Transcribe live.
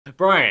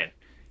Brian,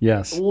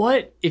 Yes.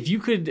 what if you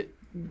could,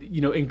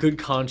 in good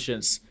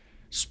conscience,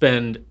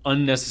 spend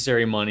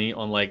unnecessary money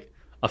on like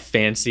a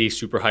fancy,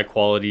 super high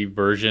quality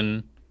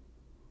version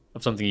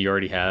of something you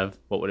already have?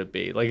 What would it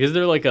be? Like, is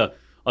there like a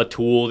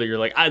tool that you're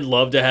like, I'd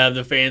love to have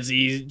the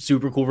fancy,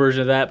 super cool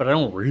version of that, but I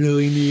don't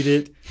really need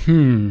it?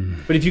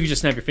 But if you could just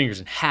snap your fingers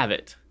and have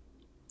it,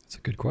 That's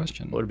a good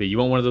question. what would it be? You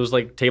want one of those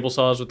like table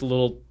saws with the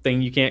little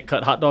thing you can't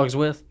cut hot dogs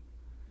with?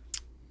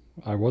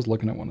 I was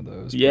looking at one of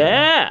those.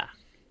 Yeah.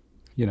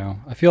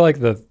 I feel like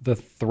the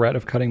threat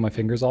of cutting my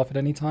fingers off at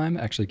any time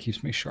actually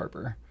keeps me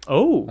sharper.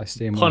 Oh, I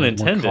stay pun more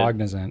intended.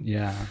 cognizant.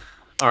 Yeah.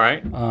 All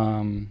right.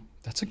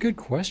 That's a good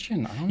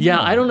question. I don't know.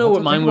 Yeah, I don't know I'll what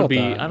have to mine think would about be.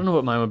 that. I don't know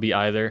what mine would be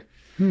either.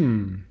 I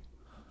don't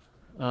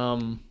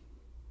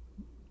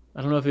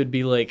know if it'd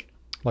be like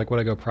Like, would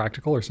I go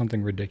practical or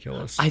something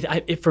ridiculous?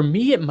 for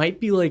me, it might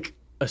be like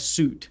a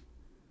suit,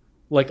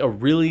 like a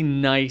really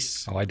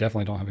nice. I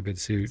definitely don't have a good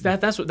suit.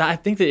 That's what I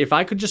think that if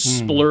I could just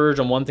splurge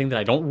on one thing that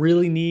I don't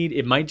really need,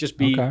 it might just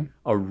be Okay.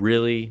 a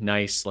really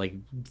nice, like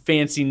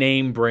fancy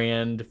name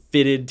brand,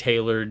 fitted,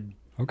 tailored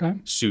Okay.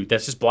 suit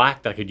that's just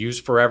black that I could use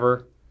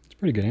forever. It's a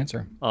pretty good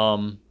answer.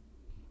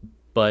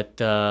 But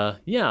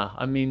yeah,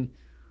 I mean,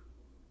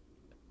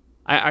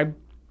 I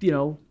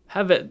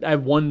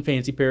have one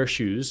fancy pair of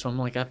shoes, so I'm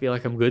like, I feel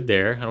like I'm good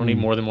there. I don't need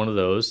more than one of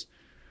those.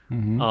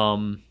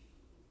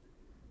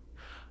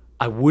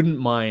 I wouldn't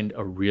mind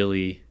a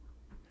really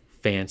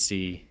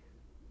fancy,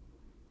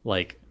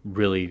 like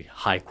really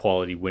high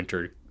quality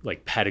winter,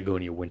 like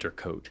Patagonia winter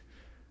coat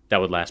that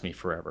would last me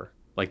forever.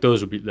 Like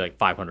those would be like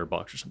 $500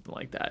 or something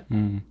like that.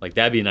 Like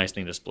that'd be a nice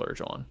thing to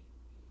splurge on.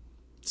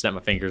 Snap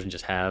my fingers and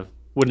just have.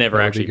 Would never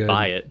That would be actually good.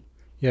 buy it.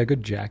 Yeah, a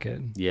good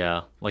jacket.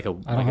 Yeah, like a.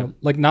 I don't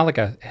have not like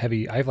a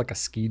heavy. I have like a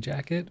ski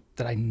jacket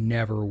that I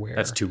never wear.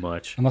 That's too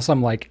much. Unless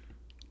I'm like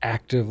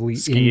actively in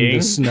Skiing?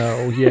 the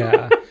snow.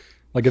 Yeah.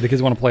 Like if the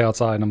kids want to play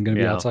outside and I'm going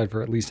to be Yeah. outside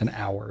for at least an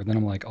hour, then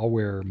I'm like, I'll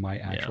wear my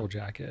actual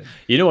jacket.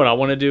 You know what I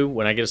want to do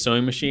when I get a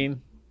sewing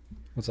machine?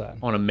 What's that? I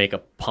want to make a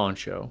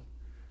poncho.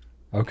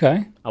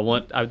 Okay.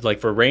 I'd like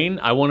for rain.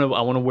 I want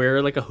to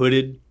wear like a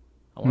hooded.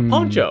 I want a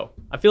poncho.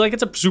 I feel like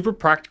it's a super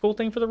practical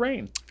thing for the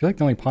rain. I feel like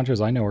the only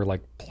ponchos I know are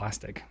like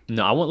plastic.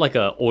 No, I want like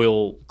a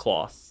oil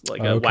cloth,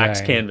 like a wax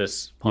Okay.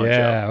 canvas poncho.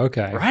 Yeah.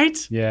 Okay. Right?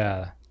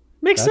 Yeah.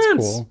 Makes That's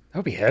sense. cool. That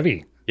would be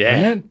heavy. Yeah.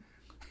 Wouldn't it?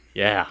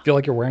 Yeah. I feel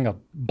like you're wearing a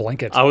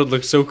blanket. I would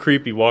look so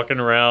creepy walking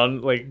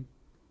around, like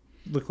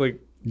look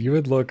like You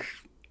would look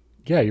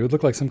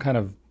like some kind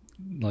of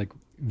like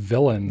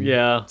villain.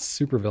 yeah.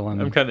 Super villain.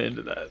 I'm kind of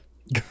into that.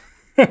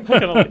 I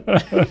kinda like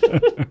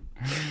that.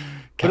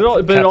 But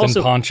it Captain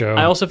also, Poncho.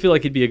 I also feel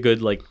like it'd be a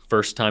good like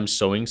first time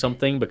sewing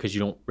something because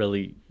you don't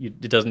really, it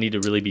doesn't need to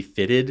really be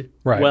fitted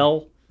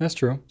well. That's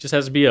true. It just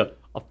has to be a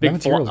The big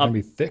material is fly. going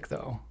to be thick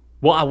though.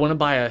 Well, I want to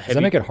buy a Does heavy.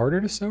 that make it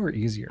harder to sew or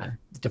easier?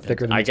 The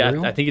thicker the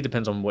material? I think it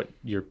depends on what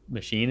your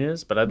machine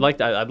is, but I'd like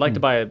to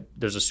buy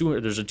there's a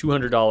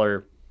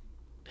 $200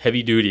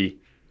 heavy duty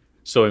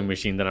sewing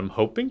machine that I'm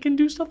hoping can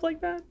do stuff like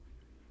that.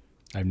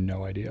 I have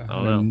no idea. I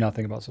don't know know.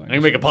 nothing about sewing. I'm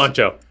gonna make a machines.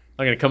 poncho.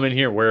 I'm gonna come in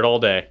here and wear it all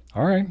day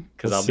All right.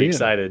 because Let's I'll be see it.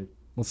 excited.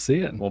 Let's see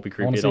it. Won't be I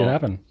creepy want to at see all. it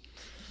happen.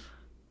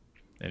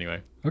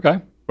 Anyway,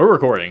 Okay. we're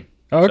recording.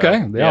 Oh,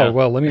 okay. So, yeah. yeah.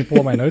 Well, let me pull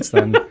up my notes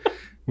then.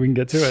 We can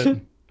get to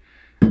it.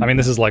 I mean,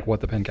 this is like what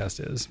the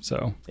Pencast is.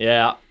 So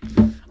Yeah,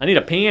 I need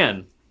a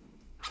pen.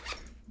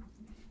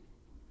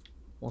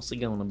 What's it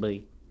gonna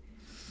be?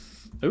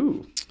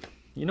 Ooh,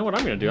 you know what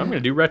I'm gonna do? I'm gonna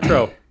do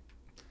retro.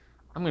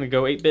 I'm gonna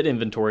go 8-bit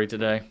inventory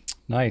today.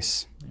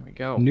 nice. There we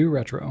go. New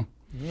retro.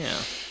 Yeah.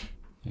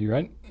 You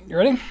right? You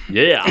ready?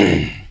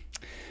 Yeah.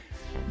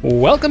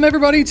 Welcome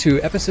everybody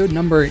to episode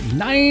number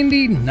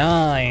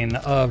 99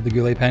 of the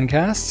Goulet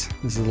Pencast.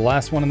 This is the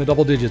last one in the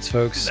double digits,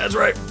 folks. That's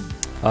right.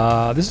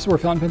 This is where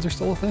fountain pens are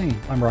still a thing.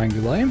 I'm Ryan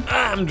Goulet,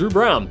 I'm Drew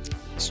Brown.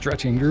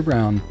 stretching Drew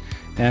Brown.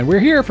 And we're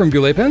here from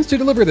Goulet Pens to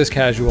deliver this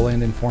casual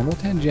and informal,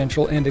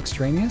 tangential and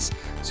extraneous,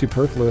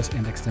 superfluous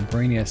and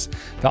extemporaneous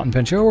fountain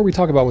pen show where we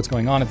talk about what's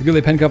going on at the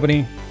Goulet Pen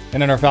Company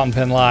and in our fountain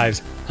pen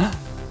lives.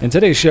 In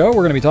today's show, we're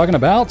going to be talking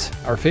about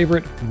our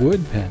favorite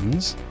wood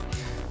pens.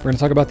 We're going to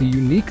talk about the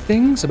unique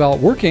things about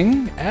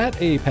working at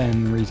a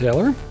pen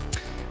retailer,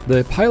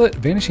 the Pilot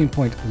Vanishing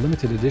Point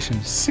Limited Edition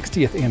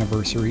 60th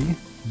anniversary,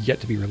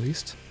 yet to be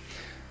released.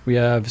 We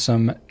have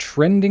some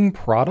trending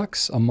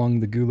products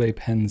among the Goulet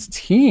Pens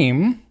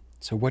team.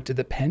 So what did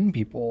the pen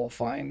people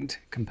find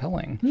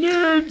compelling?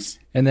 Nerds.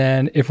 And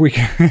then if we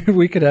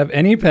could have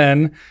any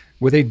pen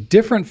with a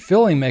different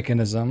filling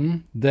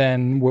mechanism,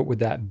 then what would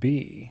that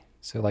be?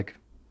 So like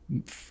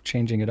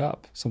changing it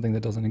up, something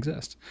that doesn't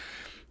exist.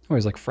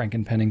 Always like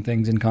Frankenpenning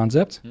things in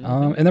concept. And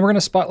then we're going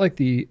to spotlight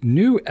the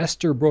new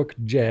Esterbrook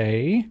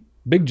J,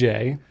 Big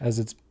J, as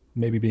it's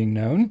maybe being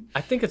known. I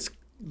think that's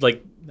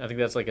like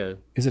a.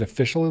 Is it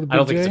officially the Big J? I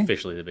don't think it's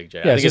officially the Big J.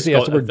 Yeah, I think it's it's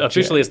just the called, Esterbrook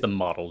officially J. it's the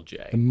Model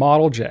J. The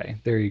Model J.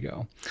 There you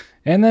go.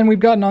 And then we've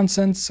got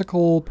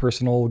nonsensical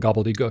personal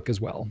gobbledygook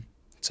as well.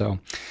 So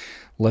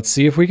let's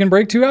see if we can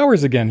break 2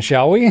 hours again,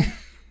 shall we?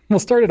 We'll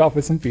start it off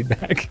with some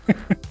feedback.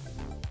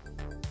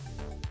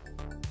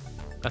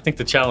 I think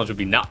the challenge would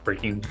be not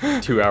breaking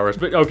 2 hours,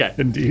 but okay.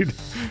 Indeed.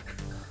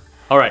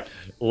 All right.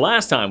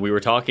 Last time we were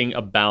talking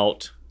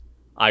about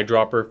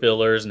eyedropper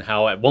fillers and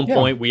how at one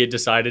point we had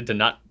decided to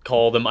not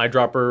call them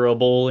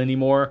eyedropperable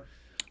anymore.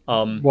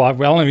 Well, I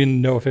don't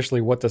even know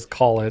officially what to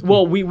call it.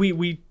 Well,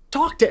 we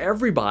talked to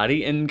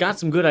everybody and got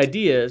some good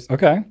ideas.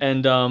 Okay.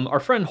 And our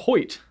friend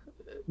Hoyt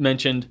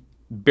mentioned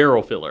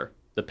barrel filler.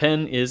 The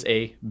pen is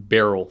a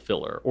barrel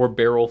filler or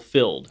barrel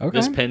filled. Okay.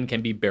 This pen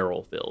can be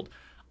barrel filled.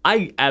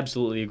 I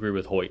absolutely agree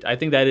with Hoyt. I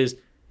think that is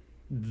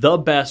the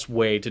best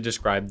way to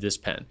describe this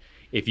pen.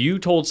 If you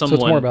told someone...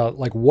 So it's more about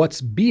like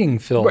what's being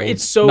filled, right,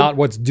 it's so, not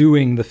what's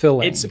doing the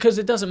filling. It's because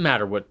it doesn't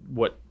matter what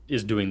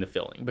is doing the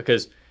filling,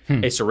 because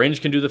a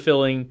syringe can do the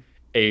filling,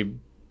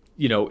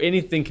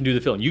 anything can do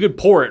the filling. You could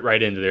pour it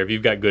right into there if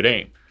you've got good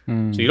aim.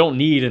 So you don't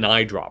need an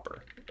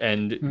eyedropper.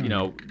 And,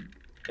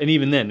 and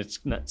even then, it's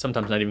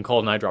sometimes not even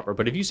called an eyedropper.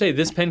 But if you say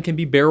this pen can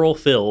be barrel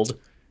filled,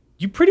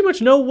 you pretty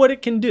much know what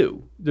it can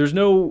do.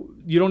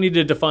 You don't need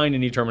to define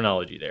any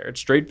terminology there. It's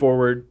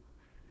straightforward.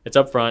 It's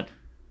up front.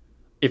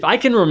 If I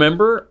can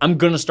remember, I'm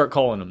going to start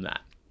calling them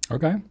that.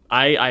 Okay.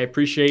 I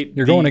appreciate...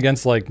 You're going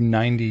against like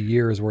 90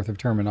 years worth of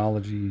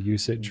terminology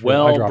usage.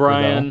 Well,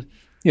 Brian...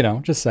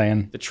 just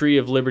saying. The tree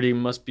of liberty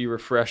must be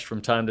refreshed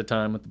from time to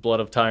time with the blood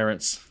of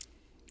tyrants.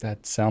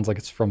 That sounds like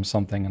it's from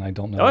something, and I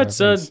don't know. Oh,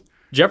 it's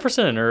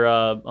Jefferson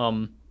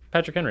or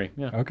Patrick Henry.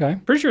 Yeah. Okay.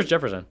 Pretty sure it's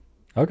Jefferson.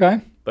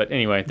 Okay. But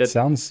anyway, it's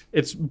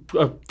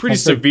a pretty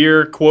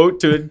severe quote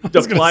to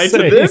apply to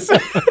this.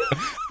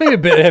 Maybe a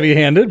bit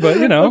heavy-handed, but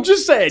I'm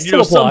just saying,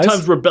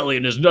 sometimes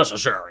rebellion is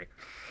necessary.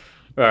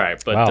 All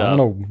right, but wow, I don't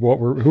know what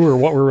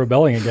we're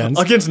rebelling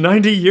against. Against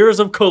 90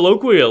 years of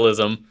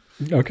colloquialism.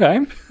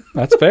 Okay,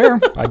 that's fair.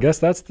 I guess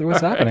that's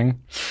what's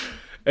happening.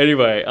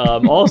 Anyway,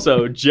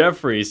 also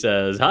Jeffrey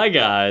says, "Hi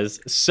guys.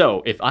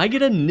 So if I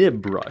get a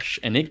nib brush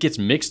and it gets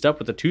mixed up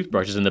with the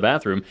toothbrushes in the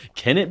bathroom,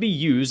 can it be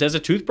used as a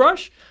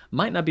toothbrush?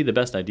 Might not be the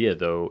best idea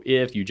though.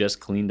 If you just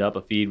cleaned up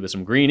a feed with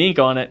some green ink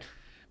on it,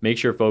 make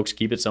sure folks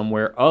keep it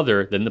somewhere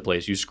other than the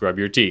place you scrub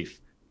your teeth.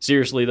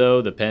 Seriously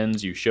though, the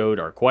pens you showed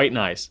are quite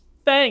nice.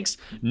 Thanks.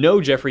 No,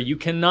 Jeffrey, you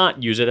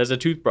cannot use it as a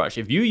toothbrush.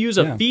 If you use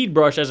a feed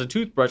brush as a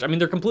toothbrush, I mean,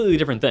 they're completely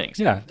different things.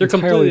 Yeah, they're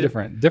completely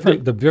different.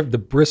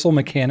 The bristle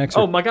mechanics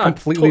are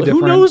completely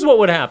different. Who knows what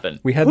would happen?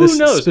 We had this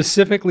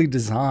specifically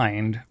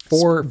designed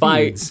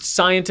by feeds.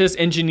 Scientists,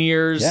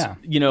 engineers,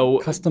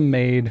 custom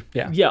made.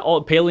 Yeah,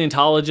 all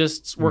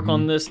paleontologists work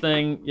on this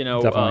thing,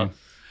 Definitely.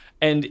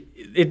 And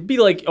it'd be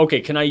like,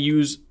 okay, can I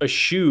use a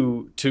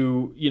shoe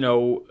to,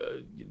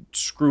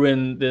 screw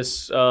in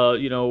this,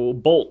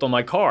 bolt on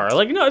my car?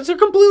 Like, no, it's a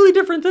completely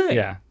different thing.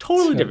 Yeah.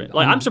 Totally different.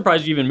 Like, I'm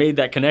surprised you even made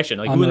that connection.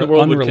 Like, who in the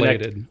world would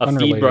connect a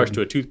feed brush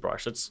to a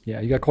toothbrush?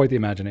 You got quite the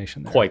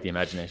imagination there. Quite the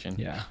imagination.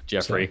 Yeah.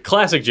 Jeffrey.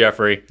 Classic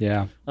Jeffrey.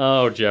 Yeah.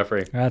 Oh,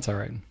 Jeffrey. That's all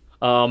right.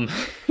 And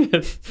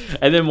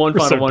then one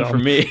final one for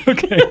me.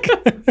 Okay.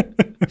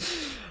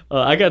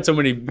 I got so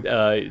many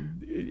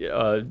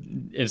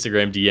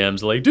Instagram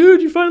DMs like,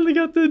 dude, you finally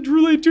got the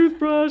Goulet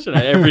toothbrush, and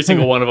every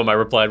single one of them I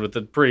replied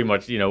with pretty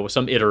much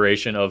some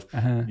iteration of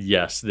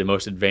yes, the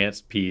most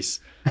advanced piece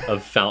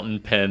of fountain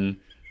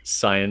pen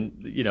science,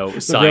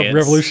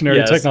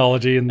 revolutionary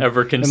technology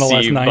ever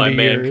conceived by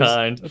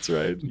mankind. That's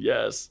right.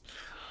 Yes.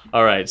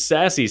 All right.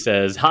 Sassy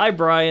says, "Hi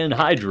Brian,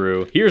 hi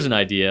Drew. Here's an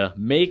idea: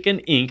 make an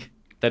ink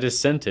that is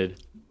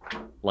scented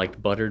like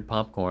buttered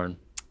popcorn."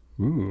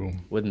 Ooh,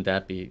 wouldn't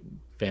that be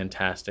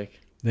fantastic?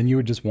 Then you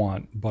would just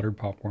want buttered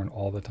popcorn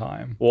all the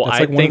time. Well, it's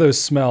like one of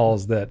those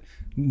smells that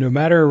no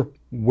matter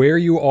where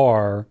you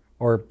are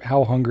or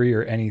how hungry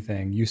or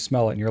anything, you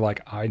smell it and you're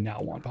like, I now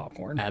want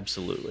popcorn.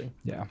 Absolutely.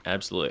 Yeah.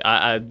 Absolutely.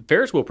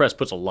 Ferris Wheel Press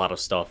puts a lot of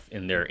stuff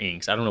in their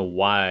inks. I don't know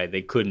why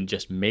they couldn't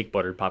just make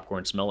buttered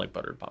popcorn smell like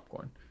buttered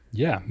popcorn.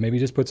 Yeah, maybe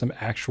just put some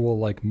actual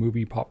like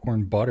movie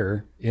popcorn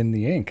butter in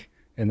the ink.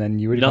 And then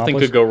you would nothing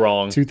could go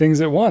wrong. Two things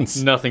at once.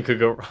 Nothing could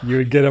go wrong. You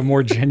would get a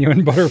more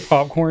genuine butter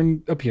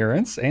popcorn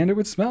appearance, and it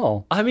would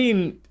smell. I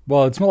mean,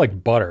 well, it'd smell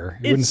like butter.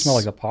 It wouldn't smell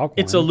like the popcorn.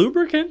 It's a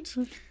lubricant.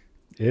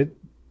 Yeah,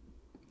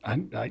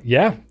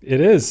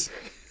 it is.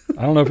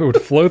 I don't know if it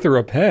would flow through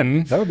a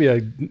pen. That would be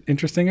an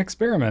interesting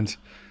experiment.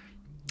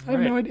 I have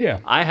no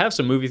idea. I have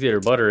some movie theater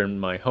butter in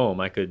my home.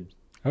 I could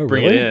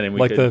bring really? it in, and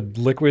we could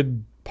the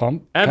liquid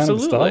pump.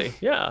 Absolutely, kind of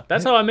stuff? Yeah.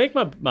 That's how I make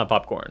my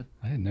popcorn.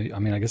 I didn't know. I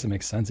mean, I guess it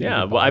makes sense.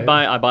 Yeah, well, I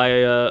buy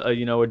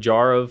a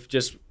jar of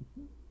just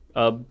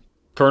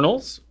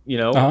kernels.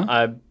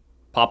 I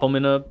pop them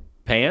in a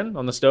pan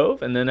on the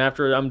stove, and then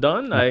after I'm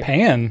done,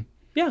 pan.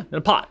 Yeah, in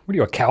a pot. What are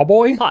you, a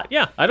cowboy? Pot.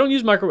 Yeah, I don't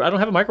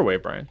have a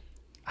microwave, Brian.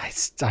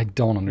 I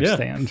don't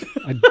understand.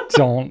 Yeah. I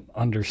don't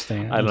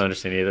understand. I don't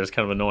understand either. It's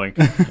kind of annoying.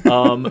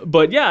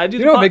 But yeah, I do.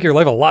 It would make your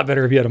life a lot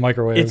better if you had a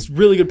microwave. It's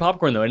really good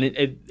popcorn though, and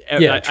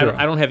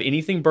I don't have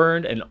anything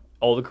burned, and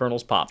all the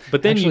kernels pop.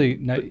 But then actually,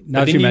 now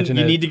that you mention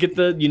it, you need to get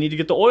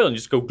the oil and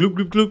just go gloop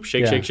gloop gloop,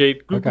 shake shake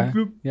shake, gloop gloop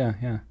gloop.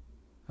 Yeah.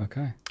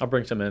 Okay. I'll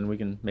bring some in. We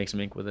can make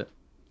some ink with it.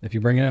 If you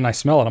bring it in, I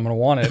smell it. I'm gonna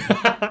want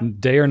it,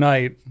 day or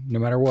night, no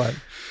matter what.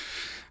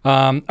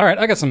 All right,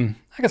 I got some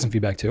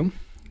feedback too.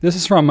 This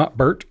is from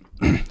Bert.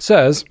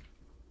 Says,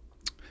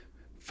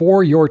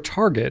 for your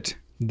target,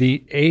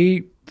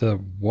 the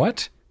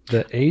what?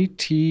 The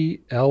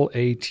ATLATL.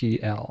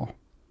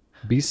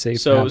 Be safe.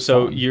 So have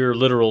fun. your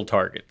literal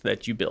target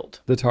that you built.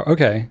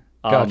 Okay,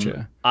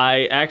 gotcha.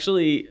 I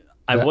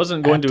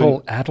wasn't going to.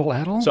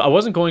 Atl? So I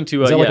wasn't going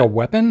to. Is that like a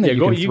weapon that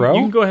you can throw?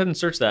 You can go ahead and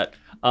search that.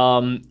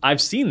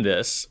 I've seen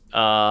this.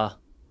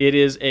 It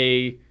is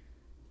an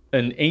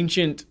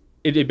ancient.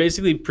 It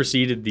basically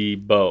preceded the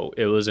bow.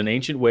 It was an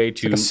ancient way to.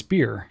 It's like a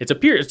spear.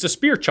 It's a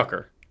spear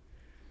chucker.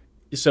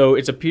 So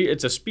it's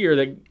a spear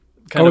that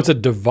kind of. Oh, it's a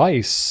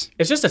device.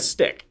 It's just a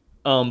stick.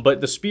 But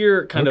the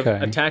spear kind of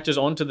attaches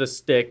onto the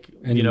stick,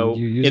 And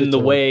in the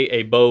way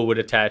a bow would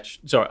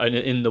attach.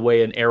 Sorry, in the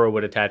way an arrow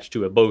would attach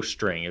to a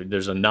bowstring.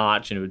 There's a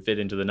notch, and it would fit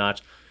into the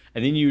notch.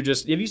 And then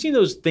have you seen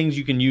those things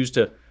you can use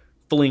to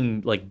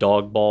fling like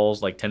dog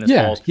balls, like tennis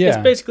balls? Yeah,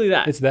 it's basically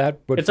that. It's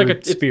that, but it's for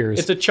like spears.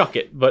 It's a chuck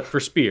it, but for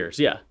spears.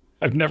 Yeah.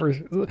 I've never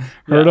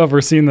heard of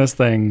or seen this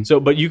thing. So,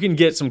 but you can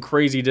get some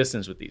crazy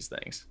distance with these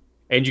things,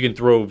 and you can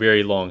throw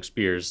very long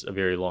spears a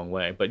very long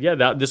way. But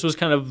yeah, this was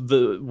kind of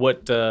the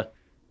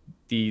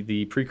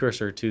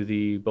precursor to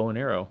the bow and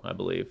arrow, I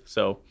believe.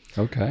 So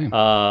okay.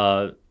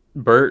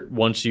 Bert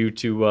wants you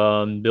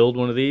to build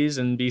one of these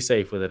and be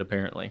safe with it,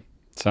 apparently.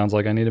 Sounds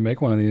like I need to make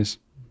one of these.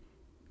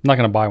 I'm not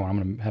going to buy one. I'm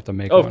going to have to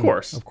make one. Of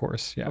course. Of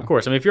course, yeah. Of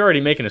course. I mean, if you're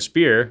already making a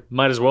spear,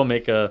 might as well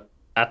make a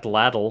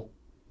atlatl.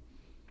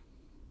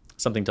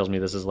 Something tells me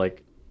this is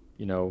like,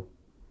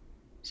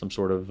 some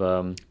sort of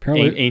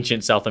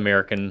ancient South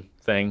American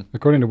thing.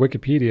 According to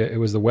Wikipedia, it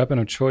was the weapon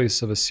of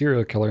choice of a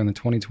serial killer in the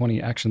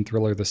 2020 action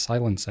thriller The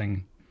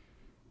Silencing.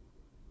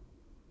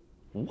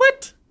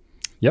 What?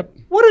 Yep.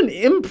 What an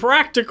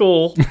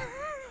impractical...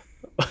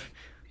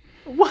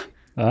 What?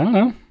 I don't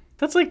know.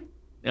 That's like...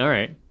 All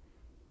right.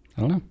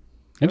 I don't know.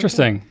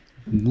 Interesting.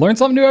 Okay. Learn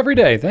something new every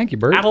day. Thank you,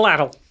 Bert.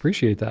 Atlatl.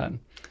 Appreciate that.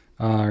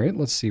 All right,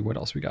 let's see what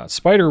else we got.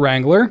 Spider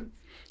Wrangler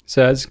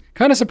says,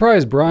 kind of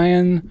surprised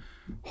Brian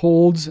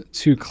holds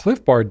to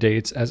Cliff Bar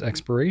dates as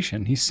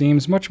expiration. He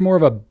seems much more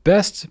of a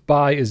best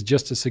buy is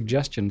just a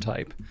suggestion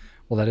type.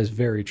 Well, that is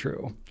very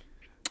true.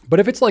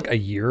 But if it's like a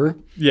year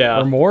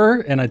or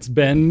more and it's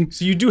been...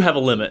 So you do have a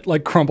limit.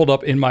 Like crumpled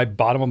up in my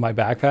bottom of my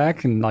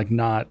backpack and like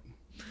not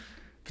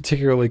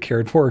particularly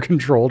cared for or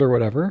controlled or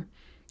whatever.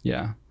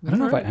 Yeah. I don't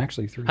know if I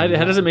actually threw How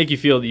does it make you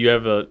feel that you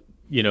have a,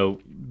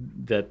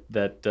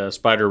 that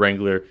Spider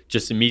Wrangler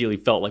just immediately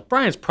felt like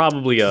Brian's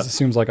probably a... It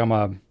seems like I'm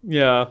a...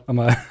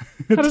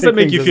 How does that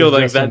make you feel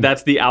like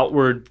that's the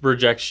outward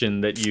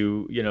projection that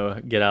you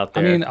get out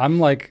there? I mean,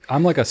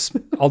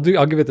 I'll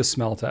give it the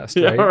smell test,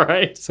 right? Yeah,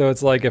 right. So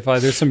it's like if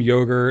there's some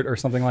yogurt or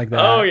something like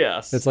that. Oh,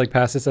 yes. It's like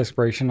past its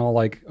expiration, I'll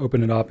like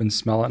open it up and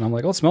smell it and I'm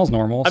like, oh, it smells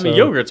normal. I mean,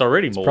 yogurt's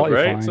already mold,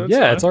 right? Fine. So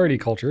it's already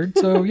cultured.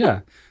 So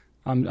yeah,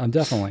 I'm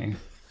definitely...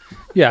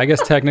 Yeah, I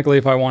guess technically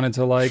if I wanted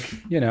to like,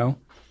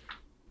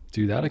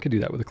 do that, I could do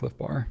that with a Cliff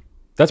Bar.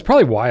 That's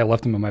probably why I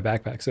left them in my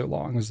backpack so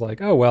long. It was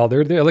like, oh, well,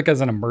 they're like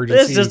as an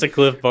emergency. It's just a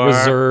Cliff Bar.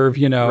 Reserve,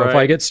 Right. If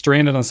I get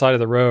stranded on the side of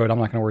the road, I'm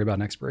not going to worry about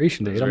an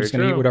expiration date. That's I'm just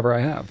going to eat whatever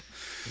I have.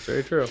 That's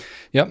very true.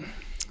 Yep.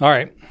 All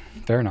right.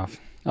 Fair enough.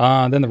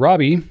 Then the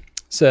Robbie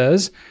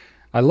says,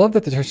 I love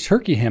that the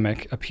turkey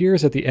hammock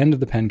appears at the end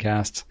of the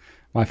pencast.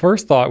 My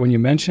first thought when you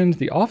mentioned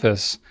The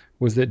Office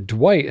was that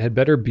Dwight had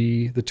better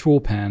be the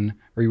tool pen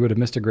or you would have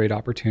missed a great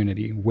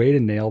opportunity. Way to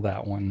nail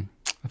that one.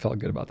 I felt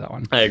good about that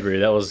one. I agree.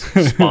 That was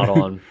spot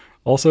on.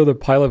 Also, the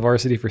pilot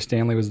varsity for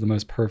Stanley was the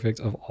most perfect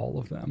of all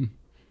of them.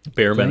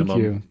 Bare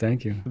minimum.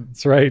 Thank you.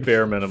 That's right.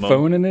 Bare minimum.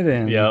 Phoning it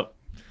in. Yep.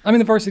 I mean,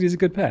 the varsity is a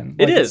good pen.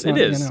 It is.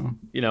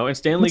 And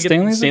Stanley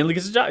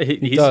gets a job.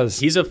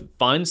 He's a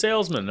fine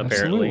salesman,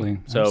 apparently.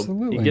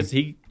 Absolutely.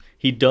 So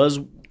he does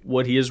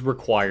what he is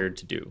required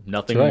to do.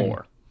 Nothing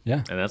more.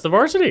 Yeah. And that's the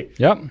varsity.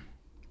 Yep.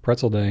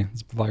 Pretzel Day.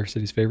 It's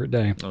Varsity's favorite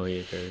day. Oh,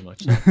 yeah, very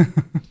much so.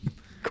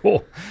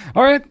 Cool.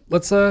 All right,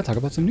 let's talk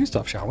about some new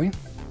stuff, shall we?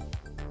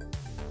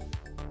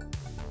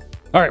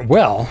 All right,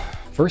 well,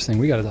 first thing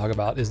we got to talk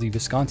about is the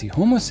Visconti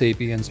Homo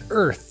Sapiens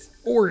Earth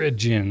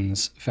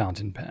Origins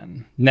fountain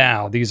pen.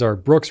 Now, these are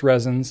Brooks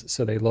resins,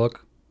 so they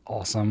look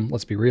awesome.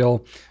 Let's be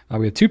real.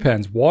 We have two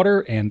pens,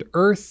 water and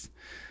earth.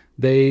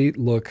 They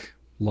look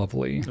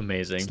lovely.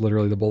 Amazing. It's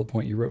literally the bullet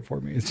point you wrote for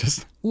me. It's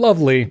just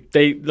lovely.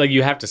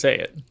 You have to say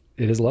it.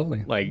 It is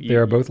lovely. They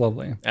are both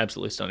lovely.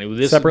 Absolutely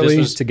stunning.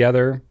 Separately,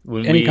 together,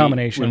 any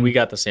combination. When we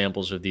got the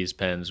samples of these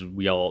pens,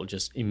 we all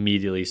just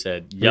immediately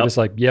said, yep. We're just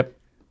like, yep.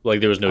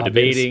 Like there was no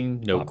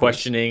debating, no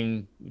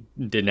questioning,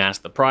 didn't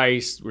ask the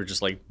price. We're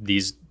just like,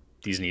 these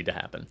need to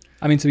happen.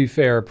 I mean, to be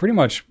fair, pretty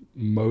much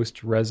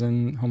most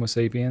resin Homo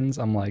sapiens,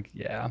 I'm like,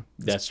 yeah.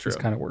 That's true.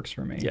 This kind of works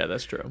for me. Yeah,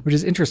 that's true. Which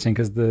is interesting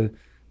because the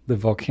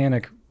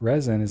volcanic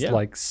resin is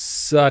like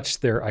such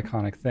their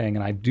iconic thing.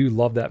 And I do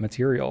love that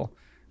material.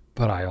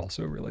 But I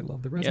also really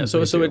love the resin.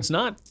 Yeah, so it's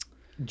not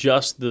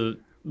just the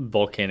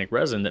volcanic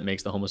resin that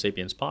makes the Homo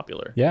sapiens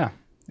popular. Yeah,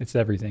 it's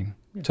everything.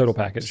 Total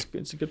package.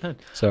 It's a good pen.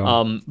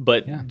 So,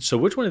 so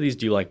which one of these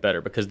do you like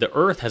better? Because the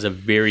Earth has a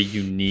very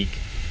unique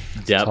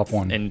depth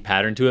and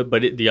pattern to it,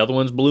 but the other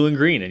one's blue and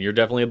green, and you're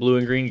definitely a blue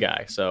and green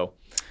guy. So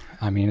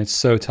I mean, it's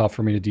so tough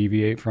for me to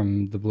deviate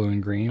from the blue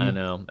and green. I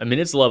know. I mean,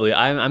 it's lovely.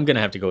 I'm going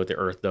to have to go with the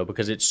earth, though,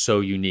 because it's so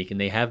unique. And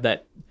they have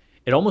that,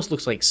 it almost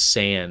looks like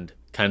sand,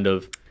 kind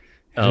of.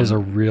 It is a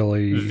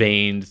really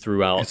veined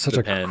throughout it's such the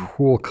a pen.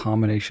 Cool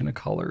combination of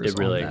colors. It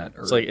really, on that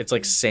earth. it's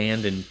like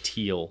sand and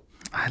teal.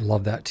 I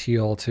love that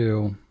teal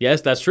too.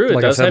 Yes, that's true. Like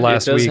It does I said have,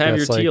 last it does week, have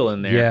your that's teal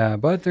in there. Yeah,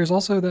 but there's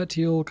also that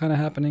teal kind of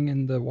happening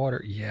in the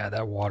water. Yeah,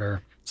 that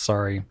water.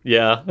 Sorry.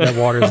 Yeah. That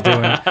water's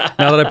doing it.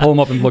 Now that I pull them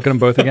up and look at them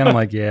both again, I'm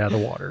like, yeah, the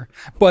water.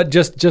 But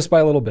just by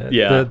a little bit.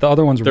 Yeah. The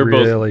other ones are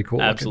really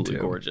cool. Absolutely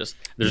gorgeous.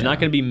 There's not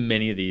going to be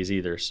many of these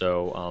either.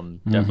 So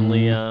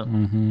definitely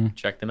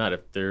check them out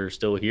if they're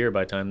still here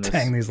by the time this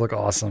Dang, these look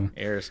awesome.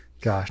 airs.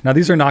 Gosh. Now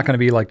these are not going to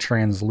be like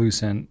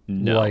translucent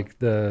No. like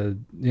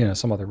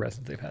some other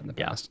resins they've had in the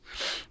past.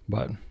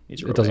 But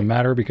These are it doesn't okay.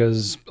 matter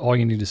because all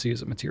you need to see is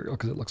the material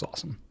because it looks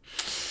awesome.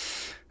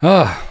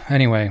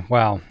 Anyway,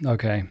 wow.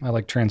 Okay. I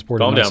like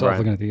transporting Calm down, myself Brian.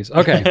 looking at these.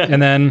 Okay.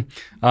 And then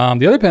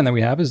the other pen that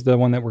we have is the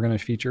one that we're going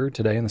to feature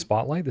today in the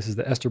spotlight. This is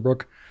the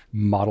Esterbrook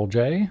Model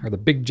J, or the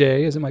Big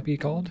J as it might be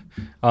called.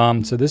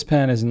 So this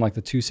pen is in like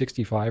the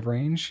 265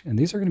 range, and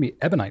these are going to be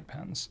ebonite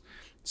pens.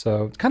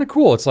 So it's kind of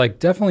cool. It's like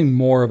definitely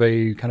more of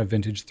a kind of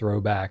vintage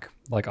throwback,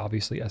 like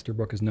obviously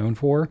Esterbrook is known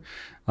for.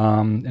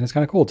 And it's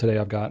kind of cool. Today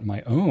I've got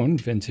my own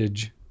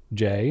vintage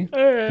J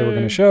that we're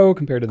going to show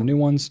compared to the new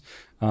ones.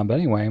 But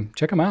anyway,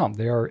 check them out.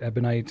 They are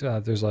ebonite.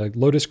 There's a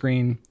lotus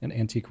green and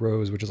antique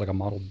rose, which is like a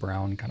mottled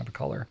brown kind of a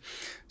color.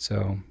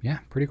 So yeah,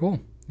 pretty cool.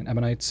 And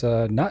ebonite's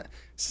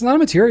it's not a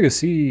material you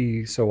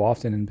see so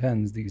often in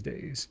pens these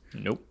days.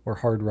 Nope. Or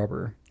hard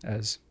rubber,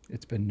 as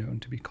it's been known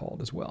to be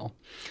called as well.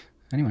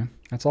 Anyway,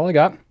 that's all I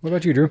got. What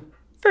about you, Drew?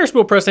 Ferris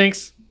wheel press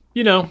inks.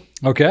 You know,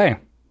 Okay.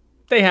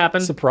 they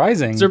happen.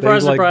 Surprising.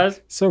 Surprise, They, surprise.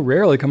 So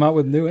rarely come out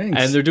with new inks.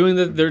 And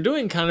they're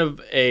doing kind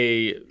of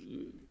a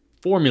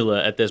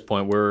formula at this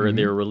point where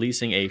they're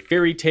releasing a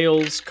fairy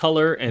tales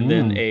color and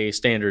then a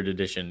standard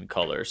edition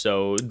color.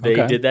 So they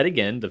did that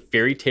again. The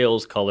fairy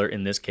tales color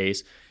in this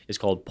case is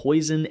called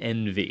Poison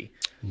Envy.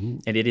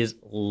 And it is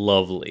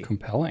lovely.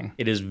 Compelling.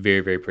 It is very,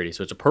 very pretty.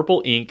 So it's a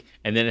purple ink,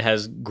 and then it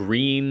has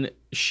green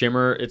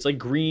shimmer. It's like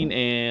green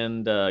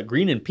and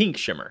pink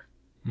shimmer.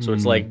 So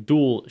it's like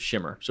dual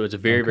shimmer. So it's a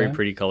very, very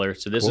pretty color.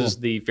 So this is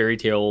the Fairy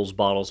Tales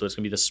bottle. So it's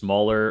going to be the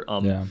smaller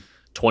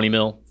 20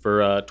 mil for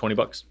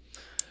 $20.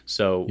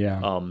 So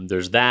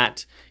there's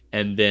that.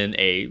 And then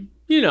a,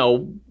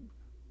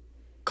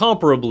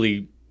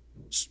 comparably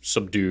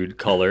subdued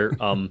color.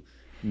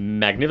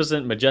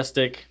 Magnificent,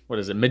 majestic,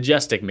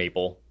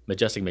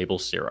 Majestic maple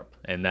syrup.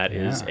 And that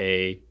is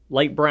a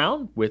light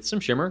brown with some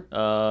shimmer.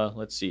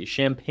 Let's see,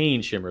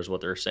 champagne shimmer is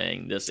what they're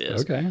saying this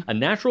is. Okay. A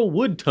natural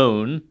wood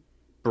tone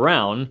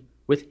brown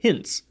with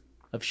hints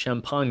of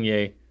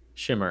champagne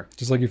shimmer.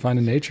 Just like you find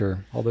in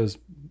nature, all those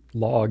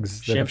logs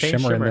that Champagne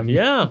have shimmer in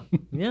them.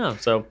 Yeah.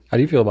 So How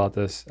do you feel about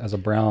this as a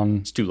brown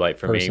it's too light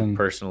for me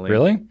personally.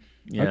 Really?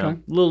 Yeah. Okay.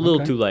 A little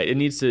too light. It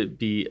needs to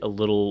be a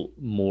little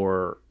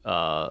more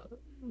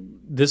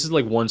this is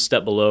like one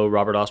step below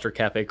Robert Oster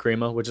Cafe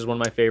Crema, which is one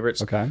of my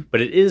favorites. Okay.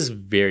 But it is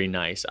very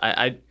nice.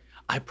 I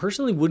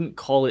personally wouldn't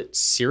call it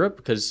syrup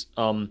because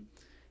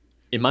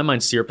in my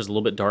mind syrup is a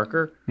little bit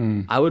darker.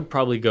 I would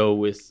probably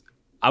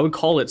I would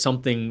call it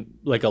something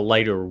like a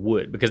lighter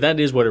wood because that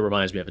is what it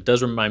reminds me of. It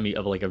does remind me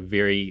of like a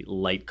very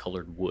light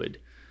colored wood.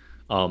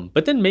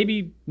 But then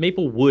maybe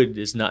maple wood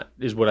is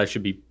what I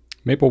should be.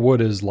 Maple wood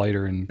is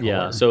lighter in color.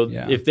 Yeah. So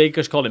if they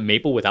just called it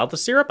maple without the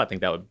syrup, I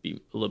think that would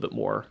be a little bit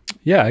more.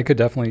 Yeah, I could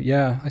definitely.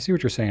 Yeah, I see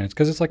what you're saying. It's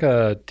because it's like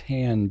a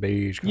tan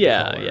beige kind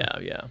of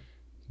color. Yeah.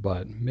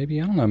 But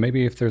maybe, I don't know,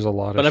 maybe if there's a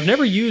lot of But I've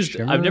never used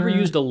shimmer.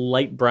 a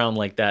light brown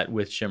like that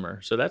with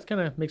shimmer. So that kind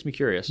of makes me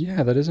curious.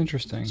 Yeah, that is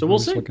interesting. So we'll I'm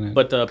just see. looking at-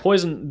 But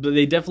poison,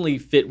 they definitely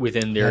fit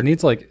within their. it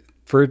needs like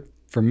for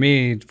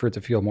me for it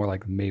to feel more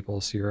like maple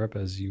syrup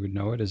as you would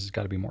know it is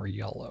got to be more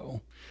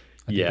yellow.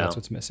 I think that's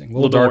what's missing. A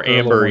little bit more darker, a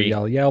little more ambery.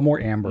 yellow. Yeah, more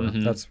amber.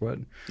 That's what.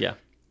 Yeah.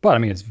 But I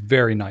mean, it's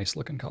very nice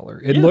looking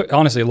color.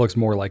 Honestly, it looks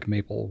more like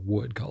maple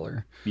wood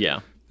color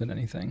Yeah. than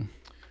anything.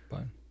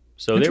 But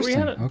So there we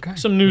have it. Okay.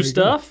 Some new There you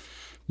go. stuff.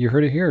 You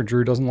heard it here.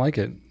 Drew doesn't like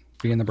it.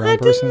 Being the brown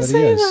person that he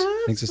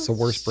is, thinks it's the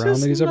worst brown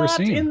that he's ever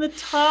seen. In the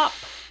top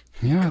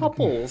Yeah,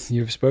 couples.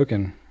 you've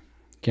spoken.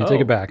 Can't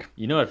take it back.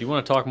 You know, if you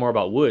want to talk more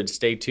about wood,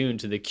 stay tuned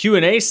to the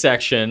Q&A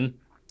section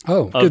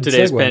Oh, of good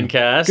today's segue.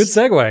 Pencast. Good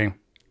segue.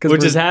 'Cause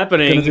Which we're is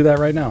happening Gonna do that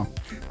right now.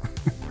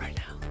 right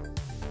now.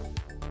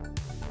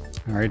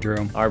 All right, Drew.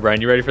 All right, Brian,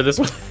 you ready for this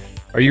one?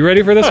 Are you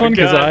ready for this one?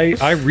 Because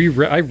God.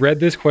 I read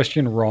this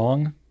question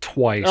wrong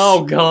twice.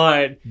 Oh,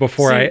 God.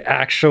 Before I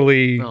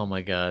actually Oh,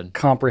 my God.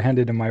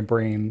 comprehended in my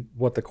brain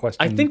what the question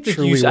I think that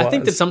truly was. I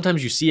think that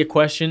sometimes you see a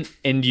question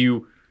and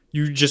you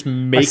just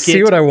make I it.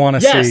 see what I want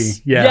to Yes,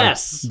 see. Yeah,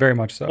 yes. very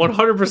much so.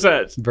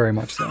 100%. Very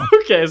much so.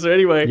 Okay, so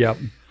anyway. Yep.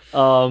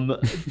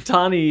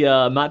 Tani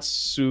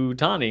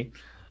Matsutani.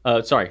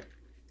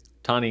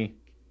 Tani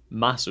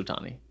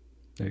Masutani.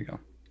 There you go.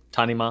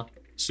 Tani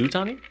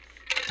Masutani?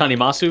 Tani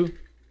Masu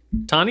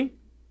Tani?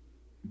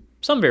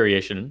 Some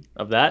variation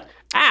of that.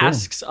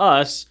 Asks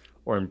us,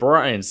 or in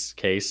Brian's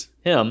case,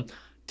 him,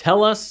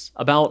 tell us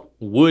about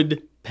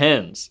wood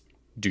pens.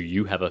 Do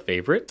you have a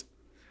favorite?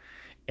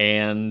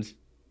 And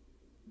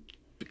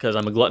because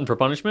I'm a glutton for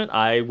punishment,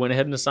 I went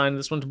ahead and assigned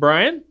this one to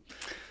Brian.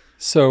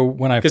 So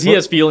when because he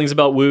has feelings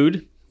about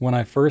wood. When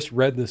I first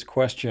read this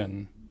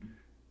question,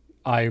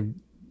 I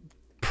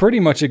pretty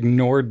much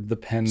ignored the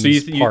pens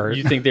part.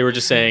 You think they were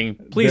just saying,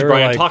 please,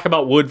 Brian, like, talk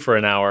about wood for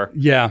an hour?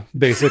 Yeah,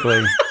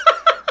 basically.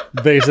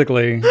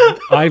 Basically.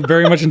 I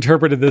very much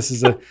interpreted this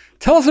as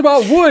tell us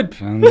about wood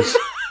pens.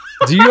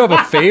 Do you have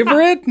a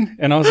favorite?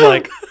 And I was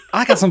like,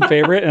 I got some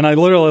favorite. And I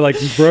literally like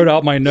wrote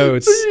out my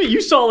notes.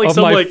 You saw like of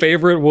some my like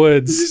favorite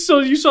woods. So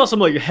you saw some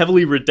like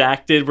heavily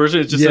redacted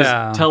version. It just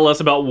says, tell us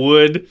about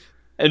wood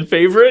and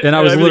favorite. And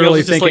I was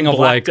literally thinking just, of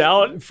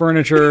like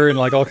furniture and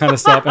like all kind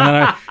of stuff.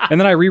 And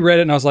then I reread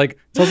it and I was like,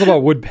 tell us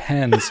about wood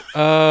pens.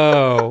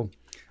 Oh,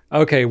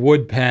 okay,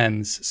 wood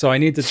pens. So I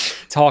need to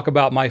talk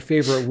about my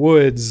favorite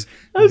woods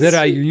that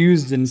I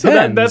used in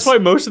pens. That's why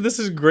most of this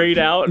is grayed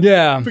out.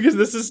 Yeah. Because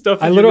this is stuff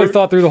that I literally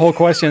thought through the whole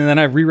question and then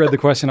I reread the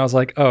question. I was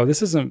like, oh,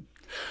 this isn't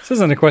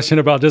a question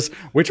about just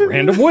which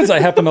random woods I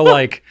happen to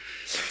like.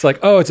 It's like,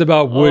 oh, it's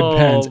about wood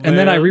pens. And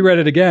then I reread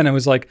it again and it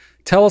was like,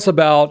 tell us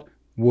about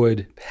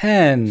wood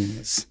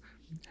pens.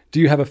 Do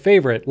you have a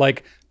favorite?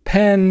 Like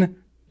pen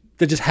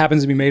that just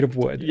happens to be made of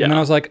wood. Yeah. And then I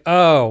was like,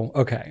 oh,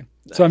 okay.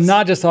 Nice. So I'm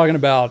not just talking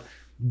about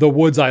the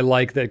woods I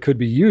like that could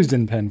be used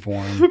in pen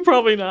form.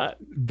 Probably not.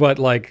 But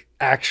like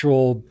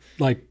actual,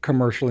 like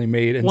commercially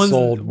made and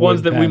sold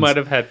ones that pens. We might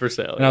have had for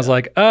sale. And I was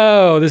like,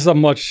 oh, this is a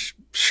much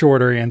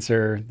shorter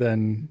answer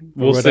than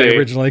what I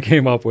originally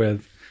came up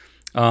with.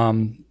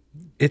 Okay,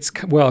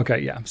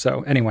 yeah.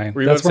 So anyway,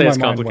 that's where my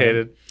mind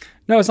complicated. Went.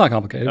 No, it's not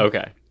complicated.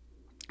 Okay.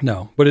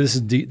 No, but this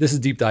is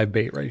deep dive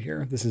bait right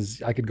here.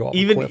 I could go off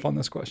a cliff on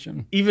this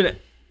question.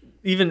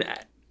 Even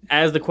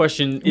as the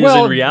question is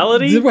in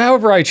reality?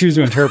 However I choose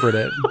to interpret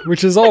it,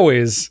 which is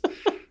always,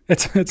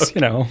 it's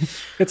okay.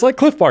 It's like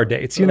Cliff Bar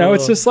dates,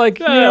 it's just like,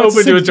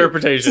 open to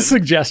interpretation. It's a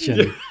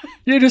suggestion.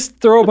 You just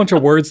throw a bunch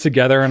of words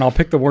together and I'll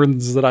pick the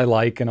words that I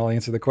like and I'll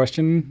answer the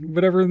question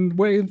whatever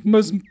way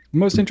most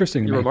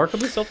interesting to me. You're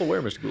remarkably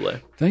self-aware, Mr.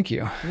 Goulet. Thank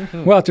you.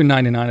 Mm-hmm. Well, after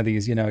 99 of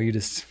these, you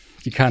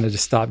kind of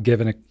just stop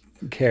giving a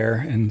care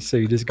and so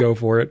you just go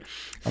for it.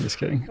 I'm just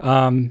kidding.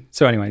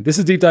 So anyway, this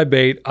is deep dive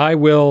bait. I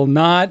will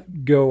not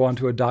go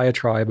onto a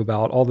diatribe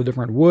about all the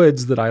different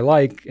woods that I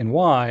like and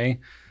why,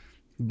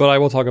 but I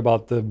will talk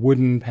about the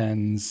wooden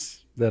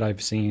pens that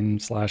I've seen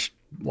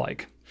 /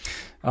 like.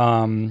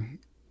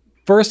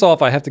 First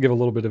off, I have to give a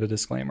little bit of a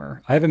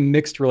disclaimer. I have a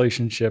mixed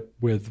relationship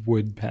with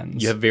wood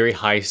pens. You have very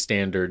high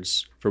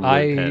standards for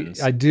wood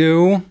pens. I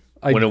do.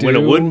 When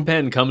a wood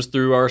pen comes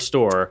through our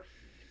store,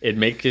 it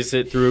makes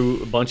it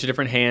through a bunch of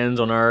different hands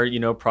on our,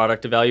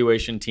 product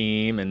evaluation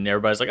team, and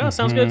everybody's like, "Oh,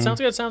 sounds good, sounds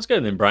good, sounds good."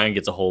 And then Brian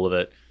gets a hold of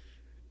it,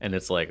 and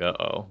it's like,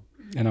 "Uh-oh."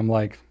 And I'm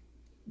like,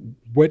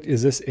 "What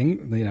is this?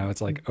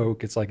 It's like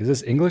oak. It's like, is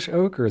this English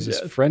oak or is this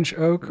French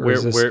oak or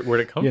is this where'd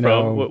it come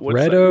from?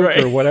 Red oak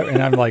or whatever?"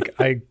 And I'm like,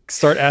 I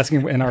start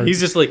asking, and he's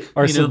just like,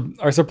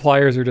 our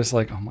suppliers are just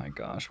like, "Oh my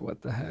gosh,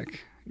 what the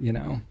heck?"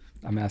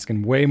 I'm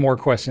asking way more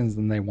questions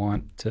than they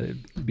want to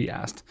be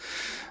asked.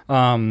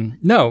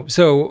 No,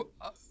 so.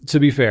 To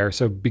be fair,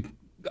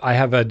 I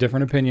have a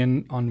different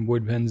opinion on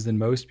wood pens than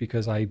most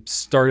because I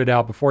started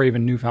out before I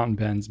even knew fountain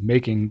pens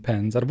making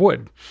pens out of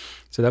wood.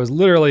 So that was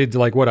literally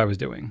like what I was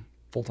doing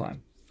full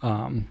time.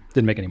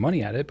 Didn't make any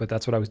money at it, but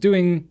that's what I was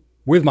doing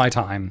with my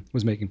time,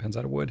 was making pens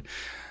out of wood.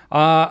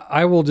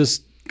 I will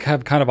just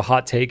have kind of a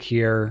hot take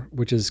here,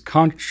 which is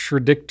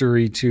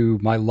contradictory to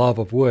my love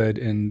of wood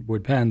and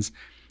wood pens.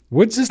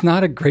 Wood's just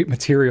not a great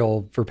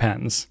material for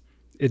pens.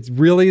 It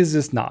really is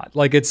just not.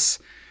 Like it's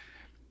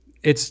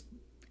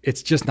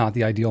just not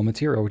the ideal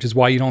material, which is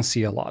why you don't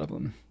see a lot of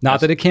them. Not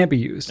that it can't be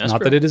used,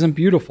 not that it isn't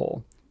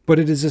beautiful, but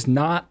it is just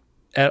not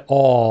at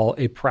all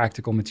a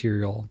practical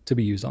material to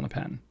be used on a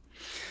pen.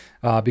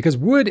 Because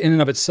wood in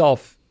and of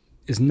itself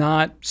is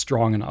not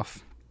strong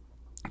enough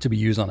to be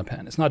used on a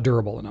pen. It's not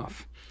durable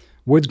enough.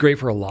 Wood's great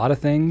for a lot of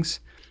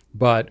things,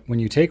 but when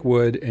you take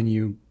wood and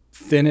you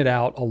thin it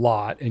out a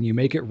lot and you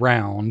make it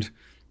round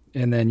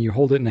and then you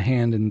hold it in a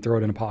hand and throw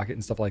it in a pocket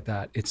and stuff like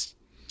that, it's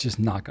just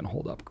not going to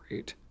hold up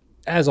great.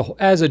 As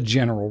a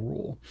general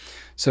rule.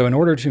 So in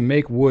order to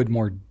make wood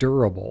more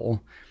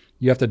durable,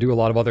 you have to do a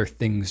lot of other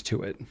things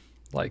to it.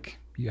 Like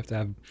you have to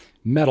have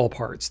metal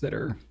parts that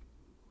are,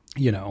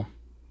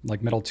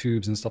 like metal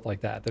tubes and stuff like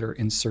that are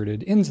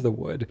inserted into the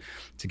wood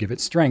to give it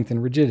strength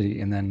and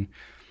rigidity. And then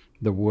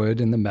the wood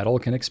and the metal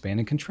can expand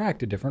and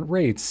contract at different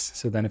rates.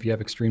 So then if you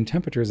have extreme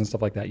temperatures and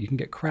stuff like that, you can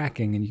get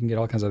cracking and you can get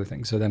all kinds of other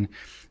things. So then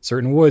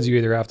certain woods, you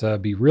either have to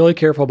be really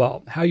careful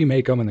about how you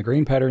make them and the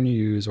grain pattern you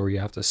use, or you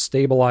have to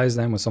stabilize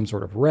them with some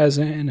sort of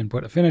resin and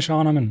put a finish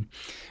on them. And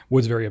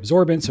wood's very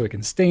absorbent, so it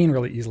can stain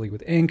really easily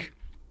with ink.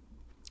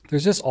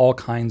 There's just all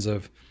kinds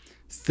of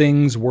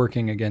things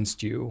working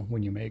against you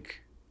when you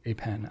make a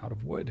pen out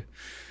of wood.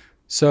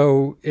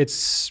 So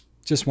it's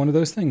just one of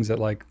those things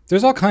that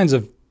there's all kinds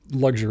of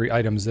luxury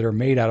items that are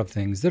made out of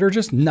things that are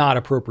just not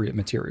appropriate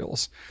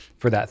materials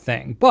for that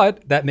thing.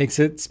 But that makes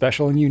it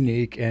special and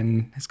unique,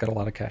 and it's got a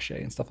lot of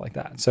cachet and stuff like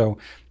that. So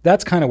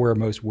that's kind of where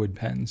most wood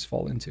pens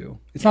fall into.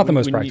 It's not the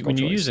most practical When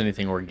you choice. use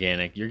anything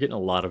organic, you're getting a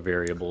lot of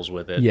variables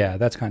with it. Yeah,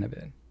 that's kind of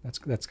it.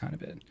 That's kind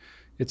of it.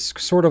 It's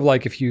sort of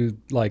like if you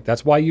like,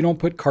 that's why you don't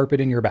put carpet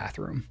in your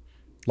bathroom.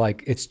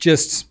 Like it's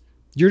just,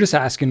 you're just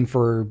asking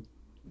for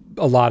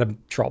a lot of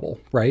trouble,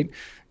 right?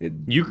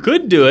 You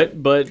could do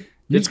it, but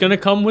it's going to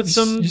come with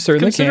some You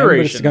certainly can, but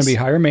considerations. it's going to be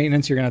higher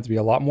maintenance. You're going to have to be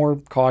a lot more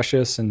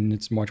cautious, and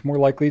it's much more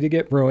likely to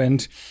get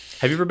ruined.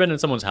 Have you ever been in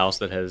someone's house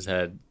that has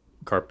had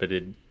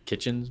carpeted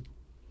kitchens?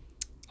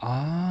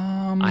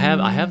 I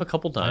have a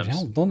couple times.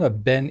 I don't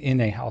have been in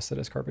a house that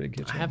has carpeted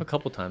kitchen. I have a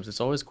couple times. It's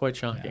always quite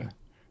shocking.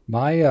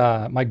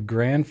 My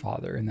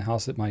grandfather, in the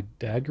house that my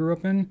dad grew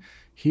up in,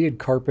 he had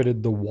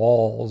carpeted the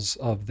walls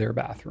of their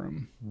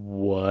bathroom.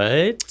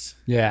 What?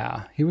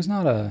 Yeah, he was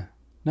not a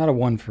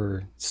one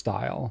for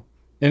style,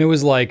 and it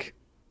was like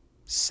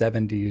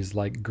 70s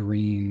like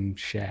green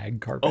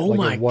shag carpet. Oh like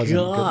my it wasn't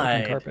God.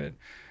 good-looking carpet.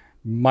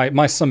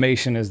 My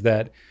summation is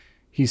that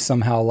he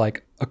somehow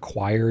like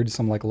acquired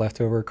some like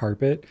leftover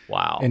carpet.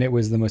 Wow. And it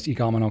was the most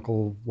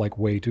economical like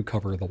way to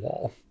cover the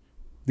wall,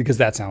 because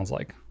that sounds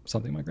like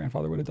something my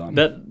grandfather would have done.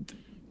 That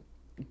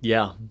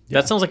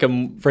sounds like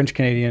a French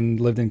Canadian,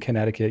 lived in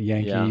Connecticut,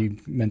 Yankee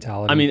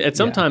mentality. I mean, at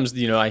sometimes,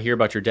 I hear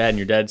about your dad, and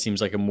your dad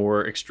seems like a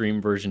more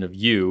extreme version of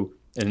you,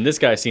 and this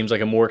guy seems like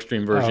a more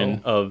extreme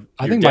version of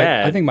your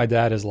dad. I think my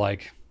dad is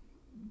like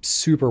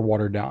super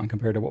watered down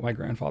compared to what my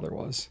grandfather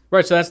was.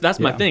 Right, so that's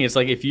my thing. It's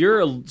like if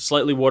you're a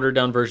slightly watered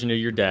down version of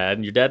your dad,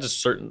 and your dad's a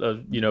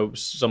certain,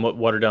 somewhat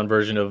watered down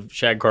version of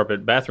shag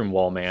carpet bathroom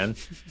wall man,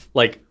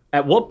 like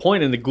at what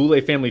point in the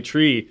Goulet family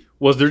tree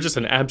was there just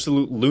an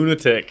absolute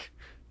lunatic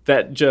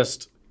that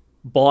just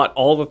bought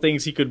all the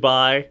things he could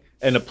buy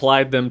and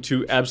applied them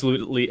to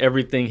absolutely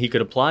everything he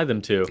could apply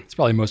them to? It's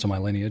probably most of my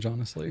lineage,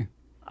 honestly.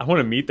 I want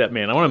to meet that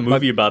man. I want a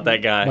movie about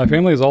that guy. My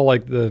family is all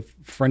like the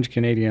French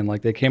Canadian.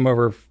 Like they came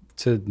over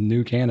to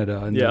New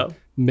Canada in the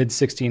mid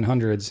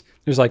 1600s.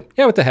 There's like,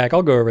 yeah, what the heck?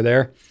 I'll go over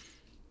there.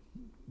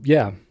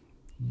 Yeah.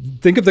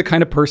 Think of the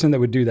kind of person that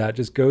would do that.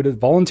 Just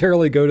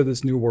voluntarily go to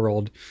this new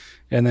world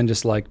and then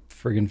just like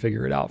friggin'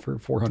 figure it out for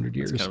 400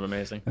 years. That's kind of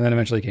amazing. And then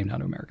eventually came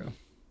down to America.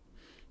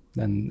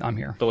 Then I'm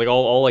here. But like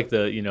all like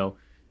the,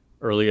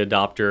 early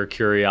adopter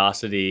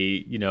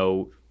curiosity,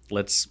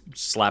 let's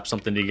slap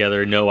something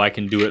together. No, I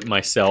can do it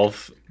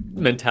myself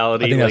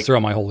mentality. I think that's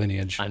throughout my whole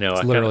lineage. I know.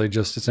 It's literally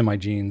it's in my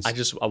genes.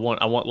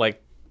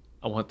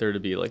 I want there to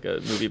be like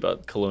a movie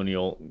about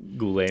colonial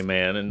Goulet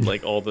man and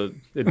like all the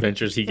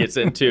adventures he gets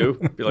into.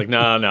 Be like, no,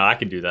 I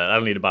can do that. I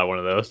don't need to buy one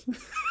of those.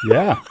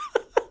 Yeah.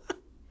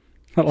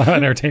 Not how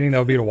entertaining that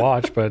would be to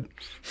watch, but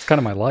it's kind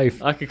of my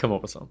life. I could come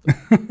up with something.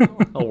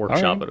 I'll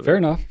workshop it. Fair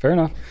enough.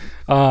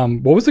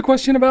 What was the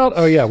question about?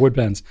 Oh yeah, wood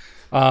pens.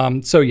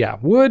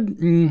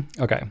 Wood.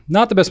 Okay,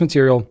 not the best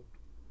material.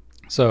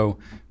 So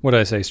what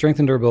did I say? Strength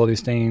and durability,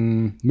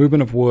 stain,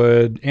 movement of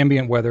wood,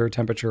 ambient weather,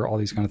 temperature, all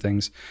these kind of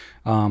things.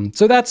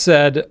 So that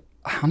said,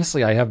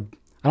 honestly, I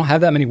don't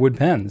have that many wood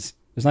pens.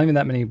 There's not even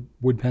that many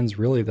wood pens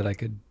really that I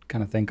could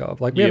kind of think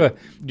of. Like we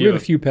have a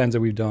few pens that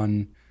we've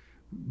done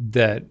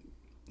that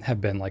have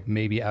been like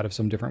maybe out of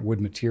some different wood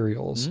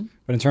materials. Mm-hmm.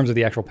 But in terms of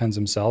the actual pens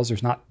themselves,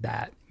 there's not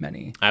that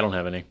many. I don't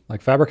have any.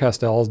 Like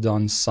Faber-Castell's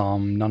done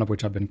some, none of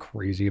which I've been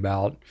crazy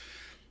about.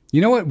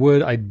 You know what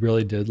wood I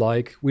really did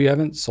like? We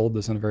haven't sold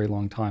this in a very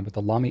long time, but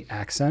the Lamy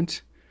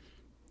Accent.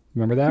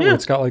 Remember that? Yeah. Where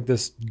it's got like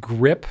this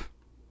grip,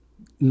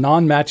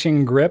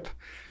 non-matching grip.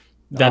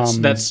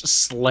 That's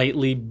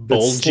slightly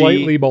bulgy. That's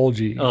slightly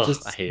bulgy. Ugh,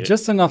 I hate it.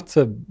 Just enough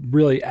to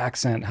really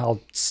accent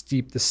how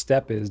steep the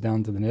step is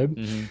down to the nib.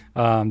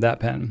 Mm-hmm. That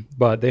pen.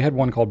 But they had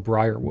one called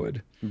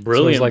Briarwood.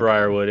 Brilliant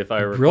Briarwood, if I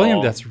recall.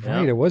 Brilliant. That's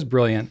right. Yeah. It was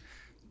brilliant.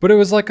 But it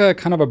was like a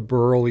kind of a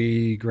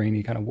burly,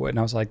 grainy kind of wood. And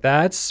I was like,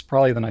 that's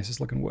probably the nicest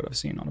looking wood I've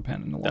seen on a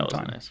pen in a long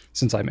time. Nice.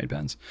 Since I made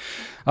pens.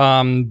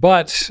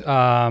 But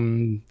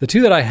the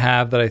two that I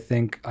have that I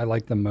think I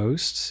like the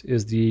most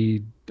is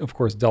of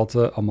course,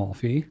 Delta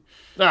Amalfi.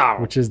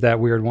 Oh. Which is that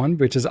weird one,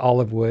 which is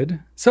olive wood.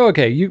 So,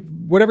 okay,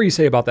 whatever you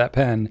say about that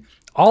pen,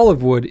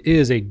 olive wood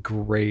is a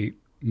great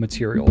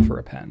material for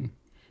a pen.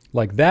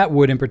 Like that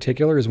wood in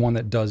particular is one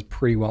that does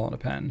pretty well in a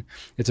pen.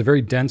 It's a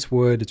very dense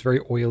wood. It's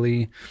very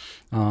oily.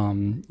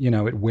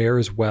 It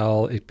wears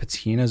well. It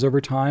patinas over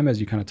time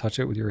as you kind of touch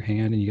it with your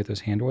hand and you get those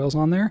hand oils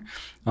on there.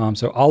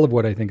 So olive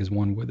wood, I think, is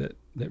one wood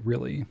that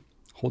really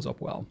holds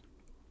up well.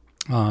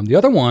 The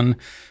other one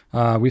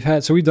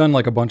we've done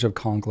like a bunch of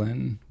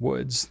Conklin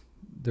woods.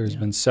 There's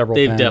been several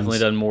They've pens. Definitely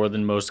done more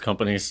than most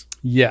companies.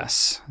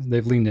 Yes,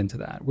 they've leaned into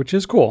that, which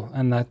is cool.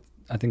 And I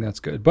think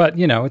that's good. But,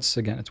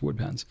 it's wood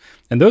pens.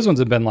 And those ones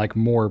have been like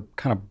more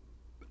kind of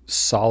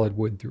solid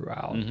wood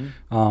throughout.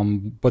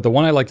 Mm-hmm. But the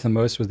one I liked the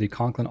most was the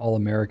Conklin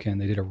All-American.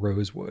 They did a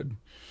rosewood.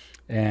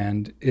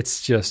 And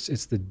it's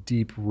the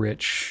deep,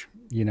 rich,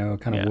 you know,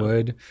 kind of Yeah.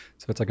 wood.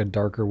 So it's like a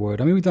darker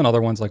wood. I mean, we've done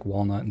other ones like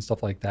walnut and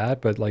stuff like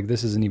that, but like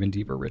this is an even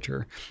deeper,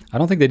 richer. I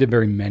don't think they did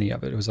very many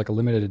of it. It was like a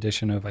limited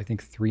edition of, I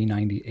think,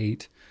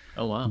 398.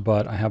 Oh, wow.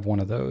 But I have one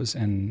of those,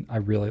 and I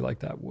really like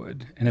that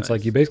wood. And it's Nice.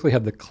 like you basically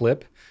have the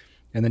clip,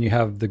 and then you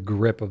have the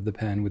grip of the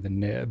pen with the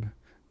nib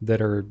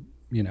that are,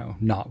 you know,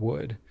 not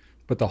wood.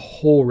 But the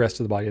whole rest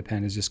of the body of the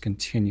pen is just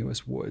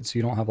continuous wood. So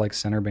you don't have like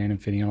center band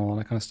and finial and all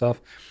that kind of stuff.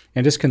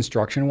 And just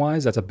construction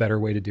wise, that's a better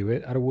way to do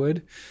it out of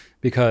wood,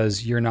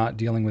 because you're not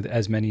dealing with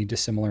as many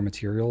dissimilar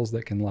materials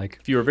that can like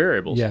Fewer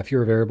variables. yeah,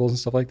 fewer variables and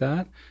stuff like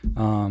that.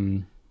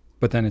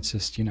 But then it's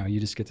just, you know, you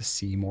just get to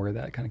see more of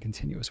that kind of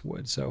continuous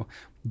wood. So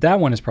that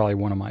one is probably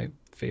one of my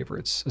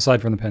favorites,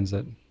 aside from the pens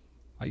that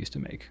I used to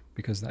make,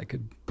 because I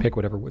could pick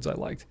whatever woods I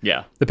liked.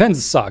 Yeah. The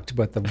pens sucked,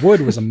 but the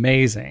wood was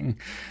amazing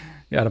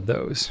out of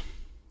those.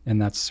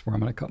 And that's where I'm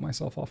going to cut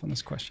myself off on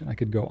this question. I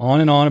could go on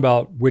and on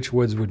about which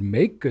woods would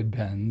make good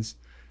pens,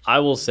 I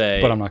will say,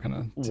 but I'm not going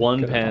to.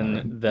 one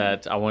pen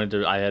that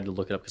I had to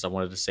look it up because I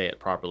wanted to say it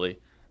properly.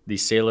 The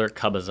Sailor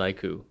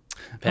Kabazaiku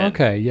pen.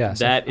 Okay, yes.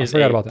 That I is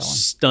forgot a about that one.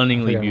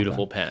 stunningly I forgot about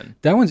beautiful pen.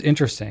 That one's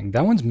interesting.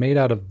 That one's made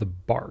out of the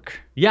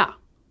bark. Yeah.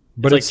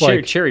 But it's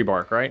like cherry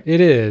bark, right?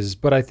 It is,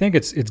 but I think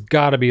it's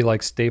got to be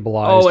like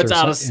stabilized. Oh, it's or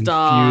out of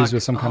stock. infused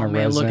with some kind of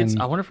resin. Look,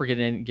 I wonder if we're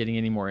getting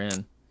any more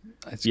in.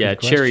 That's a Yeah,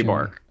 good cherry question.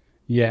 bark.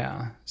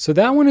 Yeah. So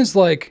that one is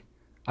like,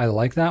 I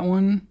like that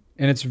one,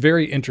 and it's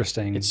very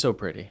interesting. It's so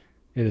pretty.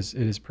 It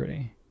is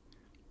pretty.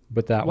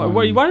 But that Why,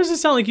 one. why does it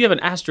sound like you have an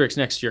asterisk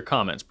next to your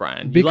comments,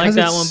 Brian? You Because like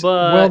that it's- one,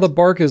 but well, the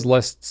bark is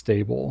less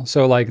stable.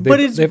 So like But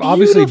it's they've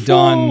obviously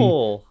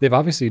beautiful.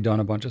 done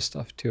a bunch of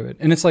stuff to it,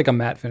 and it's like a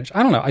matte finish.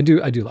 I don't know. I do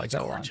like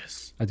that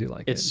gorgeous. one. I do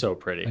like It's it. so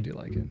pretty. I do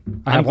like it.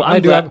 I'm I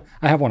glad-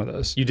 have one of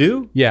those. You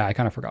do? Yeah, I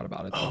kind of forgot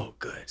about it. Oh,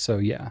 good. So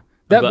yeah,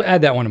 glad-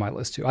 add that one to my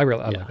list too. I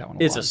like that one.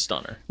 It's lot. a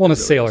stunner. Well, and it's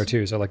It really Sailor is.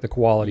 too, so like the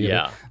quality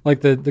Yeah. of it. Like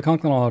the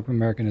Continental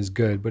American is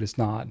good, but it's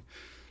not,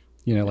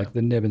 you know, like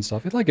the nib and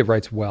stuff. It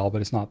writes well,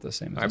 but it's not the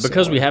same as All right, the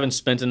because we Sailor. haven't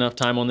spent enough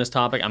time on this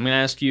topic, I'm going to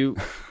ask you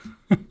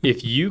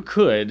if you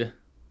could.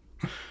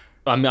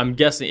 I'm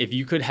guessing if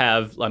you could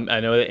have. I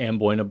know that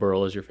Amboina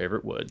Burl is your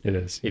favorite wood. It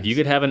is. If yes. you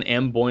could have an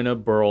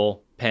Amboina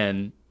Burl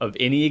pen of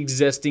any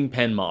existing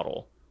pen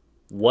model,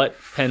 what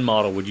pen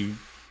model would you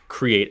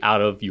create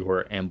out of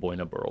your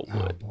Amboina Burl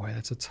Oh wood? boy,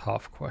 that's a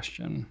tough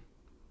question.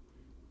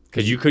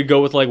 Because you could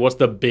go with like what's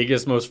the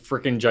biggest, most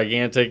freaking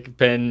gigantic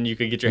pen you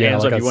could get your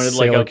hands like on. a You wanted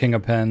Sailor like a King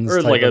of Pens,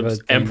 or type like of a a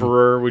thing.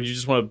 Emperor. Would you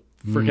just want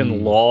a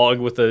freaking log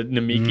with a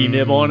Namiki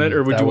nib on it,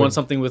 or would that you want would-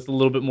 something with a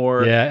little bit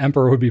more? Yeah,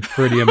 Emperor would be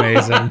pretty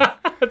amazing.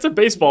 That's a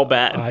baseball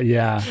bat.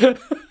 Yeah,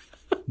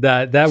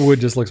 that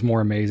wood just looks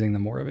more amazing the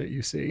more of it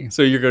you see.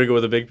 So you're gonna go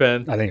with a big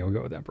pen? I think it would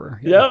go with Emperor.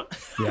 Yeah. Yep.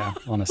 Yeah,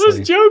 I honestly.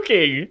 was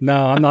joking.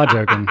 No, I'm not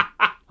joking.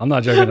 I'm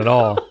not joking at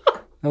all.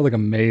 That would look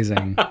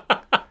amazing.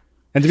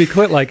 And to be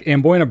clear, like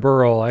Amboina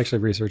Burl, I actually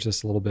researched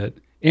this a little bit.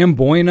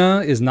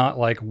 Amboina is not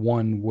like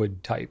one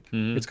wood type.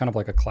 Mm-hmm. It's kind of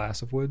like a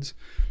class of woods.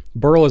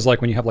 Burl is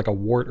like when you have like a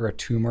wart or a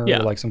tumor Yeah.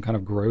 or like some kind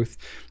of growth,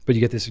 but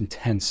you get this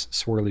intense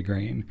swirly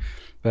grain.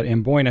 But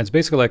Amboina, it's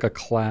basically like a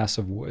class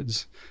of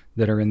woods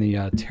that are in the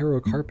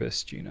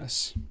Pterocarpus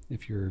genus,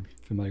 if you're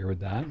familiar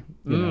with that.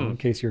 You know, in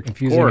case you're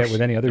confusing it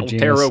with any other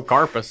genus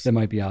Pterocarpus. that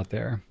might be out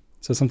there.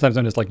 So sometimes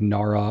I'm just like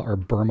Nara or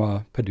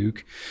Burma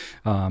Paduk,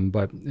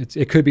 but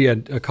it could be a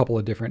couple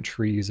of different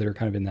trees that are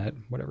kind of in that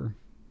whatever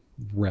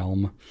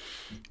realm,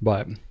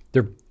 but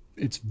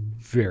it's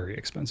very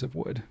expensive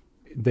wood.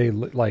 They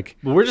like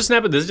But we're just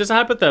snapping. This is just a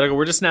hypothetical.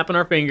 We're just snapping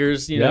our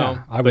fingers, you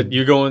know. But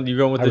you're going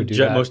with I the would do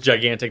that. most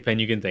gigantic pen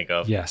you can think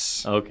of.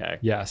 yes, Okay.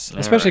 yes, All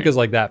especially right. because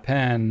like that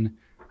pen,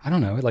 I don't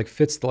know, it like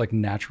fits the like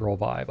natural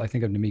vibe. I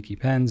think of Namiki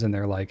pens and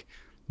they're like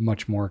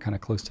much more kind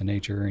of close to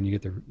nature, and you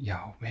get the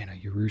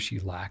a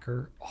Urushi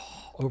lacquer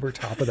over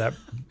top of that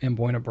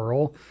Amboina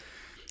Burl.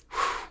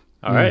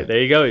 All right. There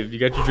you go. You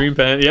got your dream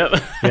pen. Yep.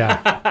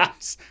 Yeah,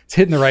 it's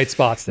hitting the right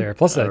spots there.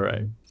 Plus that All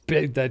right.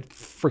 that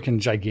freaking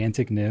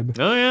gigantic nib.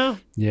 Oh yeah.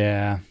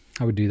 Yeah,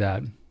 I would do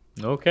that.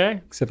 Okay.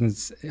 Except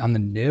it's on the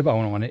nib, I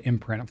want an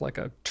imprint of like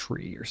a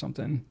tree or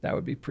something. That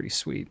would be pretty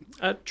sweet.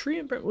 A tree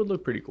imprint would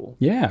look pretty cool.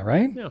 Yeah,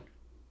 right? Yeah.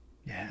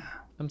 Yeah.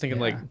 I'm thinking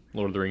Yeah. like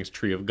Lord of the Rings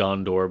Tree of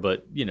Gondor,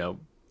 but you know,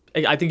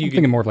 I think you I'm could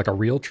thinking more of like a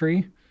real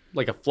tree.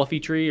 like a fluffy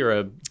tree or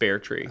a bear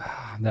tree.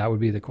 That would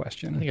be the I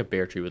question. think a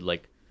bear tree would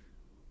like,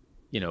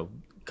 you know,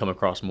 come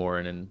across more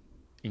in an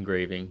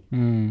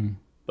engraving.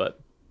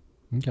 But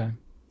Okay.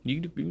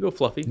 you can go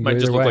fluffy. go Might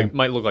just either look way.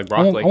 like I I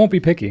broccoli. won't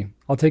be picky.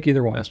 I'll take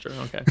either one. That's true.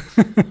 Okay.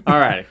 All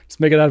right. Let's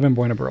make it out of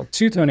Amboina Burl.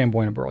 Two-tone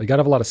Amboina Burl. You got to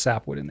have a lot of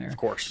sapwood in there. Of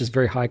course. Just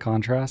very high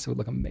contrast. It would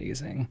look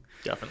amazing.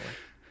 Definitely.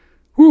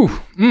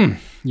 Whew.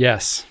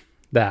 Yes.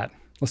 That.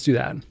 Let's do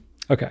that.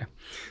 Okay.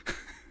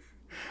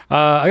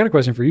 I got a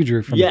question for you,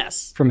 Drew.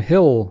 Yes. From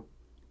Hill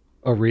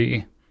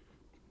Ari.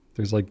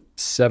 There's like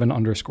 7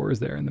 underscores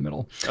there in the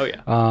middle. Oh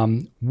yeah.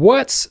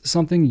 What's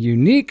something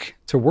unique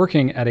to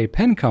working at a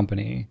pen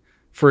company?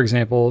 For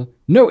example,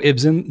 no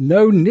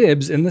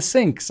nibs in the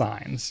sink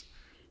signs.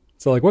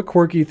 So like what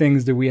quirky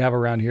things do we have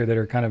around here that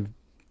are kind of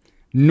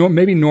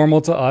maybe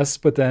normal to us,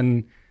 but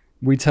then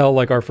we tell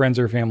like our friends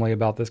or family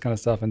about this kind of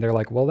stuff, and they're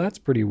like, well, that's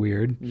pretty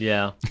weird.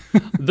 Yeah.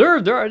 There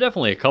are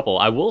definitely a couple.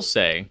 I will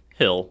say,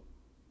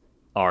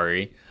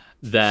 Ari,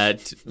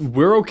 that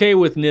we're okay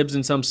with nibs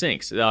in some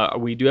sinks.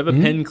 We do have a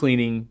pen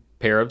cleaning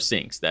pair of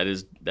sinks that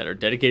are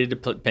dedicated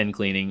to pen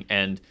cleaning,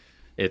 and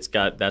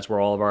that's where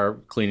all of our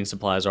cleaning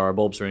supplies are: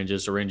 bulb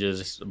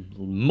syringes,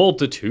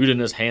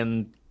 multitudinous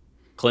hand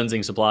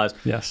cleansing supplies.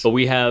 Yes. But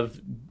we have,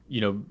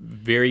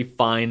 very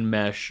fine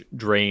mesh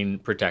drain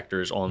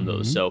protectors on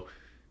those, so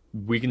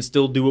we can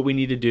still do what we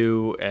need to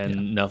do,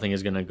 and nothing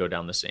is going to go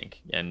down the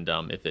sink. And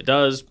if it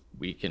does,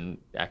 we can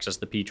access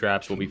the P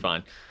traps. We'll be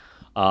fine.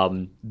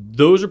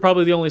 Those are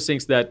probably the only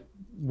sinks that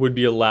would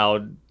be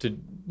allowed to,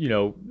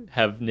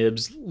 have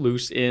nibs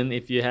loose in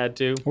if you had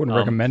to. I wouldn't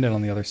recommend it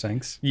on the other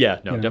sinks. Yeah,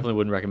 no, definitely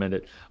wouldn't recommend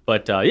it.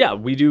 But yeah,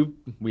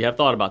 we have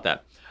thought about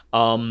that.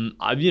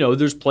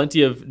 There's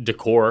plenty of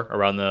decor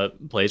around the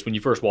place. When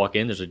you first walk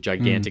in, there's a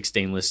gigantic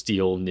stainless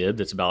steel nib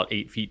that's about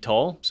 8 feet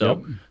tall.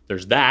 So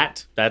there's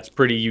that. That's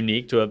pretty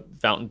unique to a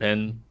fountain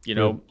pen,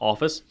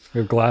 office. We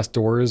have glass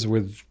doors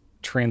with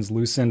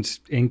translucent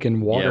ink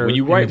and water.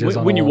 Yeah,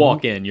 when you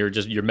walk in,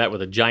 you're met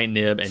with a giant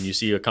nib, and you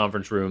see a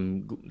conference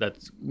room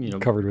that's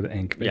covered with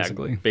ink,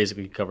 basically. Yeah,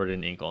 basically covered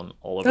in ink all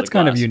over. That's the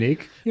glass. kind of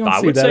unique. You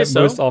don't see that at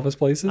most office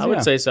places. I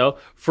would say so.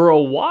 For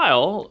a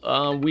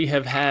while, we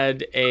have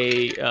had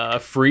a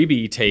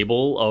freebie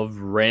table of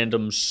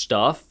random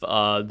stuff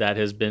that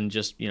has been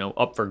just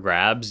up for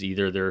grabs.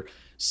 Either they're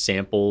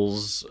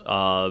samples,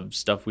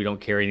 stuff we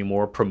don't carry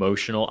anymore,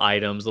 promotional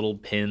items, little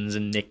pins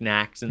and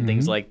knickknacks and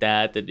things like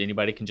that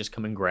anybody can just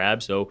come and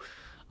grab. So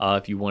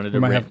if you wanted to, we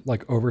might have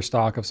like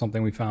overstock of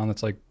something we found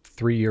that's like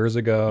 3 years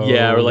ago.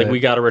 Yeah, or like we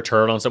got a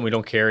return on something we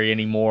don't carry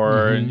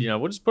anymore, and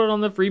we'll just put it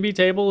on the freebie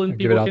table and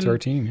give it out to our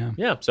team.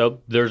 Yeah.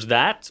 So there's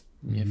that.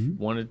 If you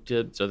wanted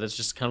to, so that's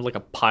just kind of like a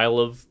pile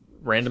of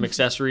random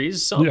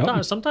accessories.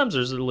 Sometimes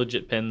there's a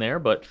legit pin there,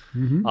 but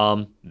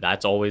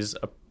that's always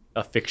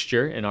a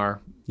fixture in our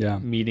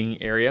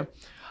meeting area.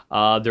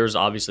 There's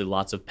obviously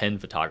lots of pen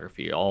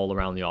photography all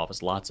around the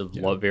office, lots of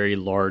very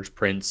large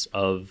prints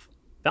of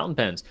fountain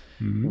pens.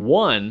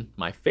 One,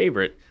 my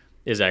favorite,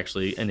 is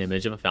actually an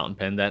image of a fountain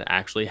pen that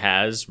actually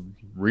has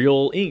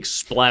real ink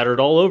splattered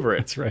all over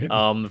it. That's right.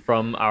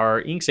 From our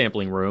ink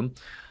sampling room.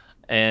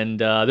 And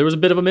there was a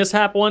bit of a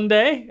mishap one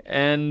day,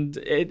 and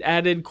it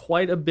added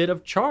quite a bit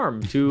of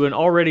charm to an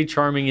already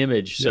charming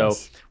image. So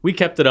we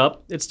kept it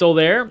up. It's still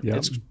there.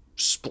 It's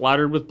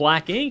splattered with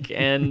black ink,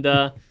 and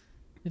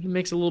it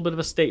makes a little bit of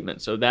a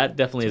statement. So that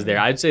definitely is there.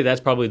 I'd say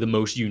that's probably the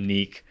most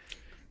unique,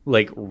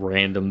 like,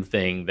 random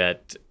thing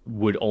that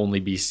would only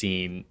be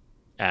seen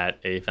at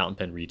a fountain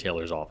pen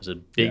retailer's office. A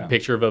big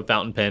picture of a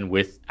fountain pen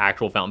with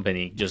actual fountain pen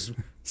ink just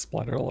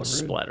splattered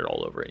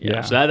all over it.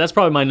 Yeah. So that's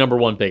probably my number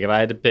one pick. If I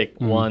had to pick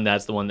one,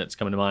 that's the one that's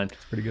coming to mind.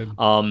 It's pretty good.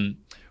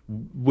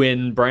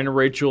 When Brian and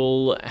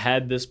Rachel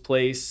had this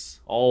place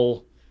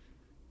all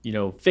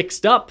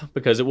fixed up,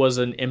 because it was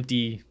an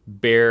empty,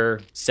 bare,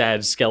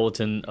 sad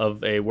skeleton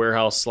of a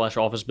warehouse /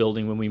 office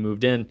building when we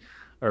moved in,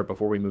 or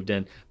before we moved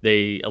in,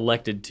 they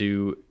elected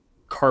to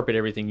carpet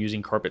everything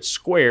using carpet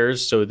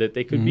squares so that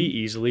they could be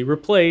easily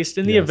replaced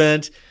in the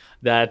event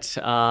that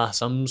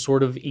some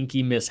sort of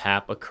inky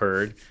mishap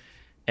occurred.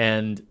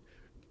 And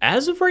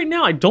as of right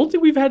now, I don't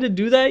think we've had to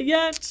do that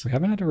yet. We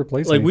haven't had to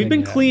replace anything. We've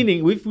been yet.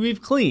 Cleaning.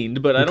 We've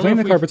cleaned, but I don't know. Clean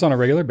the carpets on a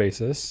regular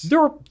basis.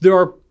 There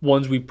are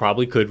ones we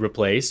probably could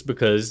replace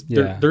because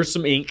there's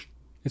some ink.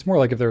 It's more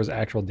like if there was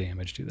actual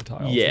damage to the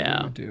tiles. Yeah. That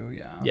we would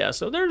do. Yeah.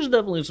 So there's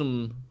definitely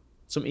some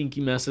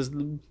inky messes.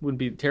 Wouldn't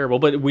be terrible,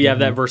 but we have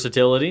that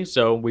versatility,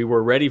 so we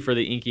were ready for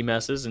the inky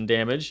messes and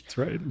damage. That's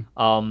right.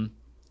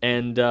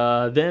 And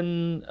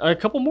then a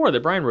couple more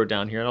that Brian wrote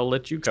down here, and I'll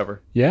let you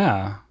cover.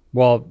 Yeah.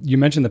 Well, you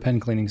mentioned the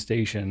pen cleaning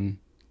station.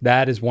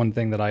 That is one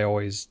thing that I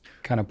always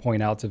kind of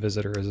point out to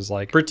visitors is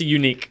like... pretty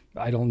unique.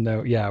 I don't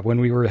know. Yeah. When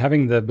we were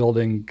having the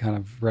building kind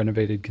of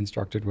renovated,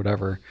 constructed,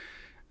 whatever,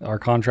 our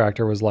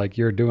contractor was like,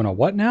 you're doing a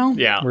what now?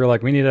 Yeah. We were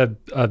like, we need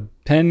a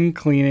pen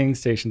cleaning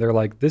station. They're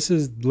like, this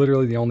is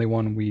literally the only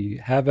one we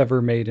have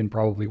ever made and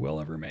probably will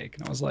ever make.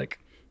 And I was like,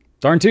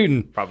 darn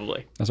tootin'.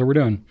 Probably. That's what we're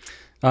doing.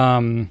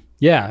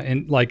 Yeah,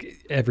 and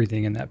like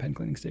everything in that pen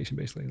cleaning station,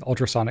 basically.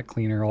 Ultrasonic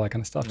cleaner, all that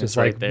kind of stuff. Just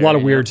like a lot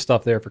of weird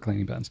stuff there for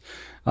cleaning pens.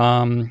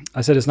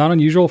 I said it's not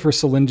unusual for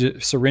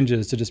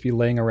syringes to just be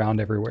laying around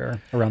everywhere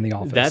around the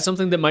office. That's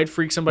something that might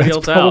freak somebody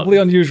else out. Probably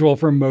unusual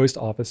for most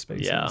office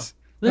spaces. Yeah.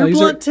 They're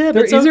blunt tip.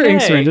 These are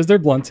ink syringes. They're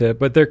blunt tip,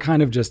 but they're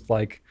kind of just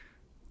like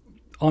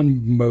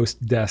on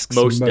most desks.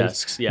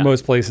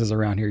 Most places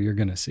around here, you're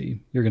gonna see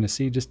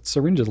just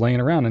syringes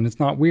laying around, and it's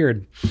not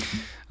weird.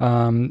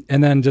 And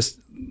then just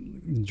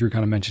Drew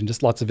kind of mentioned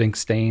just lots of ink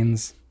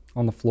stains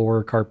on the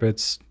floor,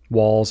 carpets,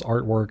 walls,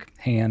 artwork,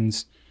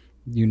 hands,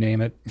 you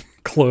name it,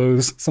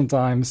 clothes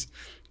sometimes,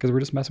 because we're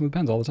just messing with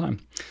pens all the time.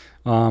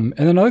 And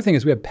another thing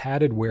is we have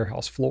padded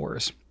warehouse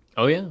floors.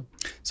 Oh, yeah.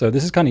 So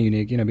this is kind of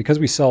unique, because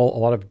we sell a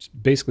lot of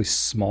basically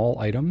small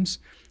items.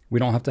 We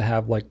don't have to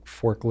have like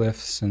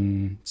forklifts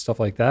and stuff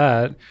like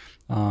that.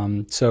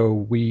 So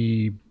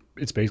we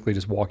it's basically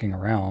just walking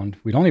around.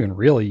 We don't even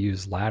really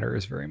use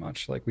ladders very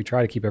much. Like we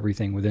try to keep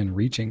everything within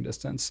reaching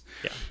distance.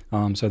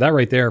 Yeah. So that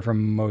right there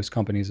from most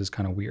companies is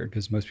kind of weird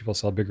because most people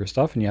sell bigger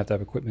stuff and you have to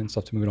have equipment and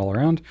stuff to move it all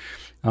around.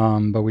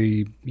 But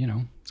we,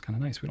 it's kind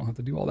of nice. We don't have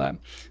to do all that.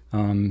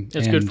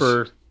 It's good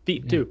for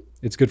feet too.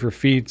 It's good for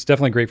feet. It's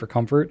definitely great for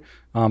comfort.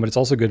 But it's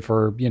also good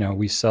for,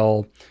 we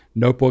sell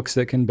notebooks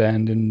that can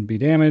bend and be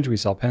damaged. We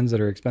sell pens that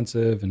are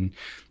expensive and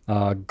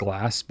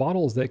glass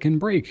bottles that can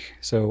break.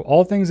 So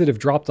all things that have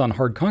dropped on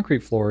hard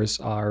concrete floors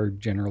are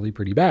generally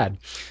pretty bad.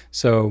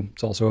 So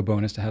it's also a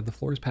bonus to have the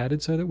floors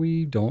padded so that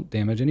we don't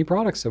damage any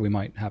products that we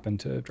might happen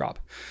to drop.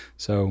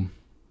 So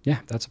yeah,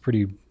 that's a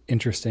pretty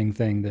interesting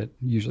thing that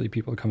usually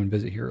people come and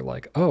visit here are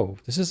like, oh,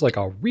 this is like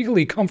a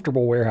really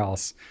comfortable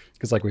warehouse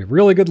because like we have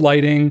really good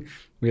lighting.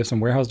 We have some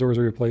warehouse doors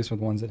we replace with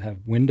ones that have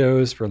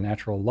windows for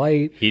natural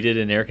light. Heated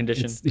and air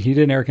conditioned. It's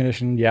heated and air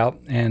conditioned, yeah,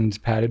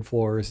 and padded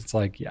floors. It's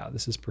like, yeah,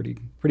 this is pretty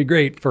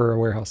great for a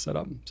warehouse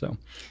setup. So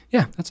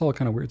yeah, that's all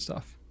kind of weird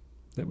stuff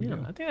that we do.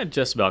 I think that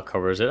just about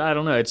covers it. I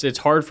don't know. It's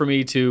hard for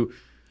me to.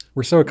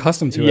 We're so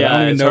accustomed to it. Yeah, I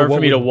don't even it's know hard what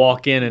for me to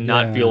walk in and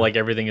not feel like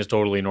everything is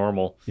totally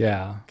normal.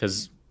 Yeah,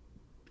 because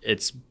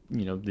it's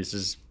this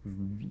is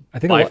I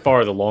think by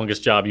far the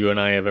longest job you and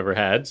I have ever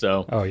had.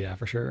 So oh yeah,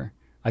 for sure.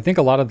 I think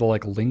a lot of the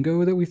like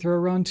lingo that we throw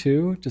around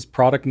too, just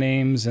product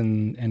names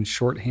and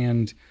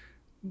shorthand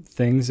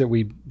things that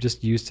we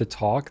just use to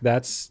talk,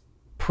 that's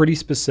pretty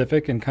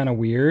specific and kind of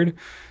weird.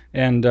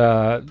 And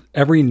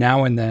every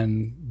now and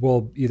then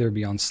we'll either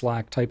be on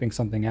Slack typing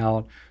something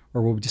out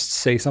or we'll just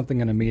say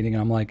something in a meeting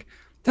and I'm like,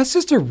 that's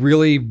just a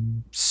really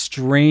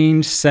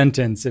strange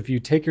sentence if you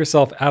take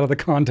yourself out of the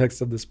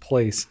context of this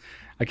place.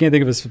 I can't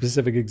think of a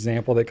specific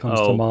example that comes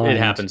to mind. It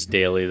happens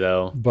daily,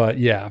 though. But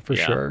yeah, for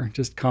sure.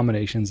 Just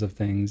combinations of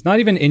things.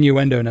 Not even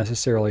innuendo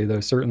necessarily,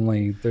 though.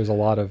 Certainly, there's a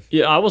lot of.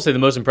 Yeah, I will say the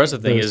most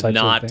impressive thing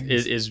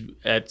is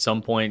at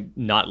some point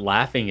not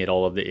laughing at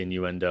all of the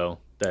innuendo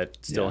that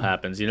still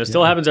happens.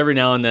 Still happens every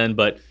now and then,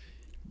 but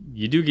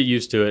you do get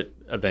used to it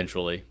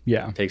eventually.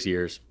 Yeah, it takes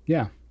years.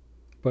 Yeah,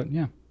 but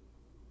yeah.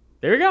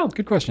 There you go.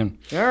 Good question.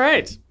 All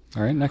right.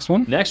 Next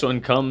one. Next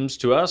one comes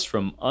to us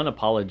from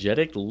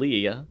Unapologetic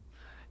Leah.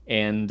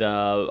 And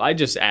I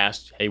just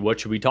asked, hey, what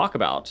should we talk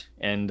about?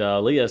 And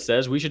Leah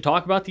says we should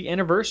talk about the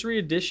anniversary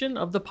edition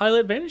of the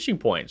Pilot Vanishing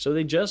Point. So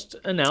they just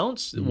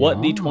announced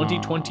what the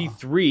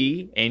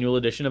 2023 annual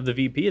edition of the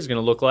VP is going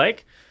to look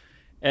like.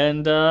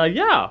 And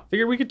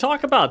figured we could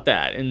talk about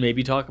that and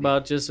maybe talk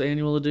about just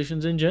annual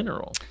editions in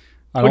general.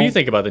 What do you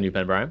think about the new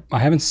pen, Brian? I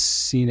haven't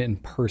seen it in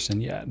person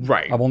yet.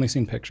 Right. I've only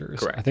seen pictures.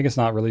 Correct. I think it's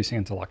not releasing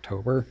until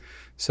October.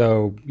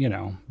 So,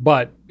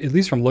 but at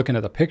least from looking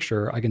at the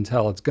picture, I can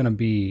tell it's going to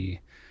be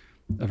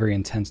a very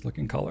intense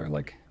looking color,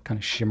 like kind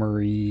of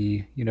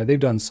shimmery. They've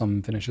done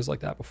some finishes like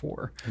that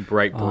before.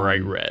 Bright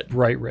red.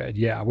 Bright red,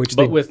 yeah.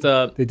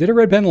 They did a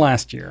red pen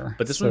last year.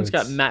 But this one's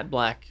got matte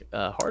black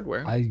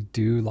hardware. I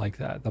do like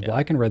that. The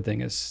black and red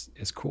thing is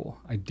cool.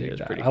 I dig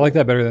that. Cool. I like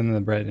that better than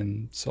the red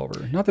and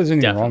silver. Not that there's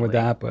anything wrong with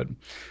that, but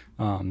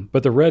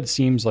the red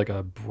seems like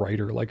a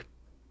brighter,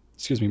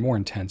 more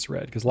intense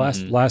red because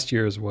last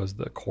year's was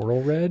the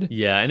coral red.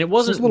 Yeah, and it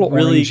wasn't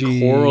really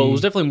coral. It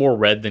was definitely more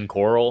red than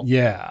coral.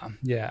 Yeah.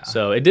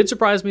 So it did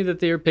surprise me that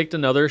they picked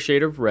another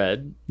shade of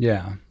red.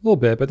 Yeah, a little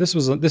bit, but this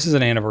is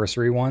an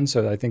anniversary one,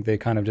 so I think they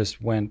kind of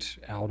just went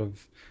out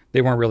of.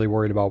 They weren't really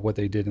worried about what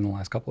they did in the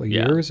last couple of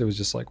years. It was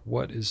just like,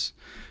 what is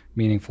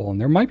meaningful, and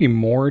there might be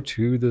more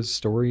to the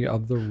story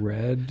of the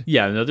red.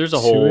 Yeah, no, there's a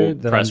whole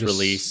press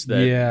release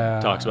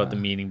that talks about the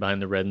meaning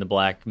behind the red and the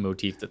black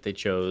motif that they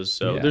chose.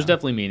 So there's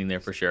definitely meaning there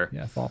for sure.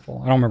 Yeah,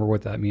 thoughtful. I don't remember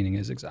what that meaning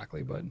is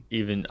exactly, but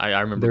even I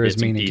remember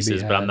bits and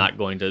pieces, but I'm not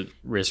going to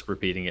risk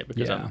repeating it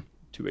because I'm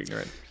too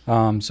ignorant.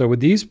 So with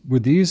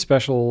these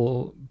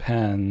special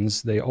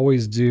pens, they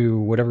always do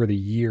whatever the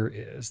year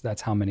is.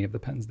 That's how many of the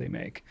pens they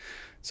make.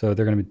 So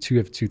they're going to be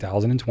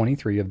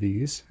 2023 of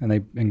these, and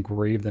they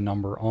engrave the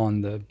number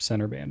on the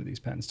center band of these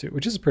pens too,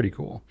 which is pretty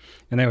cool.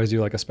 And they always do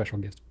like a special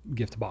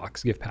gift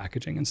box, gift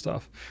packaging and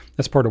stuff.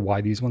 That's part of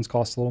why these ones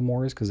cost a little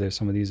more, is because they have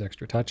some of these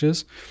extra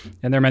touches,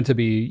 and they're meant to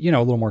be, a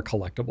little more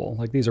collectible.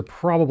 Like these are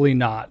probably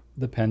not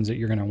the pens that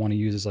you're going to want to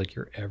use as like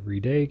your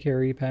everyday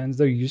carry pens,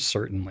 though you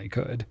certainly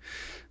could.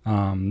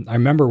 I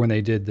remember when they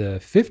did the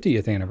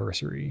 50th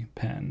anniversary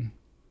pen,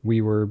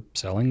 we were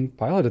selling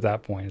Pilot at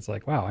that point. It's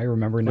like, wow, I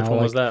remember now. Which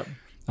one was that?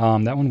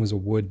 That one was a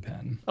wood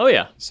pen. Oh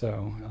yeah.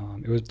 So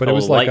it was, but it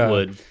was like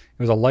wood. It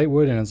was a light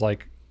wood, and it's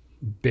like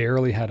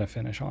barely had a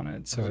finish on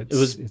it. So it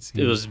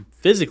was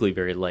physically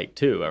very light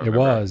too. I remember.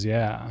 It was,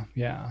 yeah.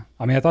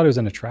 I mean, I thought it was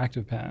an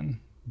attractive pen,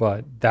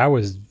 but that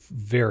was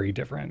very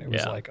different. It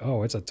was like,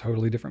 oh, it's a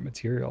totally different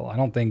material. I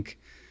don't think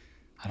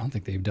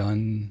they've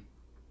done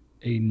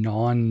a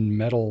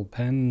non-metal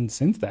pen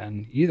since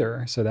then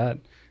either. So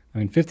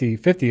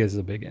 50 is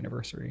a big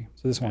anniversary.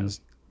 So this one's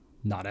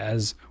not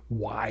as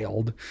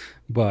wild,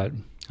 but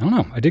I don't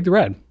know. I dig the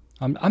red.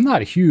 I'm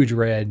not a huge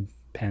red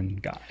pen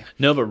guy.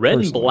 No, but red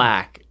and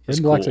black is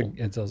cool.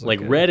 It does look like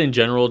good. Red in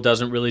general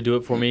doesn't really do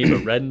it for me,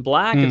 but red and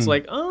black, it's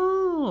like,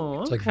 oh,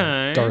 It's like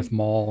Darth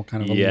Maul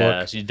kind of a look.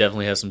 Yeah, she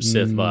definitely has some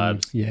Sith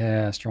vibes.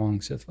 Yeah,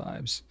 strong Sith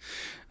vibes.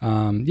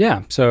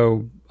 Yeah,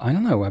 so I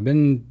don't know. I've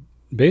been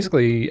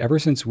basically, ever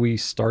since we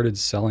started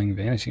selling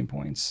Vanishing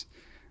Points,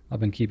 I've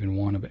been keeping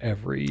one of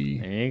every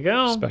There you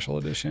go. special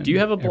edition. Do you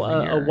have a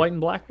every white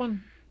and black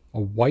one? A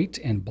white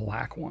and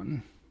black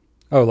one.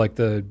 Oh, like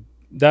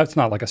that's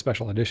not like a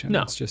special edition.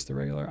 No. It's just the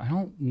regular. I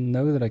don't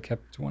know that I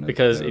kept one of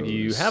Because those. if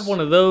you have one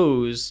of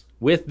those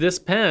with this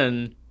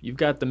pen, you've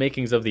got the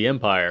makings of the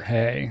Empire.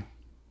 Hey,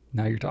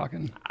 now you're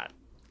talking.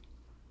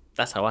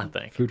 That's how I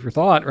think. Food for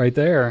thought right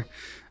there.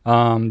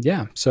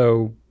 Yeah,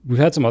 so we've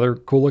had some other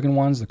cool looking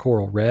ones. The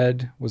Coral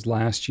Red was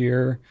last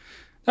year.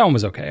 That one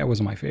was okay. It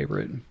wasn't my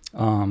favorite.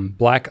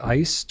 Black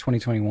Ice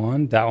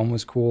 2021. That one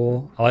was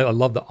cool. I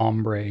love the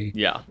ombre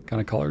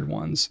kind of colored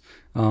ones.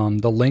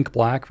 The Link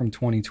Black from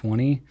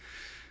 2020.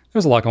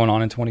 There's a lot going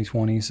on in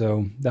 2020,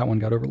 so that one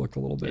got overlooked a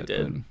little bit. It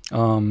did. But,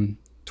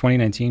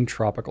 2019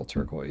 Tropical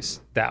Turquoise.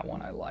 That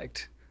one I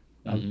liked.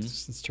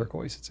 It's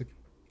turquoise. It's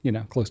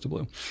close to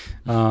blue.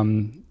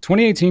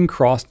 2018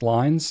 Crossed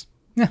Lines.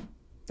 Yeah.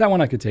 That one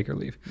I could take or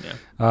leave.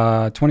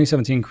 Yeah.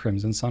 2017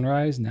 Crimson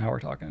Sunrise. Now we're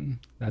talking.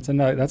 That's a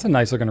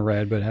nice looking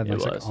red, but it had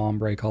like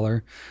ombre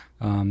color.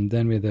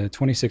 Then we had the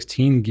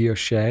 2016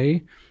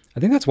 Guilloche. I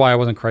think that's why I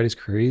wasn't quite as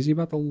crazy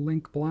about the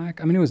Link Black.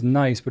 I mean, it was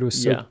nice, but it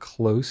was so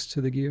close to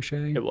the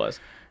Guilloche. It was.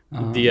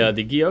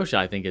 The Guilloche,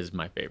 I think, is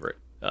my favorite.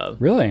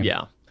 Really?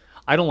 Yeah.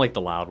 I don't like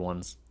the loud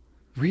ones.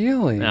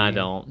 Really? No, I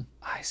don't.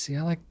 I see.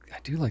 I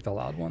do like the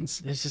loud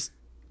ones. It's just,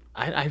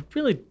 I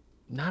really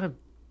not a.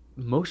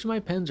 Most of my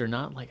pens are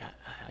not like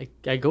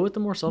I go with the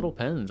more subtle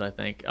pens, I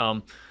think.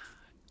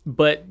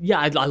 But yeah,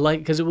 I like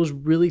because it was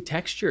really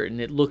textured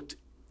and it looked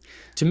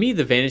to me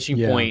the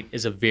Vanishing Point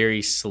is a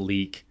very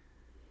sleek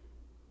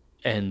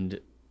and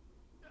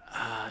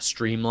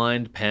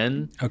streamlined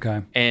pen.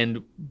 Okay.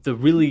 And the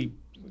really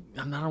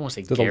I don't want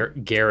to say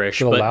garish,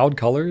 but the loud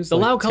colors. The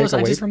loud colors.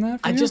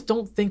 I just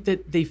don't think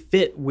that they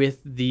fit with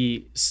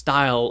the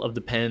style of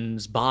the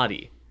pen's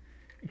body.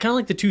 Kind of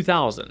like the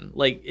 2000.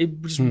 Like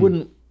it just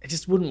wouldn't. It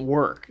just wouldn't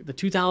work. The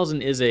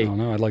 2000 is I don't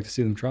know. I'd like to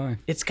see them try.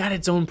 It's got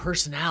its own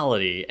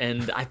personality,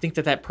 and I think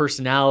that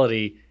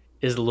personality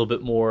is a little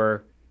bit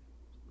more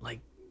like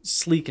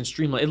sleek and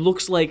streamlined. It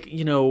looks like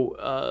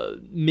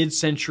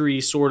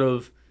mid-century sort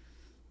of.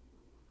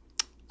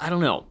 I don't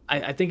know.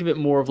 I think of it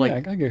more of like. Yeah,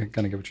 I kind of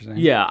get what you're saying.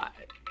 Yeah,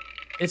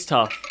 it's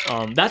tough.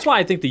 That's why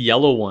I think the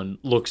yellow one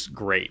looks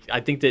great.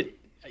 I think that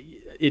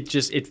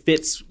it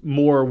fits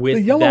more with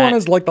the yellow one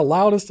is like the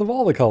loudest of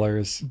all the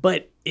colors,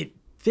 but it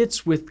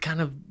fits with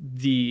kind of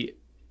the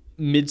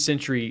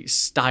mid-century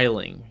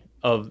styling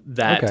of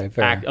that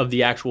of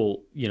the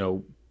actual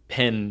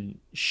pen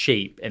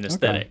shape and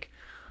aesthetic.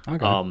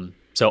 Okay.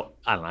 So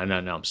I don't know.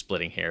 Now I'm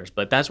splitting hairs,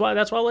 but that's why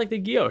I like the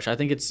Guilloche. I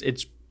think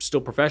it's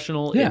still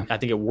professional. Yeah. I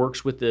think it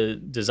works with the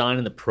design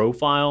and the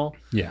profile.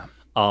 Yeah.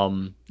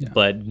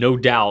 But no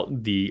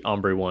doubt the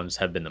ombre ones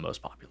have been the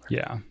most popular.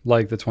 Yeah,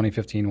 like the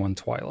 2015 one,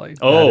 Twilight.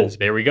 Oh,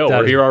 there we go.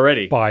 We're here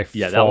already. By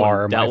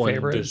far my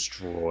favorite. One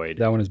destroyed.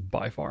 That one is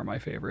by far my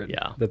favorite.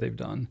 That they've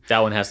done. That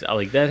one has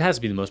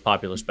to be the most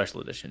popular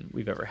special edition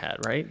we've ever had,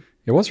 right?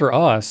 It was for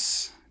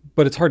us,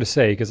 but it's hard to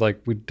say because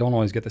like we don't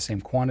always get the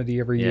same quantity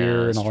every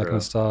year and all that kind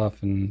of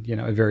stuff, and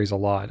it varies a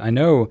lot. I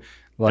know.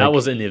 Like, that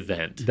was an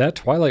event. That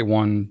Twilight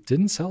one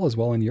didn't sell as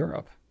well in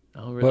Europe.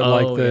 Oh, really? But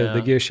like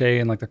the Guilloche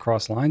and like the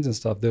cross lines and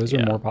stuff, those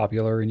are more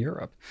popular in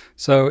Europe.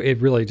 So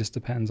it really just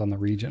depends on the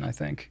region, I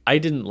think. I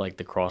didn't like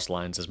the cross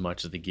lines as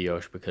much as the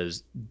Guilloche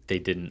because they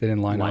didn't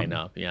line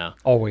up. Yeah,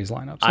 always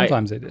line up.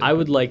 Sometimes they did. I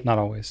would like not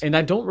always. And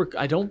I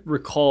don't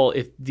recall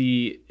if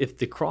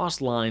the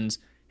cross lines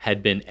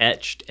had been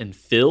etched and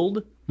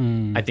filled.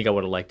 I think I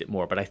would have liked it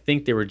more. But I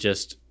think they were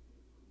just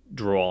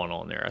drawn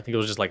on there. I think it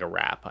was just like a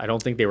wrap. I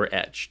don't think they were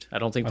etched. I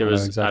don't think there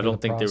was. I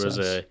don't think there was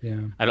a. Yeah.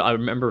 I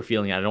remember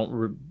feeling. I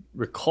don't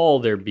recall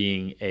there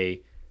being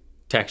a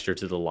texture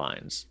to the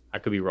lines. I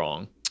could be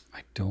wrong.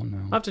 I don't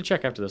know. I'll have to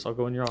check after this. I'll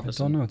go in your office.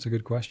 I don't know. It's a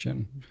good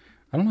question.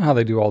 I don't know how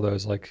they do all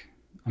those. Like,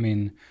 I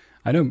mean,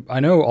 I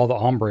know all the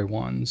ombre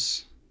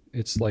ones.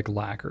 It's like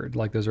lacquered.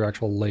 Like those are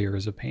actual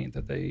layers of paint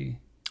that they.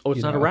 Oh,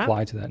 it's not a wrap?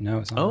 Apply to that. No,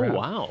 it's not a wrap. Oh,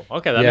 wow.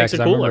 Okay, that makes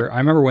it cooler. I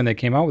remember when they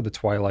came out with the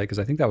Twilight, because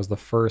I think that was the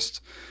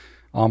first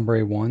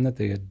ombre one that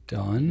they had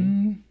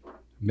done.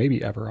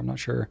 Maybe ever, I'm not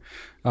sure.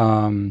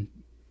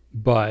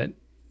 But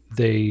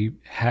they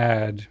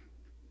had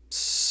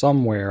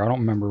somewhere, I don't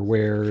remember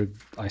where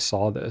I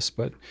saw this,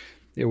 but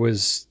it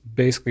was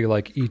basically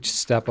like each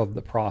step of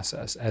the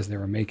process as they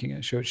were making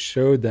it. So it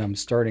showed them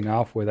starting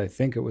off with, I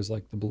think it was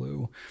like the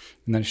blue,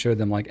 and then it showed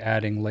them like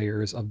adding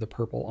layers of the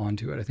purple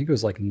onto it. I think it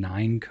was like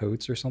 9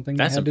 coats or something.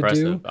 That's they had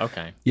impressive. To do.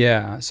 Okay.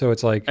 Yeah. So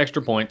it's like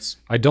extra points.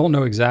 I don't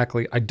know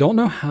exactly. I don't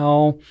know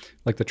how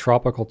like the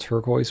tropical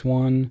turquoise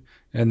one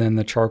and then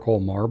the charcoal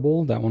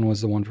marble, that one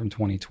was the one from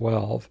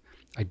 2012.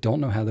 I don't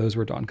know how those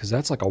were done because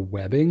that's like a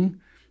webbing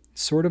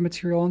sort of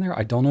material on there.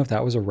 I don't know if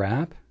that was a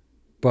wrap.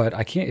 But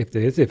I can't, if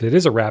it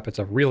is a wrap, it's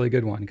a really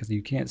good one because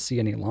you can't see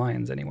any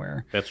lines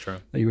anywhere. That's true.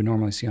 That you would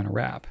normally see on a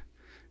wrap.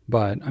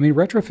 But I mean,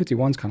 Retro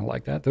 51's kind of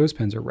like that. Those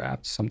pens are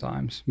wrapped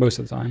sometimes, most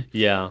of the time.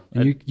 Yeah.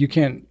 And you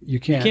can't see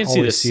the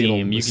always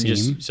seam. You can seam.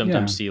 just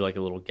sometimes see like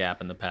a little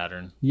gap in the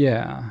pattern.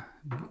 Yeah.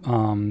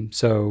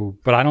 So,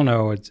 but I don't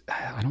know.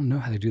 I don't know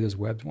how they do those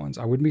webbed ones.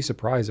 I wouldn't be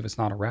surprised if it's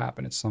not a wrap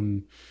and it's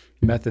some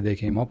method they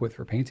came up with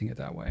for painting it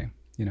that way,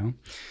 you know?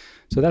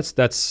 So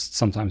that's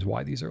sometimes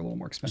why these are a little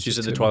more expensive. She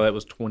said the Twilight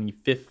was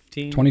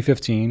 2015?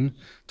 2015.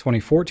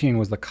 2014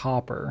 was the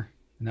copper,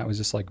 and that was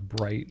just like a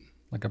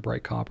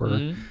bright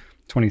copper.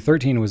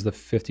 2013 was the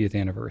 50th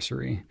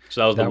anniversary.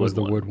 So that was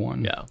the wood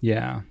one. Yeah.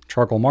 Yeah.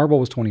 Charcoal marble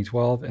was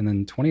 2012, and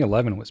then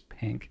 2011 was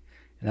pink.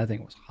 And that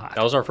thing was hot.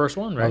 That was our first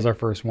one, right? That was our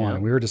first one. Yeah.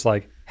 And we were just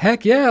like,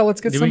 heck yeah,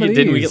 let's get some of these.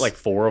 Didn't we get like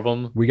 4 of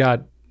them? We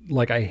got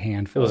like a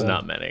handful. It was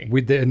not many.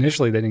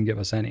 Initially, they didn't give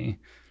us any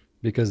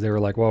because they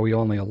were like, well, we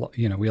only,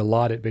 we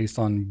allot it based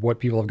on what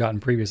people have gotten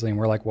previously. And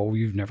we're like, well,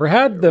 we've never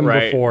had them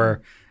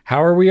before.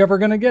 How are we ever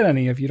going to get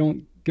any if you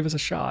don't give us a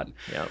shot?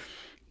 Yeah.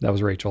 That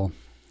was Rachel.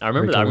 I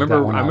remember that. I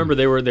remember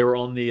they were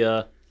on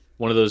the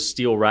one of those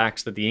steel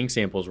racks that the ink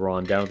samples were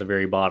on down at the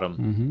very bottom.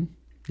 Mm-hmm.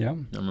 Yeah.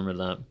 I remember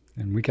that.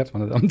 And we kept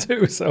one of them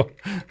too. So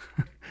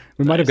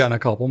we might have gotten a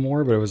couple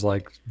more, but it was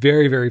like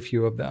very, very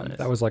few of them. Nice.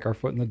 That was like our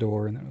foot in the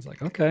door. And then it was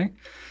like, okay,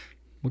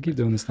 we'll keep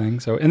doing this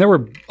thing. So, and there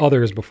were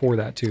others before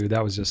that too.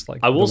 That was just like,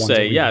 I will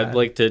say,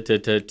 like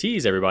to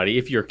tease everybody,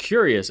 if you're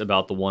curious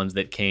about the ones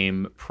that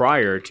came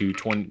prior to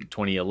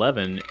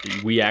 2011,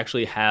 we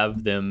actually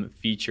have them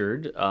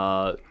featured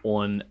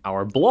on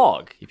our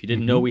blog. If you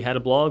didn't know we had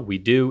a blog, we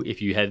do.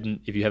 If you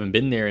haven't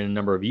been there in a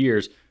number of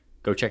years,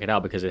 go check it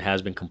out because it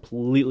has been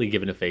completely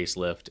given a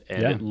facelift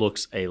and it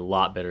looks a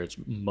lot better. It's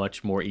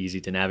much more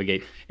easy to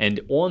navigate. And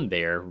on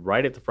there,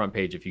 right at the front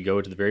page, if you go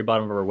to the very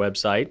bottom of our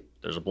website,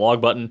 there's a blog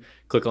button.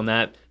 Click on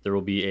that. There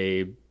will be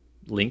a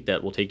link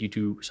that will take you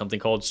to something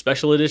called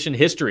Special Edition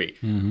History,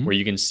 where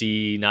you can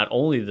see not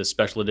only the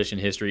Special Edition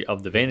history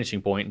of the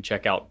Vanishing Point and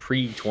check out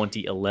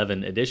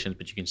pre-2011 editions,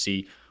 but you can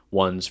see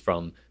ones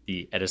from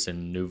the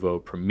Edison Nouveau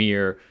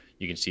Premiere.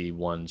 You can see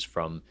ones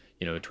from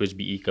TWSBI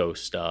Eco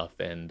stuff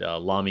and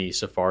Lamy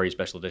Safari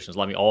special editions,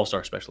 Lamy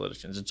All-Star special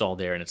editions. It's all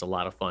there, and it's a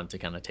lot of fun to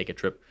kind of take a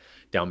trip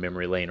down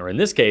memory lane, or in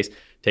this case,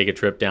 take a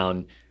trip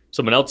down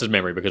someone else's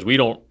memory because we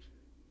don't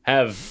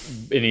have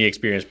any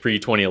experience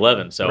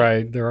pre-2011. So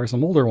right, there are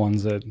some older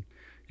ones that,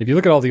 if you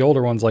look at all the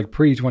older ones like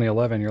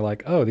pre-2011, you're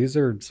like, oh, these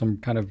are some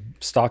kind of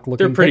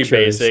stock-looking They're pretty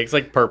pictures. basic. It's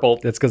like purple.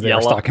 That's because they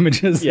are stock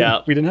images. Yeah,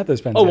 we didn't have those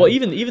pens. Oh well,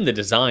 yet. even the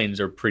designs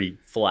are pretty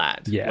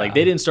flat. Yeah, like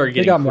they didn't start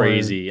getting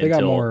crazy They until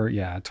got more.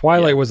 Yeah,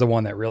 Twilight was the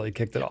one that really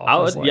kicked it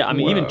off. I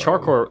mean, even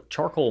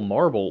charcoal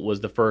marble was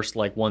the first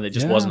like one that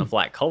just wasn't a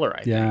flat color.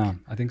 I think. Yeah,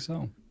 I think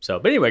so. So,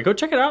 but anyway, go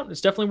check it out.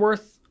 It's definitely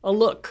worth a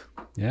look.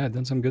 Yeah,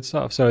 done some good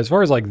stuff. So as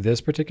far as like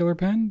this particular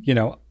pen,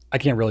 I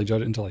can't really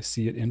judge it until I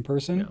see it in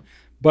person. Yeah.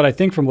 But I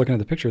think from looking at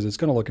the pictures, it's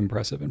going to look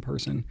impressive in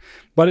person.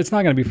 But it's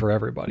not going to be for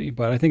everybody.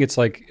 But I think it's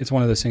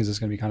one of those things that's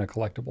going to be kind of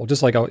collectible.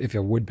 Just like if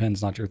a wood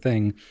pen's not your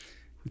thing,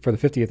 for the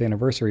 50th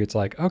anniversary, it's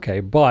like, okay,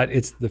 but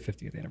it's the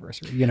 50th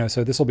anniversary.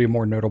 So this will be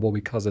more notable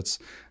because it's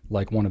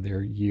like one of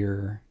their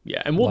year.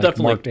 Yeah, and we'll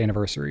definitely marked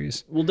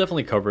anniversaries. We'll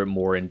definitely cover it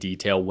more in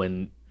detail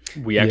when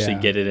we actually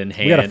get it in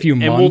hand. We got a few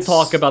months. And we'll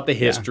talk about the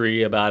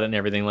history about it and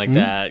everything like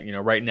that.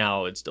 Right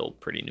now it's still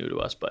pretty new to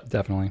us, but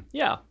definitely.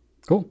 Yeah.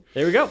 Cool.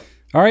 There we go.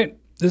 All right.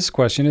 This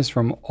question is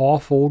from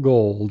Awful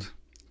Gold.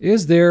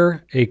 Is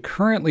there a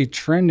currently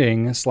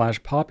trending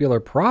 / popular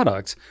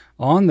product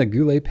on the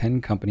Goulet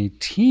Pen Company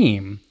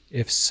team?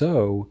 If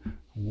so,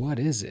 what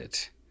is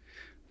it?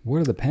 What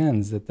are the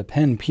pens that the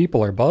pen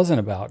people are buzzing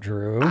about,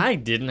 Drew? I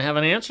didn't have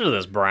an answer to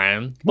this,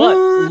 Brian. But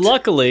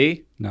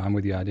luckily... No, I'm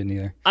with you. I didn't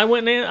either. I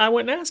went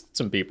and asked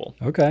some people.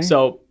 Okay.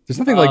 So... There's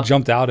nothing like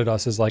jumped out at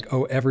us as like,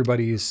 oh,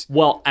 everybody's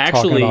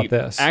talking about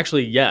this.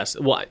 Actually, yes.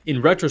 Well,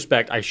 in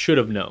retrospect, I should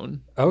have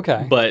known.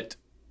 Okay. But...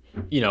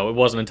 it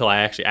wasn't until I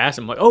actually asked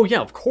him, like, oh, yeah,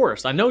 of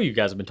course. I know you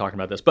guys have been talking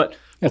about this. But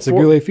it's a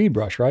Goulet feed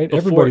brush, right?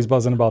 Everybody's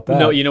buzzing about that.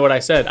 No, you know what I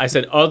said? I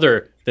said,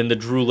 other than the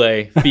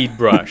Goulet feed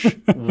brush,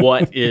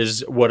 what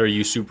are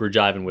you super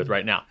jiving with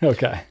right now?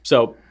 Okay.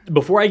 So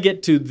before I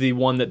get to the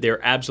one that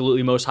they're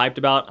absolutely most hyped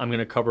about, I'm going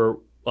to cover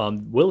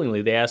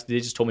willingly. They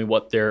just told me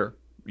what they're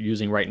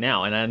using right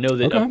now. And I know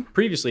that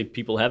previously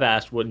people have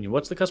asked,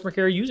 what's the customer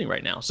care using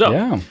right now?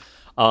 So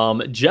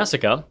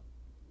Jessica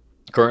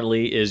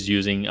currently is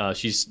using,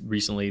 she's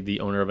recently the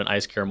owner of an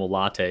iced caramel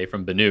latte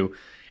from Benu,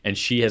 and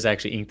she has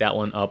actually inked that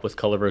one up with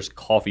Colorverse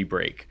Coffee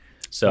Break.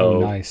 So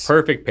nice.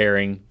 Perfect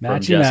pairing from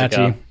matchy,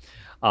 Jessica.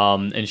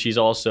 Matchy. And she's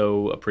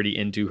also pretty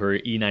into her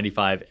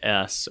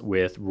E95S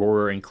with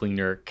Rohrer and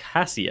Klingner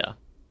Cassia.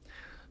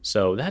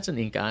 So that's an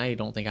ink I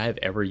don't think I have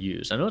ever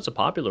used. I know it's a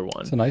popular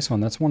one. It's a nice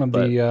one. That's one of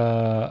the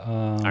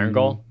Iron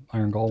Gall?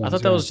 Iron Gall ones. I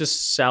thought that was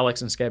just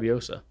Salix and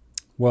Scabiosa.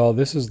 Well,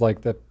 this is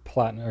like the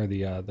platinum or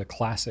the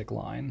classic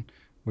line,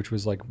 which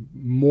was like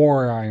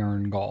more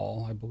Iron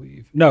Gall, I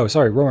believe. No,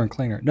 sorry, Rohrer and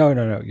Klingner. No.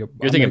 You're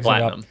thinking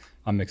platinum.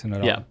 I'm mixing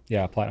it Yeah. up.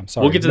 Yeah, platinum.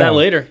 Sorry. We'll get to that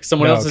later.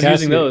 Someone else is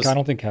using those. I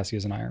don't think Cassie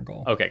is an iron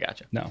gall. Okay,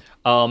 gotcha. No.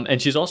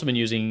 And she's also been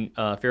using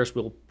Ferris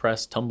Wheel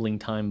Press Tumbling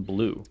Time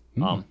Blue.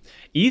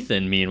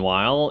 Ethan,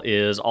 meanwhile,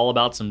 is all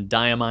about some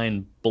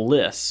Diamine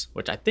Bliss,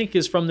 which I think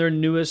is from their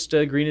newest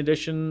Green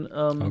Edition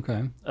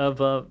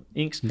of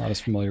inks. Not as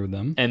familiar with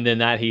them. And then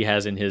that he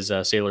has in his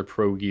Sailor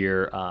Pro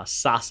Gear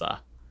Sasa.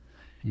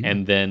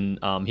 And then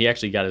he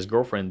actually got his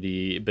girlfriend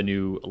the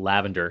Benu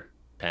Lavender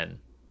pen.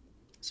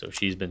 So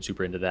she's been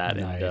super into that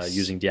and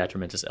using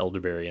Diatramentus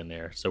elderberry in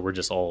there. So we're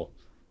just all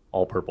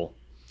purple.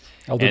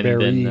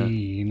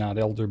 Elderberry, not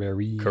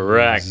elderberries.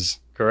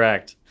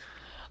 Correct.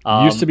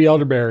 Used to be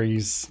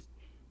elderberries.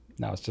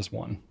 Now it's just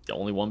one. The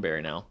only one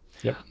berry now.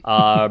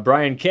 Yep.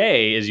 Brian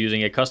K is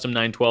using a custom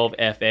 912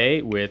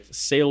 FA with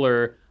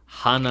Sailor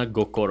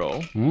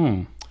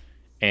Hanagokoro.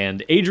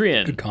 And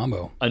Adrian. Good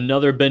combo.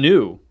 Another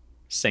Benu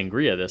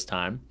Sangria this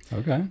time.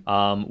 Okay.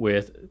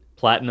 With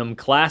Platinum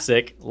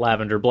Classic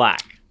Lavender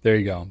Black. There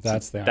you go.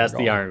 That's the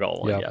Iron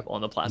Gall one,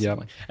 on the plastic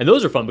one. And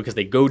those are fun because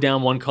they go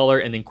down one color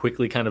and then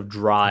quickly kind of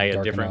dry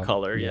a different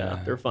color.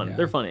 Yeah, they're fun. Yeah.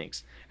 They're fun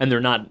inks. And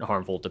they're not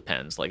harmful to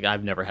pens. Like,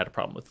 I've never had a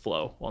problem with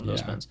flow on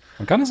those pens.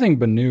 I'm kind of saying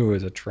Benu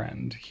is a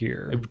trend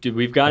here.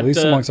 We've got, at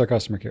least amongst our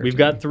customer care. We've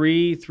got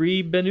three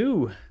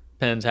Benu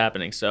pens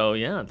happening. So,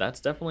 yeah, that's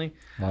definitely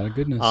a lot of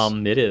goodness.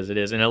 It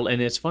is.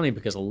 And it's funny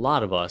because a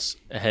lot of us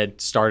had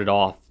started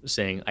off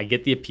saying, I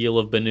get the appeal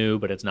of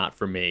Benu, but it's not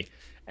for me.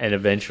 And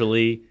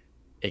eventually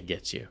it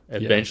gets you.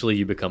 Eventually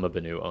you become a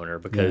Benu owner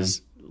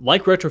because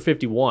like Retro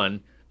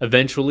 51,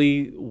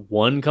 eventually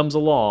one comes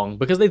along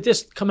because they've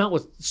just come out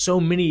with so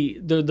many,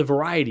 the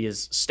variety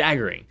is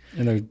staggering.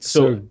 And they're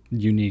so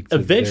unique.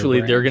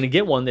 Eventually they're going to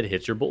get one that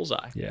hits your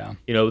bullseye. Yeah.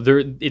 You know,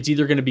 it's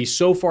either going to be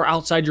so far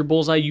outside your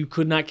bullseye you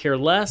could not care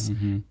less,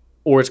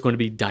 or it's going to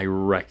be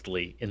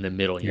directly in the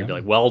middle. And you're going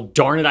to be like, well,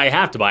 darn it, I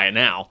have to buy it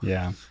now.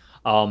 Yeah.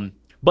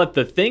 But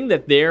the thing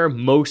that they're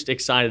most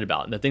excited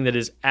about, and the thing that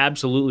is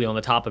absolutely on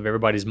the top of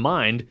everybody's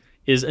mind,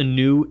 is a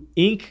new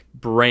ink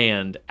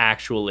brand,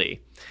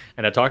 actually.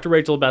 And I talked to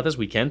Rachel about this.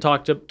 We can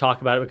talk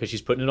about it because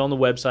she's putting it on the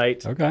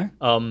website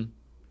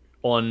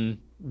on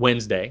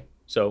Wednesday.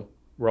 So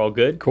we're all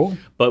good. Cool.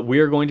 But we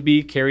are going to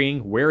be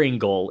carrying Wearing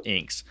Gull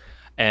inks.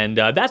 And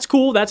that's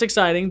cool. That's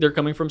exciting. They're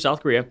coming from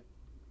South Korea.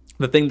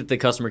 The thing that the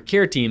customer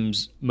care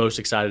team's most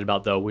excited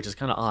about, though, which is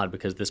kind of odd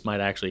because this might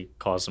actually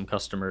cause some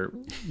customer,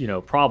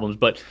 problems.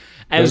 But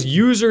as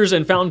users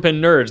and fountain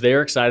pen nerds, they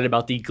are excited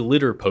about the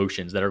glitter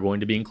potions that are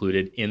going to be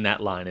included in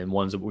that line and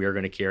ones that we are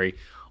going to carry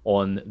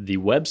on the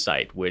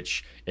website,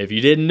 which, if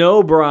you didn't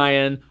know,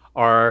 Brian,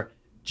 are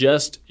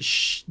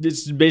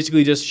it's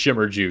basically just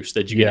shimmer juice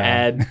that you can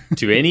add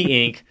to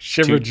any ink.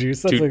 Shimmer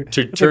juice. That's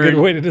a turn, good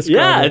way to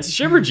describe it. It's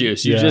shimmer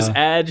juice. You just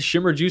add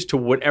shimmer juice to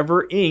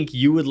whatever ink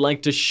you would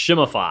like to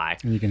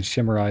shimmify. And you can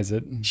shimmerize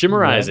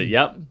it.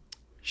 Yep.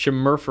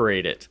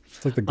 Shimmerferate it.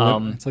 It's like the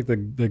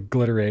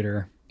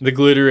glitterator. The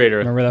glitterator.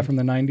 Remember that from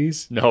the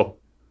 90s? No.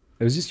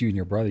 It was just you and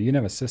your brother. You didn't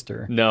have a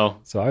sister. No.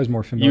 So I was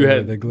more familiar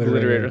with the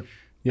glitterator.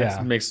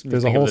 Yeah.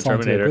 There's a whole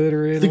song to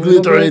Glitterator. The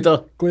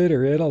glitterator.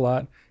 Glitter it a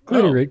lot.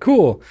 Glitter it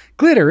cool.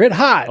 Glitter it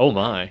hot. Oh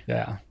my.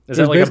 Yeah. Is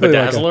that like a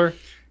bedazzler?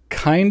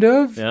 Kind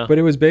of. Yeah. But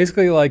it was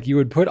basically like you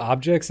would put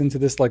objects into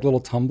this like little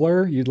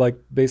tumbler. You'd like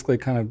basically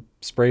kind of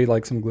spray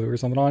like some glue or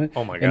something on it.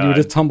 Oh my God. And you would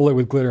just tumble it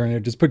with glitter and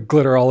it just put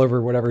glitter all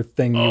over whatever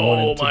thing you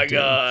wanted to do. Oh my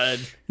God.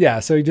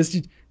 Yeah. So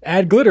you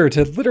add glitter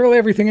to literally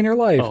everything in your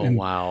life. Oh,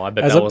 wow. I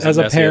bet that wasn't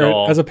messy at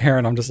all. As a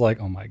parent, I'm just like,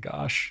 oh my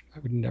gosh, I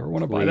would never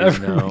want to buy that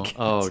for my kids.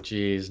 Oh,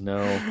 geez,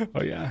 no.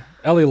 Oh, yeah.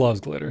 Ellie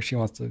loves glitter. She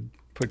wants to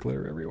put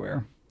glitter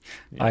everywhere.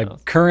 Yeah. I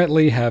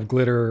currently have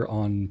glitter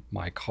on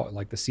my car,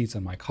 like the seats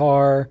on my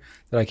car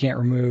that I can't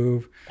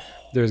remove.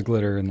 There's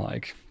glitter in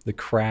like the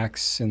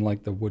cracks in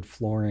like the wood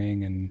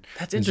flooring. And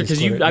that's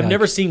interesting because I've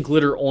never seen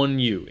glitter on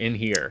you in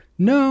here.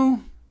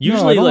 No.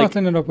 Usually I don't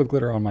often end up with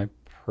glitter on my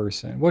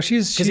person. Well,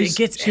 she's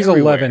everywhere.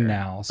 11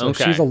 now, so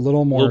she's a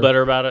little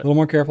better about it, a little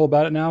more careful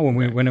about it now.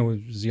 When it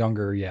was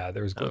younger,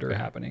 there was glitter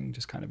happening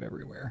just kind of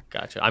everywhere.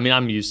 Gotcha. I mean,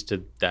 I'm used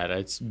to that.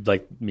 It's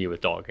like me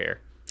with dog hair.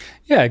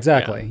 Yeah,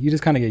 exactly. Yeah. You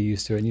just kind of get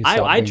used to it. And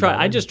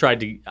I just tried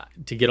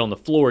to get on the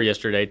floor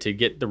yesterday to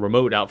get the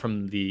remote out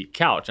from the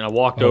couch, and I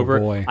walked over.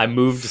 Boy. I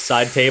moved the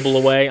side table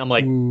away. I'm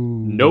like,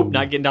 nope,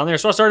 not getting down there.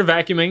 So I started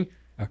vacuuming.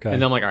 Okay.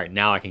 And then I'm like, all right,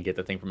 now I can get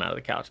the thing from out of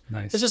the couch.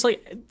 Nice. It's just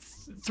like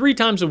 3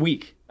 times a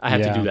week I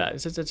have to do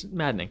that. It's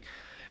maddening.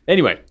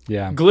 Anyway,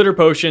 glitter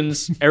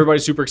potions.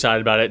 Everybody's super excited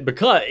about it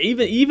because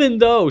even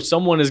though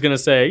someone is going to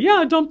say, yeah,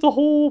 I dumped the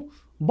whole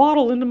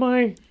bottle into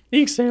my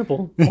ink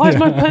sample. Why is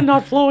my pen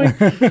not flowing?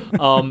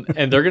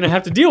 And they're going to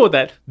have to deal with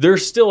that. They're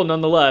still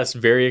nonetheless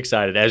very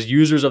excited. As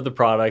users of the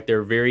product,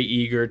 they're very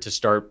eager to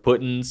start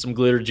putting some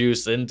glitter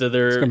juice into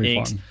their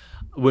inks. Fun.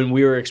 When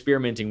we were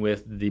experimenting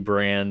with the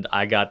brand,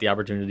 I got the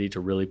opportunity to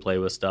really play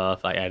with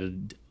stuff. I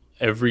added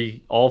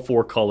all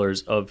 4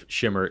 colors of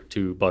shimmer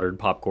to buttered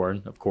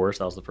popcorn. Of course,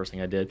 that was the first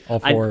thing I did. All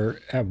 4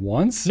 at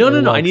once? No.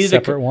 Like I needed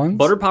separate ones.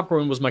 Buttered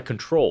popcorn was my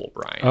control,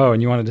 Brian. Oh,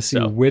 and you wanted to see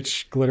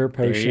which glitter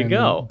potion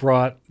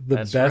brought the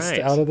best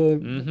out of the.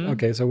 Mm-hmm.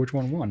 Okay, so which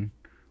one won?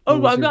 Oh,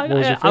 What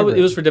was your favorite?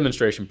 it was for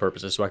demonstration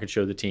purposes, so I could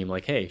show the team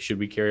like, hey, should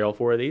we carry all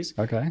 4 of these?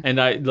 Okay. And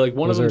I like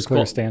one Was of there a them's clear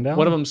called standout?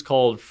 One of them's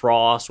called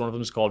Frost. One of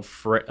them's called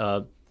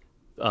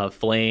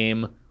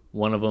Flame.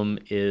 One of them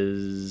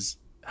is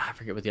I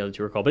forget what the other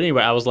 2 are called. But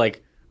anyway, I was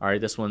like, all right,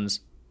 this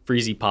one's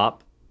Freezy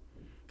Pop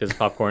because it's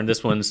popcorn.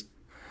 This one's,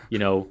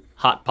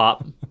 Hot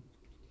Pop.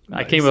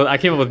 Nice. I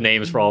came up with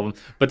names for all of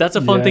them. But that's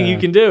a fun thing you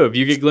can do. If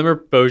you get Glimmer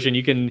Potion,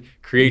 you can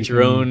create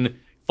your own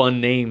fun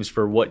names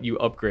for what you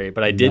upgrade.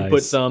 But I did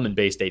put some in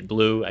Bay State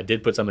Blue. I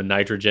did put some in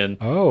Nitrogen.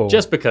 Oh.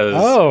 Just because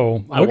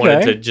I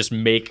wanted to just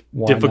make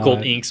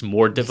difficult inks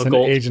more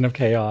difficult. It's an agent of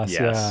chaos. Yes.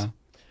 Yeah.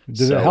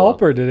 Did it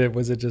help or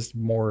was it just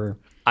more?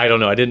 I don't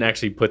know. I didn't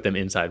actually put them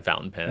inside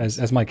fountain pens.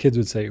 As my kids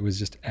would say, it was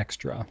just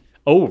extra.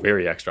 Oh,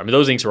 very extra. I mean,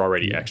 those inks are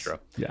already extra.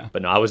 Yeah.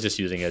 But no, I was just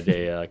using a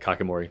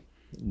Kakimori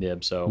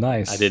nib, so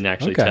nice. I didn't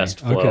actually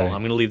test flow. Okay.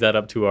 I'm going to leave that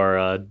up to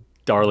our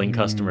darling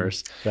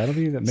customers. That'll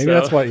be maybe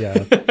that's why.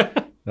 Yeah,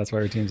 that's why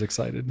our team's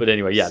excited. But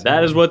anyway,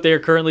 that is what they're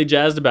currently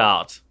jazzed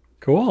about.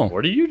 Cool.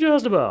 What are you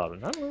jazzed about?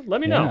 Let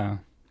me know.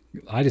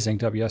 I just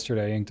inked up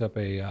yesterday. I inked up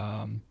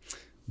a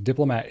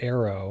Diplomat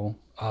Arrow.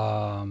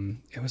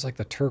 It was like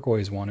the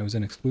turquoise one. It was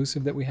an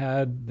exclusive that we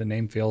had. The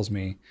name fails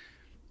me,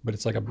 but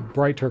it's like a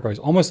bright turquoise,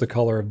 almost the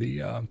color of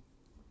the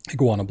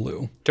iguana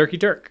blue. Turkey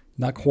Turk.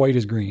 Not quite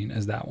as green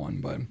as that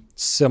one, but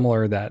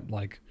similar. That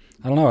like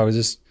I don't know.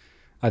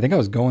 I think I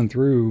was going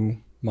through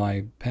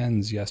my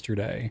pens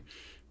yesterday,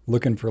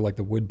 looking for like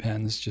the wood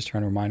pens, just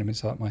trying to remind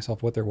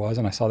myself what there was,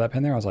 and I saw that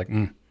pen there. I was like,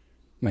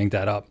 make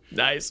that up.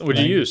 Nice.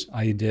 What'd you use?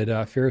 I did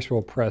Ferris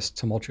Wheel Press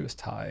Tumultuous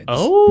Tides.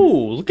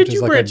 Oh, look at you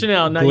branching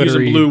out, not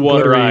using blue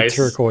water ice.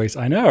 Turquoise.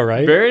 I know,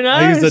 right? Very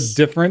nice. I used a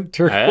different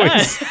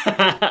turquoise,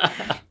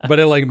 but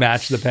it like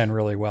matched the pen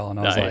really well, and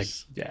I was like,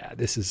 yeah,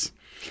 this is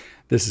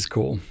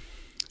cool.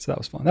 So that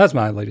was fun. That's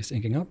my latest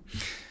inking up.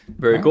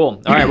 Very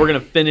cool. All right, we're gonna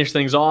finish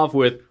things off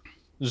with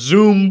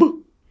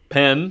Zoom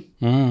pen,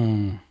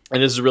 and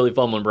this is a really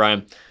fun one,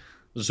 Brian.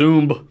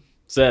 Zoom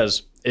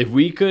says, if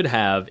we could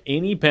have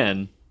any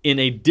pen in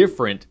a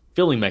different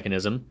filling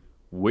mechanism,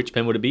 which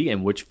pen would it be,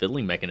 and which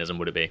filling mechanism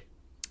would it be?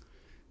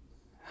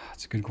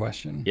 That's a good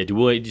question. Yeah,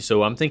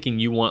 so I'm thinking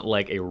you want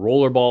like a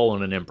rollerball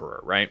on an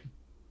Emperor, right?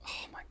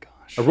 Oh my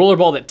gosh. A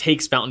rollerball that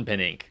takes fountain pen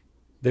ink.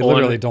 They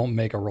literally don't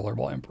make a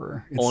rollerball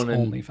Emperor. It's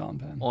only fountain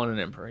pen. On an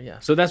Emperor, yeah.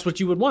 So that's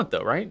what you would want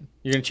though, right?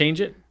 You're going to change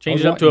it?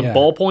 Change it up to a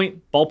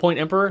ballpoint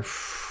Emperor?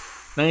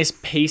 Nice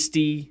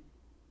pasty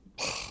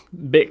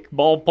big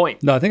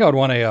ballpoint. No, I think I would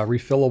want a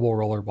refillable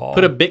rollerball.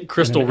 Put a big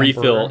crystal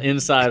refill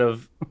inside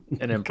of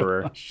an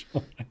Emperor.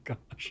 Oh my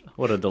gosh.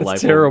 What a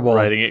delightful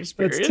writing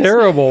experience. That's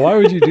terrible. Why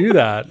would you do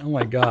that? Oh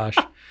my gosh.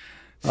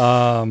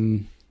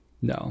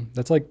 No,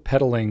 that's like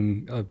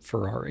pedaling a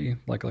Ferrari,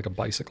 like a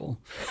bicycle.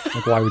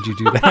 Like, why would you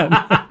do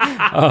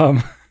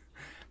that?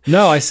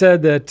 No, I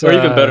said that. Or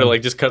even better,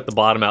 like just cut the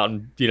bottom out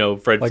and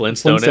Fred like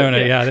Flintstone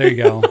it. Yeah, there you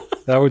go.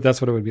 That's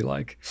what it would be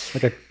like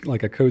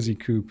a cozy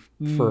coupe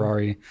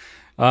Ferrari.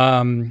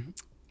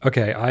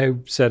 Okay, I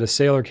said a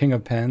Sailor King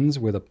of Pens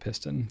with a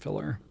piston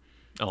filler.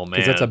 Oh man,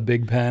 because that's a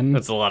big pen.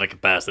 That's a lot of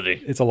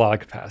capacity. It's a lot of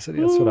capacity.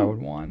 That's what I would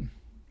want,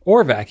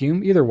 or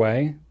vacuum. Either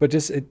way, but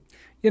just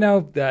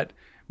that.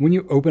 When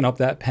you open up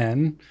that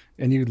pen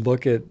and you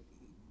look at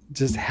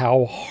just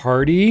how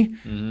hardy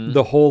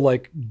the whole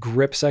like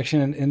grip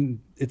section and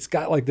it's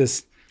got like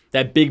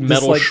that big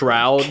metal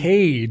shroud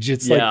cage.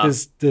 It's like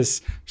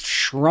this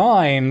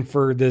shrine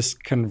for this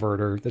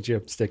converter that you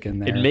have to stick in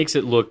there. It makes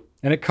it look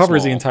and it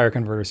covers small. the entire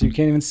converter, so you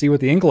can't even see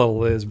what the ink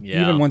level is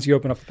even once you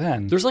open up the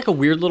pen. There's like a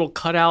weird little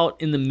cutout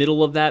in the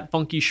middle of that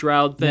funky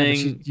shroud thing.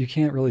 Yeah, you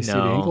can't really see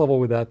the ink level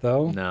with that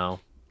though. No.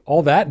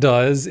 All that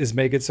does is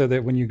make it so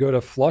that when you go to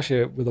flush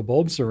it with a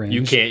bulb syringe,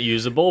 you can't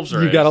use a bulb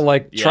syringe. You got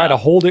to try to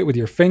hold it with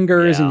your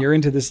fingers, and you're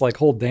into this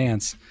whole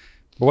dance.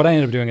 But what I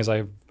ended up doing is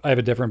I have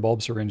a different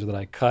bulb syringe that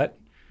I cut,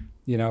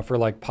 for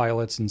like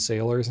pilots and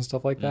sailors and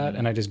stuff like that,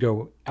 and I just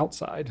go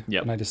outside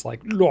and I just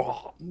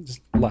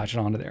just latch it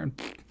onto there, and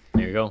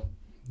there you go.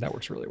 That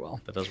works really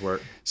well. That does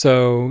work.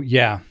 So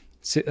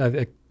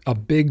a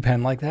big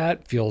pen like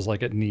that feels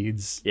like it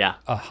needs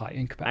a high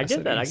ink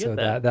capacity. I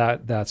get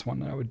that. That's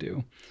one that I would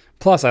do.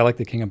 Plus, I like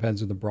the King of Pens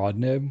with the broad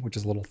nib, which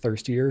is a little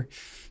thirstier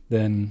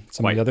than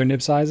some of the other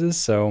nib sizes.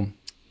 So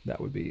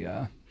that would be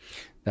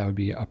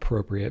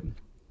appropriate.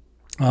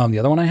 The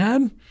other one I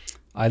had,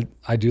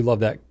 I do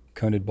love that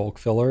coned bulk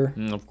filler.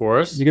 Of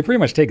course, you could pretty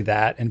much take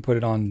that and put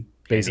it on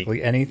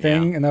basically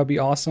anything, and that would be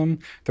awesome.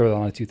 Throw it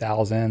on a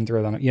 2000,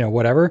 throw it on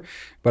whatever.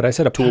 But I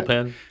said a tool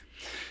pen.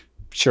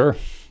 Sure,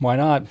 why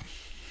not?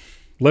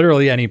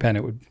 Literally any pen,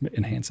 it would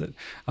enhance it.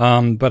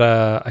 But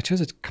I chose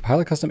a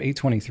Pilot Custom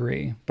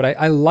 823. But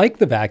I like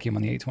the vacuum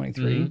on the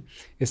 823.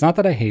 It's not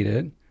that I hate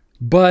it,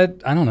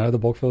 but I don't know. The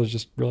bulk filler is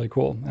just really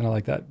cool, and I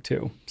like that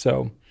too.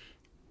 So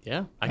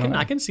yeah,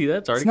 I can see that.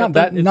 It's already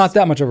not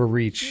that much of a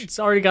reach. It's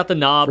already got the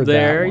knob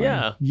there.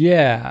 Yeah.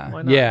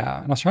 And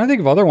I was trying to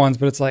think of other ones,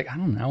 but it's like I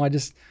don't know.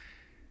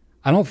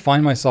 I don't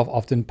find myself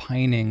often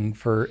pining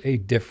for a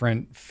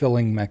different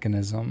filling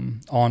mechanism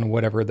on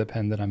whatever the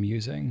pen that I'm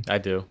using. I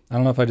do. I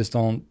don't know if I just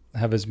don't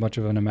have as much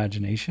of an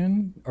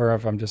imagination, or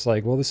if I'm just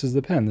like, well, this is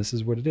the pen. This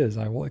is what it is.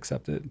 I will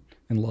accept it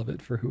and love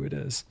it for who it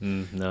is.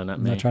 No, not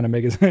I'm me. not trying to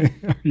make it.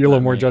 You're a little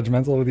more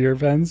judgmental with your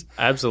pens.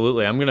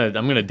 Absolutely. I'm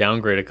gonna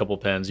downgrade a couple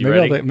pens. You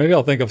Maybe ready? maybe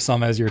I'll think of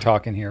some as you're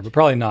talking here, but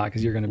probably not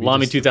because you're going to be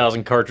Lamy just,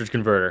 2000 cartridge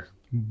converter.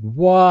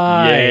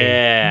 Why?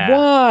 Yeah.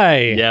 Why?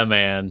 Yeah,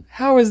 man.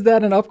 How is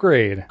that an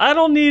upgrade? I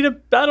don't need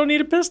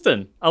a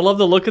piston. I love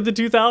the look of the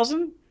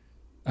 2000.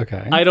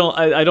 Okay. I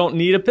don't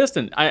need a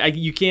piston.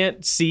 You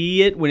can't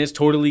see it when it's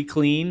totally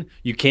clean.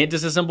 You can't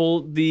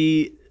disassemble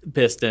the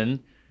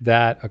piston.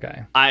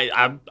 Okay.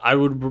 I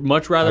would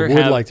much rather I would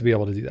have like to be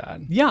able to do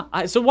that.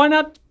 Yeah. So why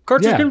not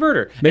cartridge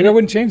converter? Maybe I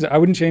wouldn't change it. I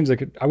wouldn't change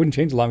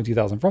the Lamy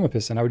 2000 from a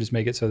piston. I would just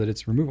make it so that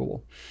it's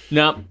removable.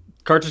 No,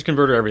 cartridge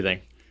converter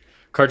everything.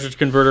 Cartridge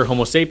converter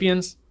Homo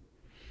sapiens.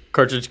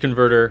 Cartridge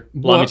converter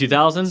Lamy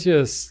 2000.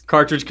 Just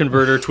cartridge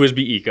converter Twisby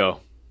Eco.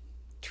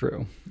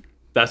 True.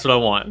 That's what I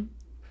want.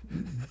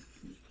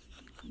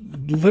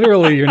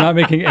 Literally, you're not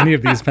making any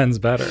of these pens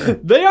better.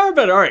 They are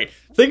better. All right.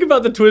 Think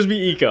about the Twisby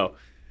Eco.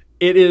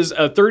 It is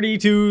a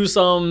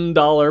 $32-some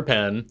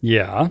pen.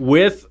 Yeah.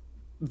 With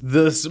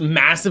this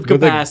massive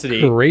capacity.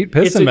 With a great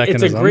piston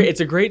mechanism.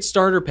 It's a great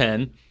starter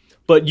pen,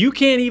 but you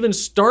can't even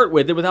start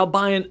with it without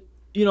buying,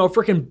 a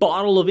freaking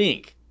bottle of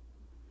ink.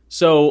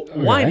 So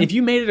why, if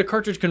you made it a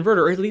cartridge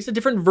converter, or at least a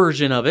different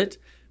version of it,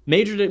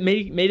 made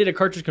it a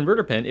cartridge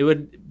converter pen, it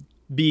would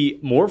be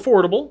more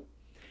affordable,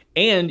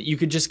 and you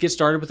could just get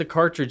started with a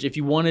cartridge if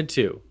you wanted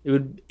to. It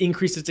would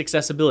increase its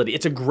accessibility.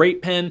 It's a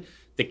great pen.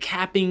 The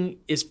capping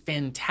is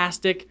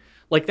fantastic.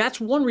 Like,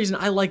 that's one reason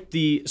I like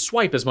the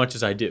Swipe as much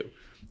as I do,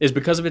 is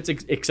because of its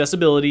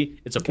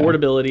accessibility, its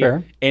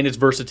affordability, and its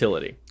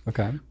versatility.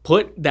 Okay.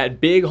 Put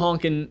that big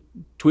honking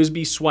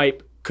Twisby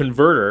Swipe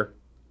converter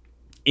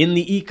in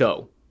the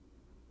Eco.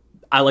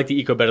 I like the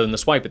Eco better than the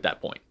Swipe at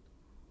that point.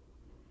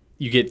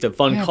 You get the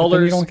fun colors. But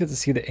then you don't get to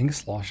see the ink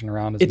sloshing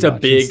around as it's much. It's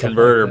a big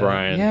converter,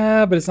 Brian.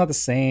 Yeah, but it's not the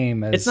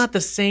same. It's not the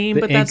same,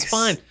 but that's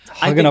fine.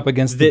 Hugging up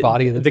against the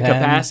body of the pen. The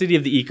capacity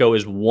of the Eco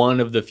is one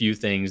of the few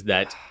things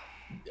that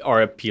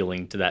are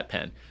appealing to that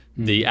pen.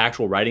 The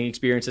actual writing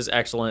experience is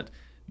excellent.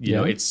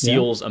 It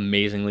seals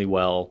amazingly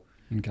well.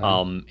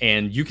 Okay.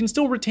 And you can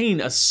still retain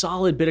a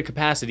solid bit of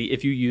capacity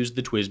if you use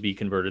the Twisby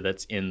converter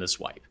that's in the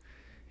Swipe.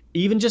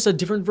 Even just a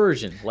different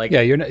version, with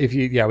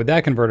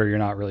that converter, you're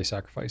not really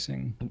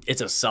sacrificing. It's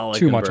a solid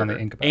too converter. Much on the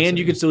ink capacity, and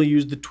you could still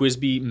use the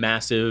Twisby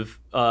massive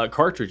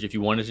cartridge if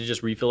you wanted to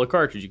just refill a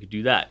cartridge. You could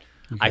do that.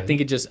 Okay. I think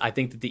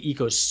that the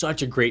Eco is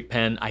such a great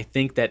pen. I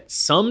think that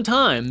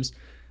sometimes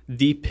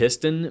the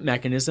piston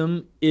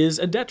mechanism is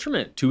a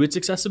detriment to its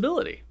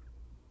accessibility.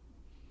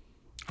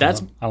 I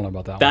don't know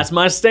about that. That's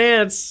my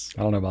stance.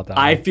 I don't know about that.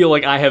 I feel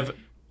like I have.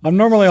 I'm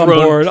normally on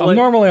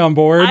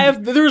board.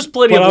 There's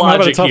plenty of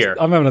logic here.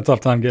 I'm having a tough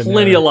time getting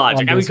plenty of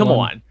logic. I mean, come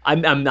on.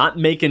 I'm not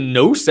making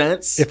no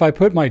sense. If I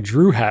put my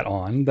Drew hat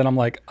on, then I'm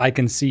like, I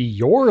can see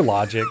your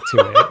logic to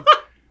it,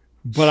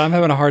 but I'm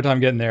having a hard time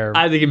getting there.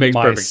 I think it makes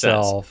perfect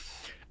sense.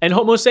 And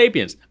Homo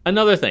sapiens,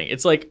 another thing.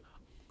 It's like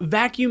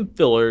vacuum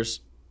fillers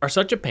are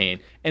such a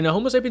pain, and the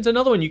Homo sapiens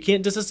another one you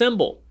can't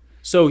disassemble.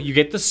 So you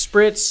get the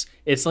spritz.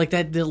 It's like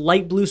the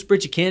light blue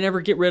spritz you can't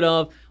ever get rid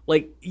of.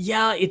 Like,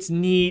 yeah, it's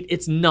neat,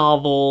 it's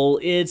novel,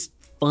 it's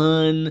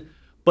fun,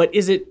 but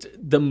is it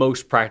the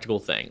most practical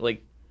thing?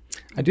 Like,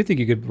 I do think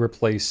you could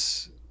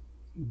replace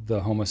the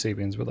Homo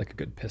sapiens with like a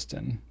good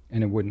piston,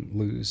 and it wouldn't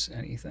lose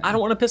anything. I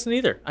don't want a piston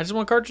either. I just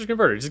want a cartridge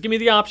converter. Just give me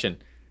the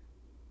option.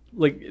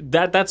 Like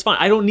that's fine.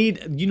 I don't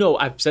need.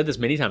 I've said this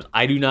many times.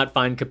 I do not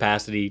find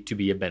capacity to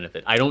be a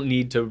benefit. I don't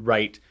need to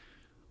write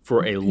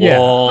for a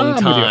long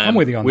time I'm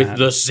with you on with that.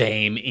 the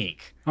same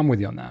ink. I'm with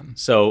you on that.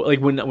 So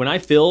like when I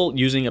fill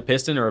using a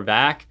piston or a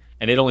vac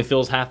and it only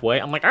fills halfway,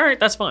 I'm like, all right,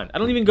 that's fine. I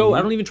don't even go.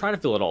 I don't even try to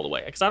fill it all the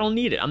way because I don't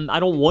need it. I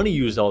don't want to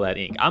use all that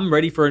ink. I'm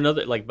ready for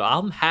another. Like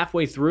I'm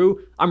halfway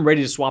through. I'm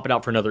ready to swap it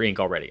out for another ink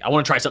already. I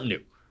want to try something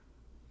new.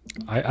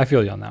 I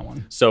feel you on that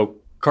one. So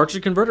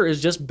cartridge converter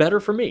is just better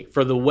for me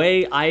for the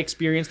way I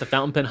experience the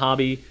fountain pen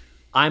hobby.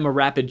 I'm a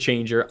rapid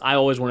changer. I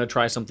always want to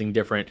try something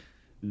different.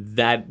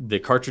 That the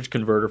cartridge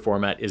converter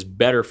format is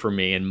better for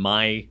me in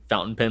my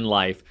fountain pen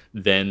life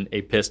than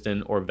a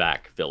piston or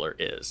vac filler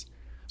is.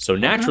 So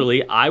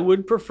naturally, I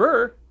would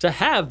prefer to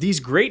have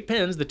these great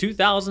pens, the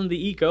 2000,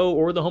 the Eco,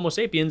 or the Homo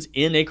sapiens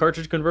in a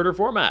cartridge converter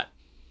format.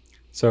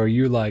 So are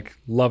you like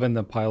loving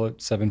the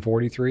Pilot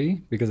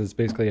 743 because it's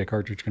basically a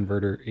cartridge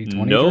converter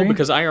 823? No,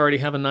 because I already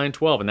have a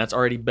 912 and that's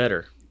already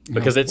better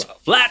because it's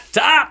flat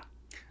top.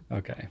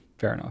 Okay,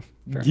 fair enough.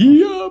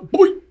 Yeah,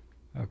 boy.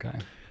 Okay.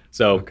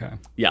 So,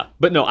 yeah.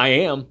 But no, I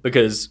am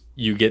because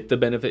you get the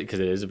benefit because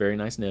it is a very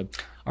nice nib.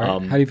 All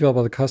right. How do you feel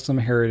about the Custom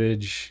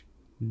Heritage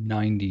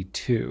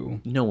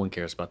 92? No one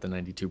cares about the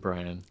 92,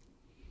 Brian.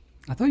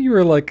 I thought you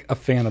were like a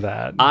fan of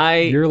that.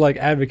 You're like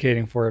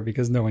advocating for it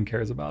because no one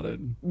cares about it.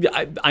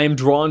 I am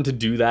drawn to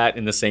do that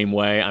in the same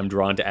way I'm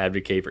drawn to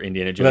advocate for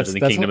Indiana Jones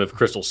and the Kingdom of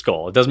Crystal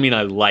Skull. It doesn't mean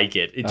I like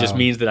it. It just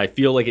means that I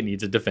feel like it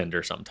needs a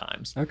defender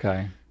sometimes.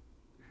 Okay.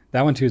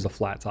 That one too is a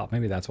flat top.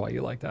 Maybe that's why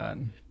you like that.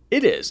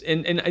 It is.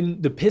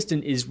 And the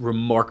piston is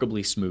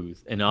remarkably smooth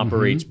and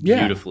operates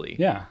beautifully.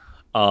 Yeah.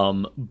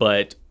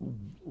 But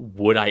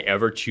would I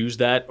ever choose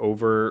that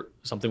over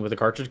something with a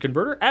cartridge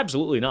converter?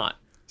 Absolutely not.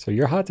 So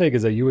your hot take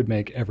is that you would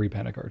make every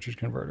pen a cartridge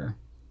converter.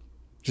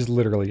 Just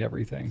literally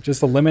everything.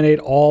 Just eliminate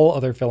all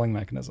other filling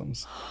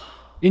mechanisms.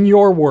 In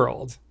your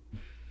world.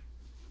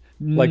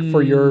 Like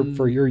for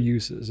your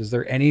uses. Is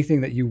there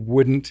anything that you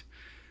wouldn't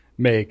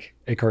make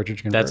a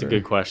cartridge converter? That's a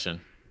good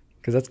question.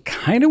 Because that's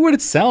kind of what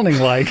it's sounding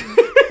like.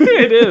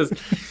 It is.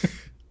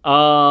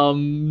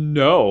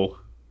 No.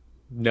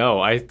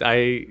 No,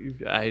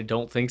 I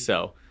don't think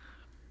so.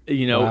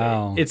 You know,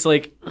 wow. It's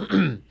like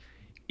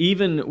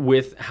even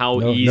with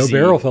how easy. No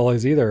barrel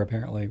fillers either,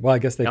 apparently. Well, I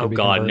guess they could be. Oh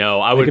God, no!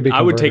 I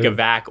would take a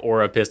vac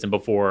or a piston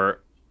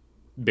before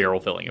barrel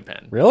filling a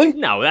pen. Really?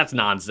 No, that's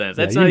nonsense.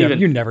 Yeah, that's not even.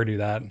 You never do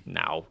that.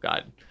 No,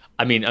 God.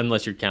 I mean,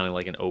 unless you're counting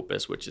like an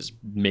Opus, which is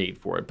made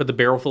for it. But the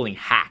barrel filling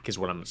hack is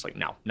what I'm just like,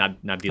 no,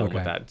 not dealing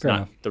with that. It's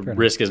not. The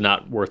risk is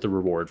not worth the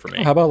reward for me.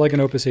 Well, how about like an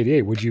Opus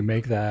 88? Would you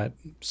make that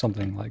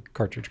something like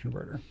cartridge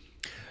converter?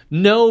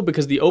 No,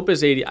 because the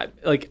Opus 80,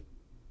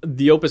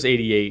 the Opus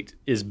 88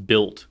 is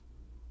built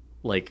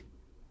like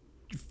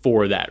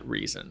for that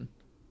reason.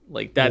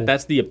 Like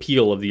that's the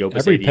appeal of the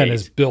Opus 88. Every pen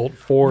is built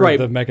for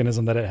the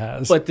mechanism that it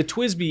has. But the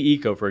TWSBI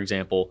Eco, for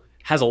example,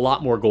 has a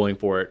lot more going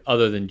for it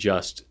other than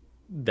just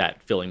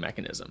that filling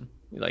mechanism.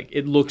 Like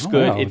it looks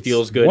good, wow. it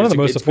feels good. One of the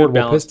most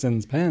affordable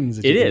pistons pens.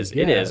 It is.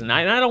 And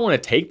I don't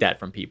want to take that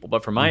from people,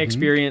 but from my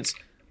experience,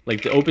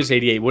 like the Opus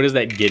 88, what is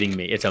that getting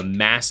me? It's a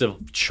massive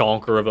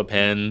chonker of a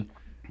pen.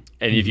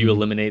 And if you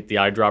eliminate the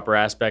eyedropper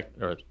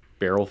aspect or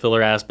barrel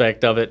filler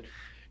aspect of it,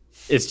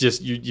 it's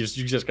just you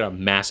just got a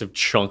massive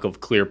chunk of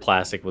clear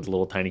plastic with a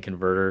little tiny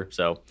converter.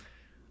 So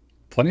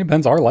plenty of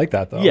pens are like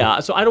that though.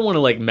 Yeah, so I don't want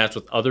to like mess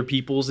with other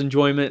people's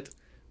enjoyment.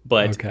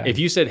 But if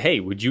you said, "Hey,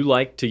 would you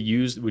like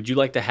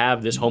to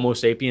have this Homo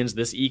sapiens,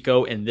 this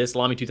Eco, and this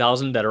Lamy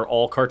 2000 that are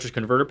all cartridge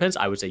converter pens?"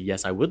 I would say,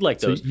 "Yes, I would like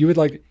those." So you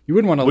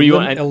wouldn't want to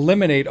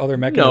eliminate other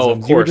mechanisms. No, of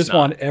course you would just not.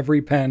 want every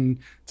pen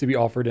to be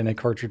offered in a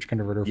cartridge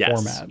converter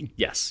format.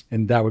 Yes.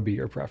 And that would be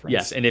your preference.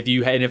 Yes, and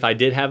if I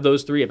did have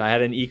those three, if I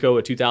had an Eco,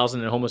 a 2000,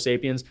 and a Homo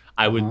sapiens,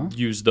 I would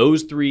use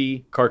those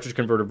three cartridge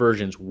converter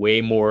versions way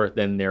more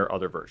than their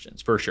other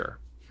versions, for sure.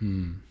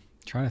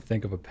 Trying to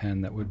think of a pen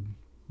that would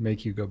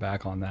make you go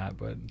back on that,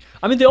 but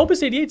I mean the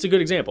Opus 88 is a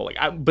good example.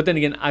 But then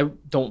again, I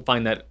don't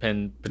find that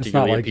pen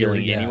particularly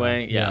appealing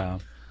anyway. Yeah.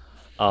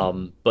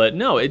 But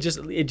no,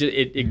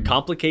 it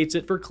complicates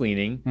it for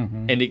cleaning,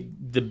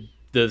 and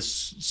the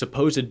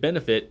supposed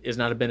benefit is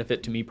not a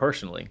benefit to me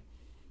personally.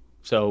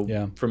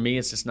 So for me,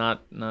 it's just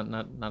not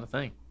a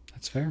thing.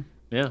 That's fair.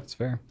 Yeah, that's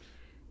fair.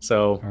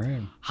 So all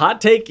right.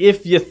 Hot take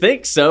if you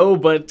think so,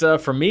 but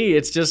for me,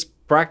 it's just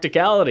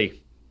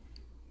practicality.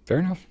 Fair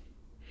enough.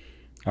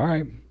 All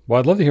right. Well,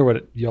 I'd love to hear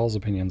what y'all's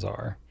opinions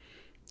are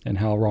and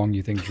how wrong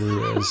you think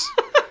Drew is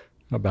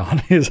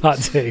about his hot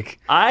take.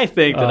 I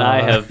think that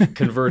I have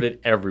converted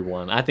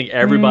everyone. I think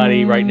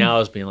everybody right now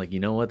is being like, you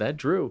know what, that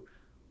Drew,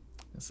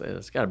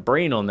 it's got a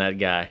brain on that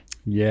guy.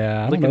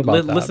 Yeah, I don't know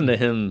about that. Listen to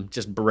him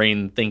just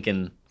brain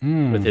thinking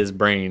with his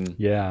brain.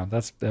 Yeah,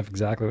 that's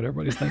exactly what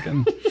everybody's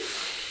thinking.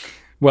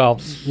 Well,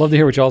 love to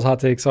hear what y'all's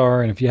hot takes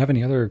are, and if you have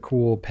any other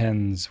cool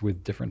pens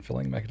with different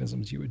filling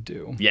mechanisms you would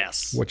do.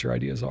 Yes. What your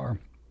ideas are.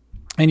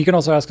 And you can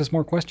also ask us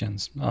more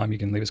questions. You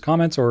can leave us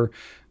comments or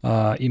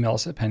email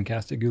us at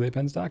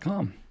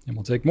pencast@gouletpens.com. And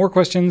we'll take more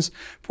questions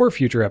for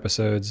future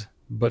episodes.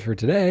 But for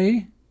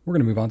today, we're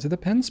going to move on to the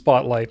pen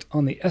spotlight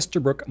on the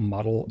Esterbrook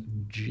Model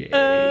J.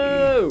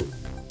 Oh!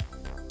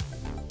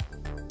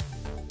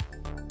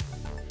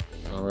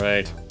 All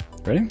right.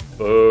 Ready?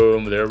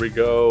 Boom. There we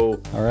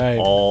go. All right.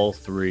 All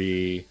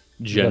three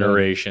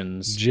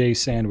generations. J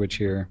sandwich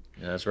here.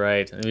 That's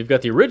right. And we've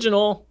got the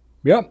original.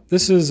 Yep,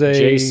 this is a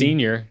J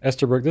Senior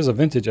Esterbrook. This is a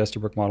vintage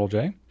Esterbrook Model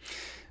J.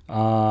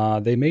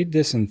 They made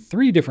this in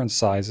 3 different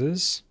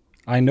sizes.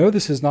 I know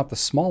this is not the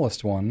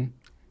smallest one.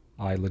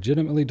 I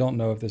legitimately don't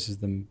know if this is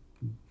the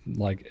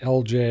like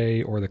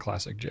LJ or the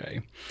Classic J.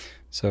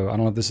 So I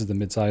don't know if this is the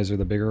mid-size or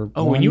the bigger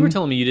one. When you were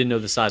telling me you didn't know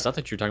the size, I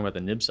thought you were talking about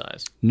the nib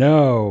size.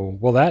 No,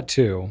 well that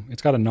too.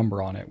 It's got a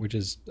number on it, which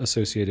is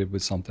associated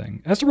with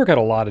something. Esterbrook had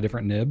a lot of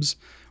different nibs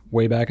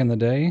way back in the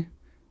day.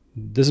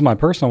 This is my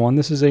personal one.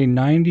 This is a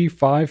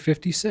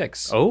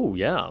 9556. Oh,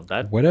 yeah.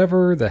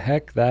 Whatever the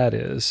heck that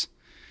is.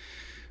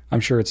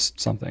 I'm sure it's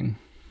something.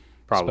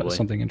 Probably.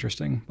 Something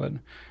interesting. But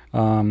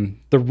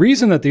the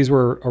reason that these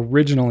were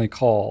originally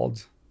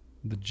called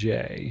the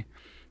J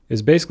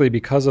is basically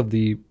because of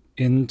the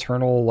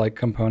internal like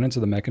components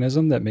of the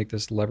mechanism that make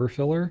this lever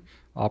filler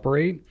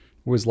operate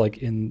was like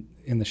in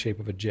the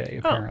shape of a J,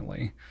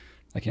 apparently.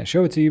 I can't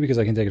show it to you because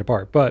I can take it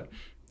apart. But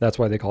That's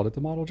why they called it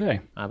the Model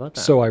J. How about that?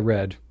 So I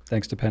read,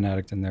 thanks to Pen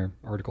Addict in their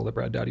article that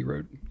Brad Dowdy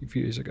wrote a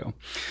few days ago.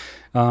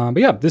 But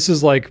yeah, this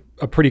is like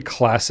a pretty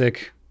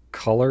classic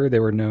color. They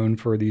were known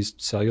for these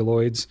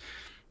celluloids.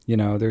 You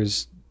know,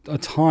 there's a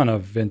ton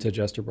of vintage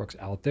Esterbrook's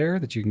out there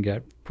that you can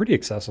get pretty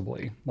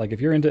accessibly. Like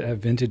if you're into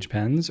vintage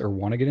pens or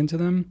want to get into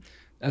them,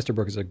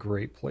 Esterbrook is a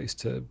great place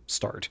to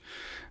start.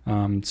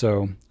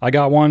 So I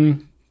got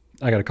one.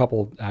 I got a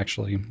couple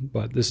actually,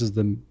 but this is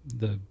the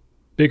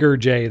bigger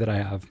J that I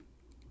have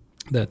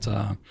that,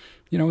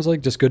 was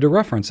like just good to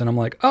reference. And I'm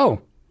like,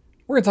 oh,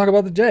 we're going to talk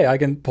about the J. I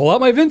can pull out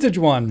my vintage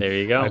one. There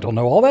you go. I don't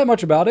know all that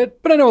much about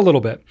it, but I know a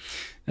little bit.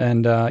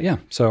 And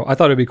so I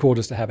thought it'd be cool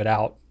just to have it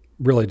out,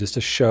 really just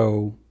to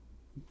show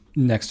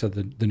next to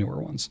the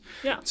newer ones.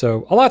 Yeah.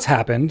 So a lot's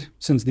happened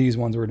since these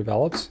ones were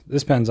developed.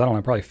 This pen's, I don't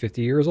know, probably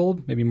 50 years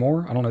old, maybe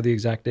more. I don't know the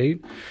exact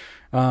date.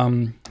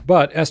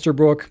 But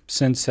Esterbrook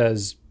since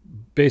has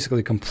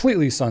basically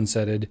completely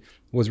sunsetted,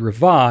 was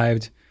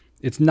revived.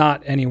 It's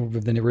not any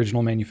of the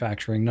original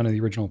manufacturing, none of the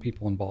original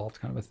people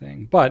involved kind of a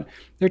thing. But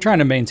they're trying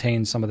to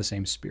maintain some of the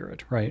same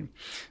spirit, right?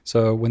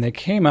 So when they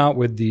came out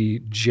with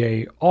the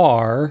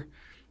JR,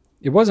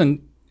 it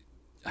wasn't,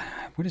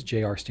 what does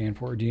JR stand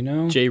for? Do you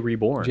know? J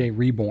Reborn. J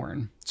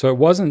Reborn. So it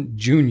wasn't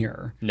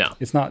Junior. No.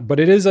 It's not, but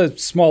it is a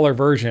smaller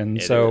version.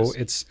 It so is.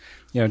 It's,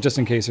 just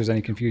in case there's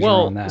any confusion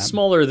around that.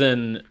 Smaller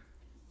than,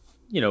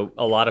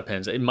 a lot of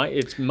pens.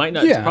 It's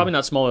probably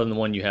not smaller than the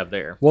one you have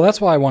there. Well,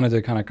 that's why I wanted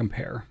to kind of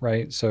compare,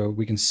 right? So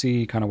we can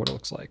see kind of what it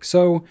looks like.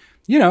 So,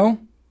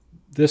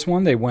 this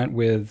one they went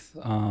with,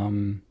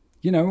 kind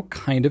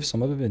of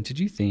some of a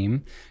vintagey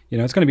theme.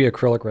 It's going to be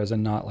acrylic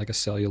resin, not like a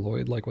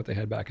celluloid like what they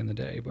had back in the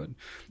day, but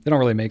they don't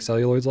really make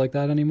celluloids like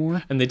that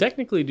anymore. And they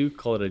technically do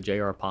call it a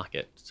JR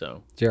Pocket.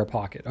 So JR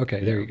Pocket. Okay,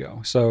 yeah. There you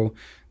go. So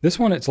this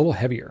one, it's a little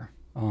heavier.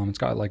 It's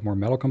got like more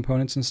metal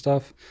components and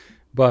stuff.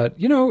 But,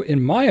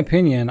 in my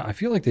opinion, I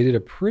feel like they did a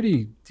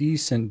pretty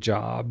decent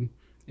job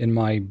in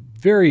my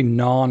very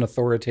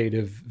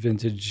non-authoritative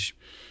vintage,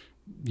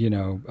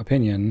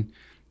 opinion.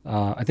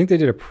 I think they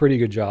did a pretty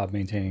good job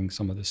maintaining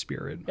some of the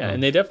spirit. Yeah,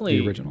 and they definitely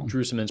the original.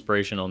 Drew some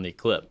inspiration on the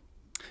clip.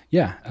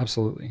 Yeah,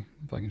 absolutely.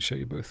 If I can show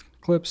you both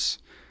clips.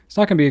 It's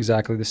not going to be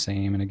exactly the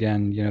same. And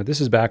again, this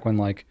is back when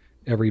like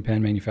every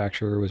pen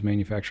manufacturer was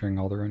manufacturing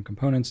all their own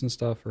components and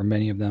stuff, or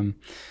many of them.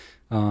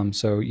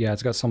 So yeah,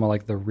 it's got some of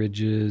like the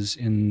ridges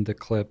in the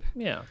clip.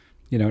 Yeah.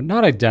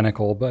 Not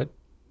identical, but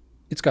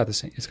it's got the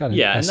same. It's got an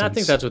essence. And I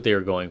think that's what they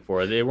were going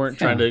for. They weren't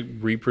trying to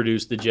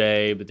reproduce the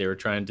J, but they were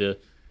trying to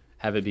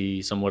have it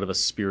be somewhat of a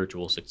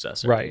spiritual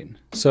successor. Right.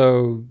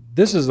 So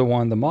this is the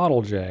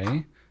Model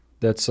J,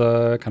 that's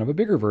kind of a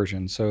bigger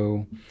version.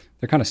 So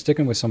they're kind of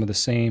sticking with some of the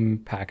same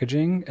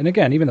packaging. And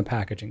again, even the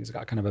packaging has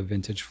got kind of a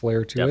vintage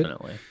flair to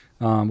Definitely.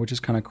 it, which is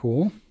kind of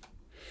cool.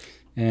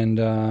 And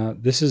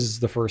this is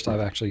the first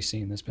I've actually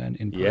seen this pen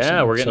in person.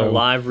 Yeah, we're getting a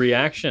live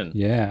reaction.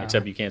 Yeah.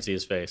 Except you can't see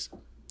his face.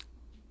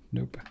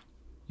 Nope.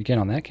 You can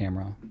on that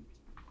camera.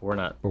 We're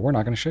not. But we're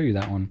not going to show you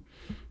that one.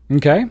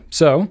 Okay,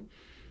 so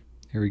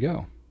here we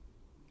go.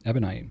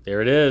 Ebonite.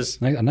 There it is.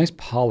 A nice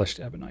polished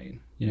ebonite.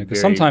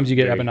 Because sometimes you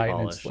get ebonite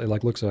polished. and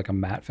it looks like a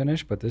matte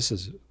finish, but this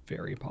is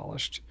very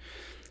polished,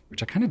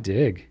 which I kind of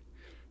dig.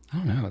 I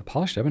don't know. The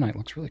polished ebonite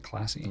looks really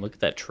classy. Look at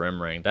that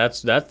trim ring.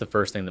 That's the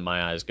first thing that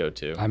my eyes go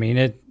to. I mean,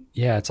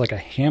 it's like a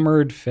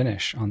hammered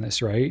finish on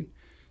this, right?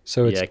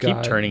 So it's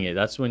keep turning it.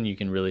 That's when you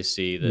can really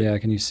see the. Yeah,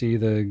 can you see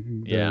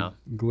the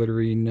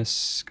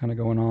glitteriness kind of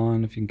going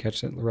on? If you can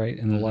catch it right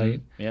in the light.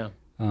 Yeah.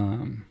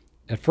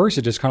 At first,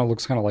 it just kind of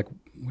looks kind of like,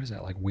 what is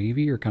that, like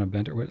wavy or kind of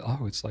bent?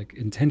 It's like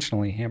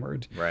intentionally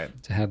hammered, right,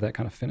 to have that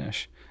kind of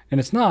finish. And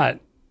it's not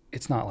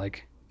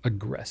like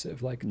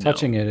aggressive. Like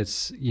touching it,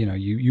 it's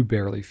you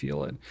barely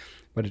feel it,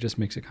 but it just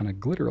makes it kind of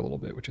glitter a little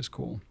bit, which is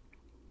cool.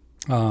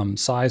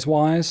 Size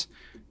wise,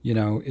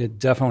 it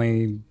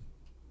definitely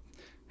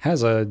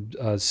has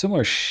a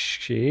similar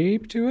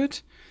shape to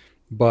it,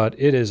 but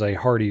it is a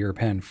hardier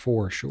pen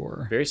for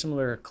sure. Very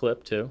similar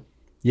clip too.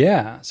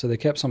 Yeah, so they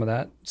kept some of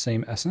that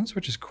same essence,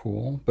 which is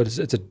cool, but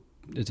it's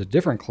a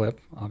different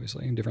clip,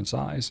 obviously, and different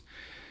size.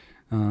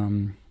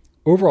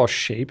 Overall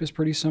shape is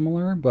pretty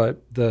similar, but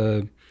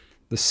the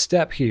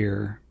step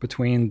here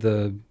between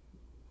the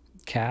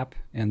cap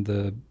and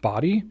the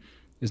body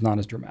is not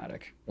as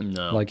dramatic.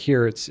 No. Like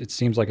here, it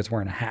seems like it's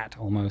wearing a hat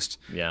almost.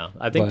 Yeah,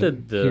 I think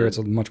here it's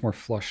a much more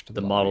flush to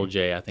the body. Model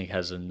J, I think,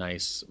 has a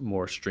nice,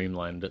 more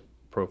streamlined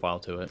profile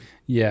to it.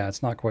 Yeah,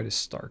 it's not quite as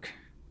stark.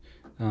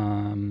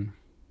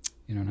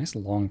 Nice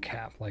long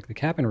cap. Like the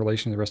cap in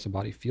relation to the rest of the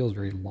body feels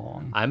very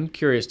long. I'm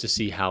curious to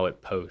see how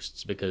it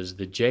posts because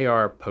the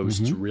JR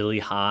posts really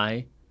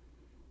high.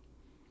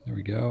 There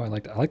we go. I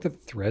like the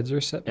threads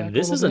are set back. And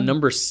this is a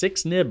number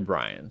 6 nib,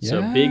 Brian. Yeah.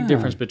 So big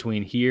difference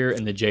between here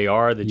and the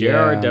JR. The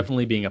JR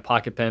definitely being a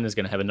pocket pen is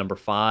going to have a number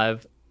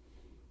 5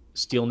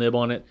 steel nib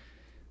on it.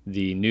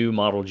 The new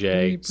Model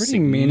J,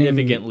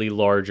 significantly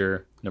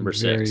larger, number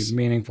 6. Very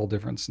meaningful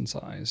difference in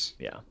size.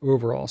 Yeah.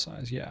 Overall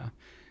size, yeah.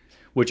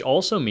 Which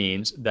also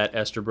means that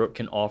Esterbrook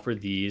can offer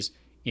these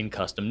in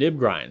custom nib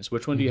grinds.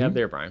 Which one do you have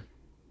there, Brian?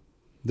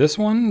 This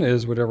one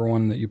is whatever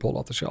one that you pulled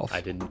off the shelf.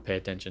 I didn't pay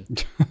attention.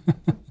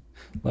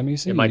 Let me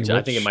see. It might.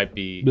 I think it might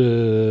be.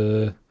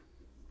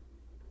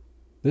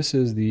 This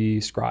is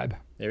the Scribe.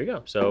 There we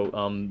go.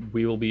 So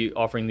we will be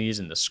offering these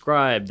in the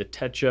Scribe, the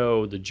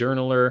Techo, the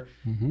Journaler,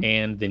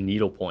 and the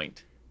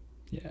Needlepoint.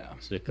 Yeah.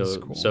 So,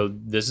 cool. so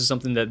this is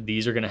something that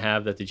these are going to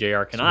have that the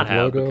JR cannot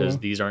have because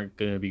these aren't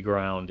going to be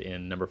ground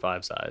in number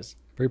 5 size.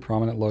 Very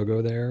prominent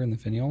logo there in the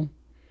finial.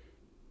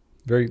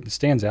 Very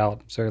stands out.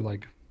 It's very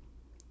like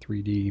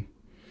 3D.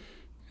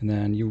 And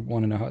then you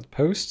want to know how it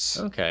posts?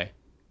 Okay.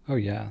 Oh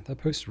yeah, that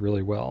posts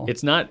really well.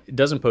 It's not. It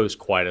doesn't post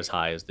quite as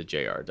high as the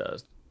JR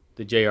does.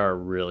 The JR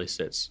really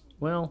sits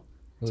well.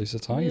 Really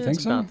sits high. You think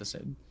so? About the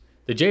same.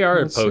 The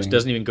JR post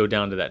doesn't even go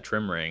down to that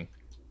trim ring.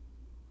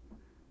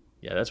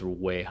 Yeah, that's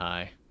way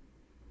high.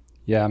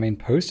 Yeah, I mean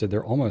posted,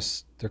 they're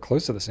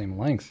close to the same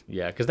length.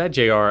 Yeah, because that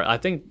JR, I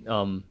think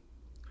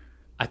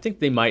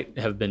they might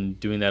have been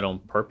doing that on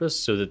purpose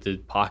so that the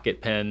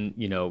pocket pen,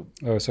 you know.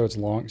 Oh, so it's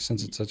long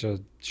since it's such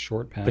a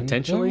short pen.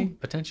 Potentially.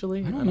 I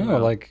don't know.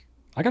 Like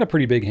I got a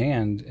pretty big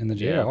hand in the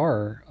JR.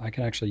 Yeah. I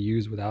can actually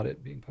use without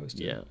it being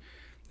posted. Yeah.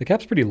 The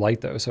cap's pretty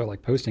light though, so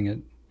like posting it,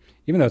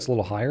 even though it's a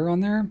little higher on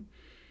there,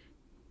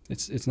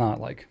 it's not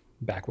like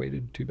back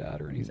weighted too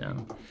bad or anything.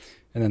 No.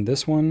 And then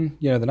this one,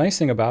 you know, the nice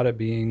thing about it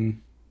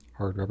being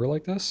hard rubber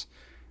like this,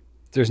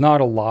 there's not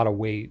a lot of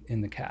weight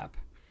in the cap.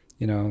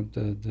 You know,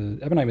 the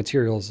ebonite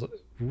material is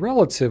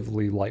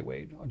relatively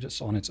lightweight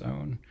just on its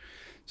own.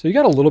 So you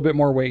got a little bit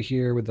more weight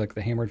here with like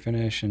the hammered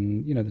finish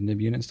and, you know, the nib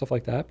unit and stuff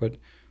like that. But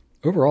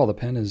overall, the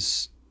pen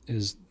is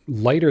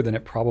lighter than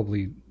it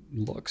probably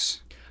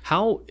looks.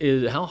 How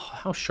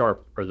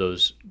sharp are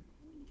those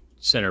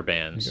center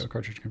bands? There you go,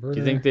 cartridge converter.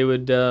 Do you think they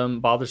would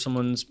bother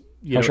someone's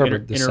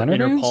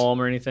inner palm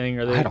or anything?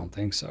 Are they? I don't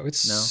think so. It's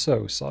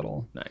so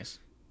subtle. Nice.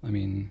 I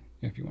mean,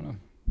 if you want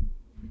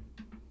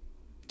to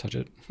touch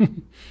it.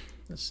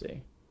 Let's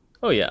see.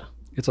 Oh yeah.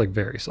 It's like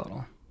very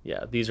subtle.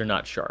 Yeah, these are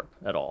not sharp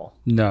at all.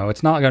 No,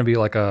 it's not going to be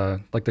like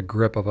the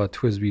grip of a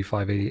TWSBI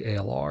 580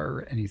 ALR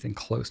or anything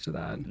close to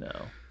that. No.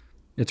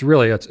 It's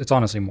really it's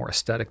honestly more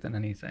aesthetic than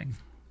anything.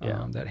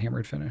 Yeah. That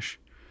hammered finish.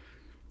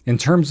 In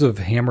terms of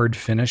hammered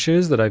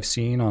finishes that I've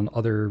seen on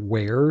other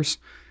wares,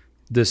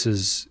 this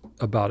is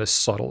about as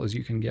subtle as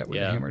you can get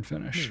with a hammered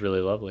finish. It's really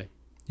lovely.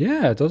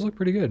 Yeah, it does look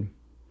pretty good.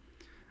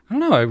 I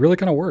don't know. It really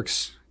kind of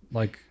works.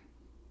 Like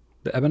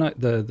the ebonite,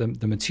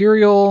 the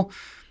material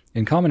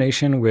in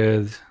combination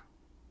with,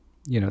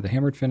 you know, the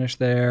hammered finish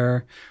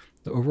there,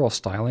 the overall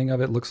styling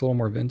of it looks a little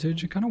more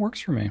vintage. It kind of works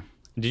for me.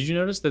 Did you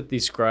notice that the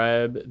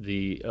Scribe,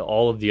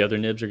 all of the other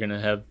nibs are going to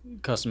have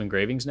custom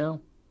engravings now?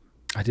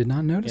 I did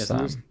not notice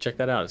that. So check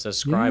that out. It says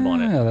Scribe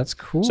on it. Yeah, that's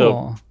cool.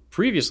 So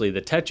previously,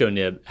 the Techo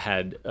nib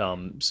had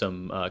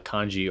some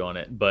kanji on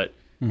it, but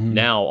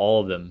now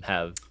all of them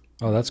have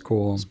that's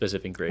cool.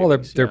 Specific engravings. Well,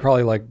 they're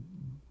probably like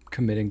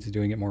committing to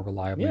doing it more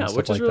reliably. Yeah, and stuff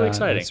which is like really that.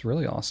 exciting. It's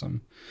really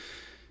awesome.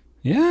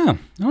 Yeah,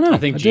 I don't know. I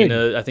think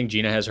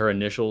Gina has her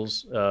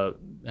initials,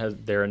 has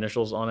their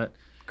initials on it.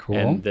 Cool.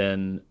 And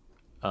then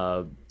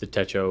the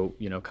Techo,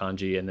 you know,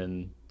 kanji, and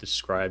then the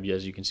Scribe,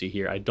 as you can see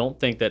here. I don't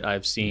think that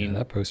I've seen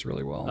that posts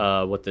really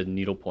well. What the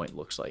needlepoint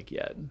looks like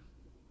yet.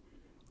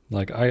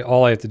 Like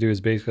all I have to do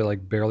is basically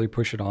like barely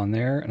push it on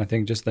there, and I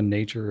think just the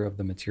nature of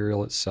the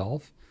material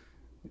itself,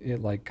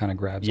 it like kind of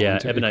grabs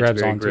onto it. It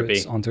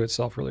grabs onto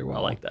itself really well.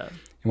 I like that.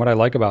 And what I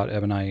like about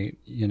ebonite,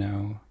 you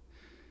know,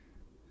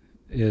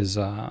 is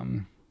you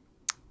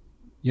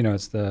know,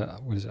 it's the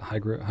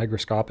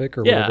hygroscopic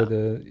or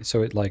whatever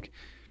so it like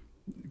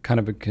kind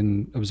of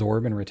can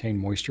absorb and retain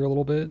moisture a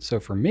little bit. So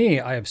for me,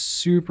 I have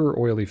super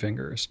oily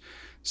fingers.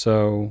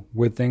 So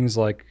with things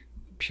like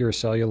pure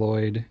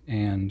celluloid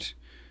and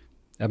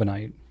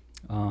ebonite,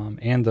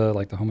 and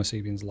the Homo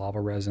sapiens lava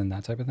resin,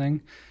 that type of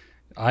thing,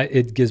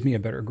 it gives me a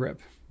better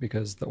grip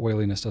because the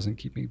oiliness doesn't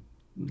keep me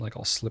like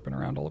all slipping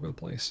around all over the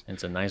place. And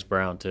it's a nice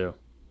brown too.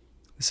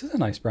 This is a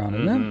nice brown,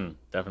 isn't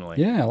it? Definitely.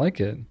 Yeah, I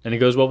like it. And it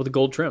goes well with the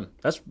gold trim.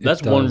 That's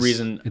one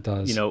reason. It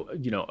does.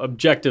 You know,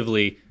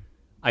 objectively,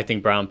 I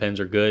think brown pens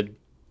are good,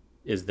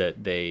 is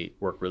that they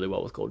work really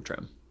well with gold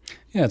trim.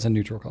 Yeah, it's a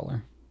neutral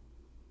color.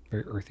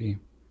 Very earthy.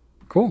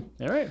 Cool.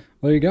 All right.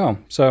 Well, there you go.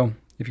 So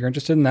if you're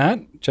interested in that,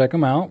 check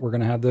them out. We're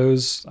going to have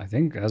those, I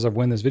think, as of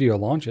when this video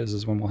launches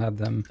is when we'll have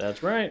them.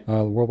 That's right.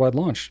 Worldwide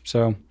launch.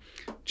 So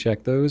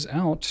check those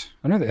out.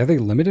 I don't know, are they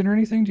limited or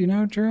anything? Do you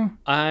know, Drew?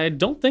 I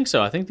don't think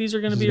so. I think these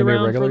are going to be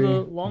around for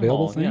the long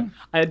haul. Thing?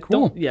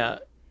 Yeah.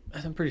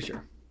 I'm pretty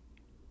sure.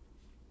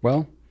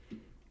 Well,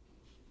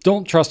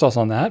 don't trust us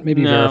on that.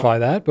 Maybe verify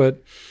that,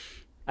 but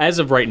as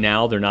of right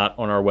now, they're not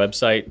on our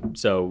website,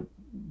 so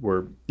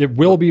it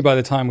will be by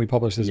the time we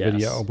publish this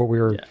video, but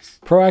we're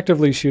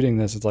proactively shooting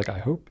this. It's like, I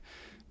hope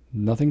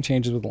nothing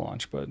changes with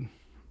launch, but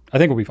I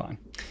think we'll be fine.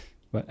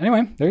 But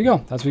anyway, there you go.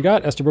 That's what we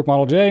got. Esterbrook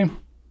Model J.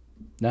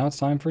 Now it's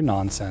time for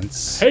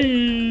nonsense.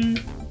 Hey!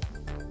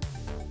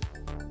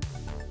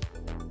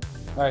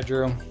 All right,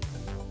 Drew.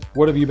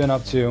 What have you been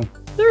up to?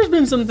 There's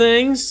been some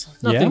things.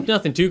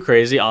 Nothing too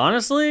crazy.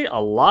 Honestly, a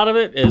lot of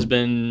it has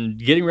been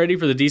getting ready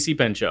for the DC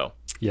Pen Show.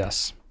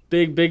 Yes.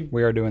 big.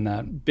 We are doing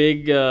that.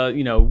 Big,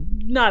 you know,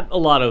 not a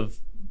lot of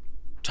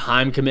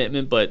time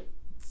commitment, but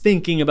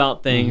thinking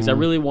about things. I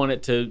really want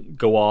it to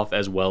go off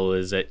as well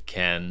as it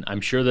can.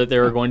 I'm sure that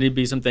there are going to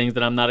be some things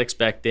that I'm not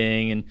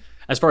expecting. And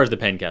as far as the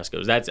pencast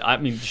goes, I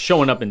mean,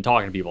 showing up and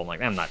talking to people, I'm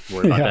like, I'm not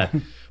worried about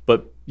that.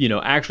 But, you know,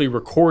 actually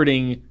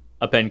recording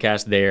a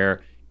pencast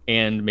there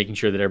and making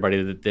sure that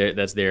everybody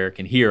that's there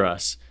can hear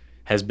us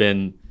has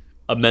been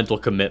a mental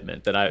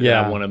commitment that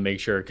I want to make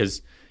sure,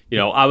 because you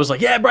know, I was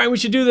like, yeah, Brian, we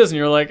should do this. And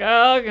you're like,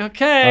 oh,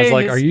 okay. I was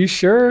like, are you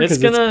sure? It's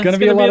gonna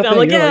be a lot of things. I'm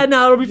like, yeah,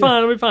 no, it'll be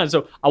fine. It'll be fine.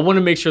 So I want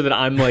to make sure that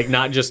I'm like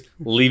not just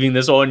leaving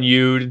this on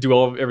you to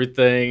do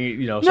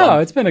everything, you know. So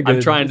it's been a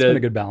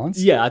good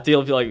balance. Yeah, I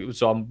feel like,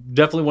 so I'm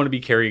definitely want to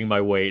be carrying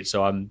my weight.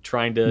 So I'm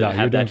trying to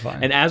have that.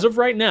 Fine. And as of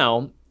right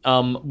now,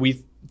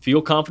 we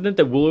feel confident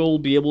that we'll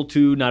be able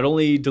to not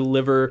only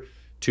deliver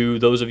to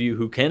those of you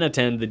who can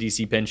attend the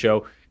DC Pen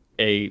Show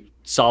a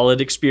solid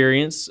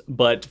experience,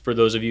 but for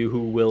those of you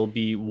who will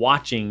be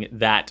watching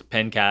that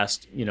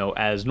pencast, you know,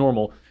 as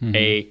normal,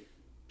 a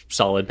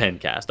solid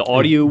pencast. The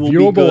audio will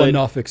be good.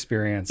 Enough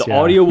experience. The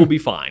audio will be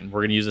fine.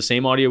 We're going to use the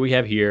same audio we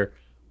have here,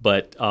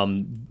 but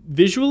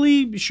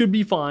visually should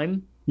be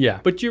fine. Yeah.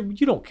 But you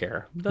don't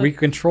care. We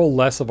control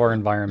less of our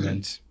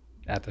environment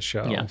at the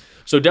show. Yeah.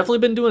 So definitely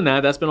been doing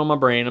that. That's been on my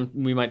brain.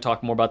 We might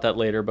talk more about that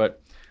later,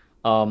 but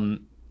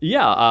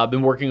yeah, I've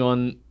been working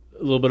on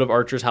a little bit of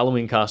Archer's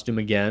Halloween costume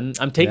again.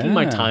 I'm taking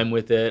my time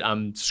with it.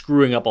 I'm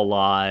screwing up a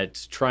lot,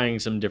 trying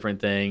some different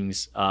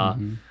things.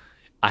 I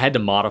had to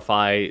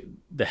modify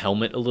the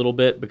helmet a little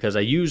bit because I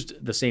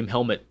used the same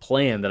helmet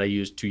plan that I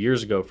used 2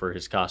 years ago for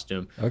his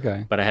costume.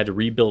 Okay. But I had to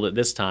rebuild it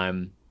this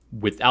time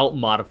without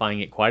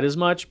modifying it quite as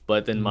much,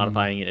 but then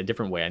modifying it a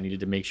different way. I needed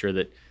to make sure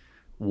that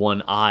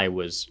one eye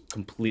was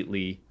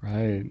completely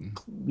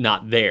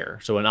not there.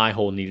 So an eye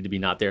hole needed to be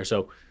not there.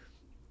 So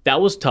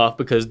that was tough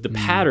because the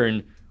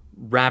pattern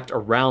wrapped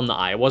around the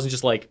eye. It wasn't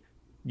just like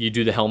you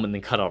do the helmet and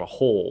then cut out a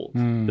hole.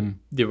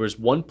 There was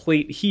one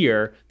plate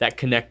here that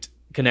connects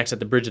at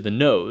the bridge of the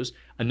nose,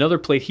 another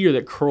plate here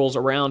that curls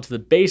around to the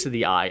base of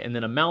the eye, and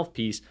then a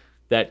mouthpiece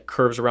that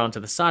curves around to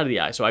the side of the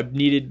eye. So I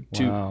needed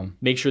to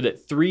make sure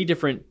that 3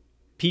 different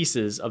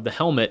pieces of the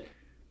helmet,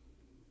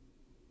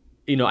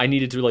 you know, I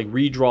needed to like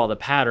redraw the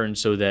pattern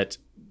so that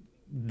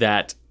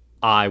that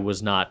eye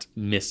was not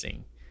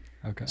missing.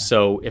 Okay.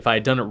 So if I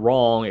had done it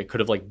wrong, it could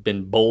have like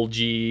been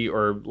bulgy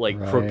or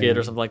like crooked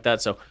or something like that.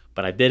 So,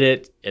 but I did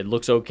it. It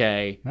looks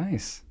okay.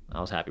 Nice.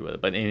 I was happy with it.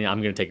 But I'm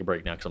going to take a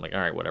break now because I'm like, all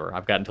right, whatever.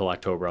 I've got until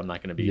October. I'm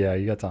not going to be. Yeah,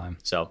 you got time.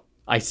 So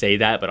I say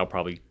that, but I'll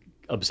probably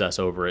obsess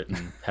over it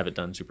and have it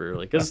done super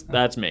early because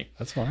that's me.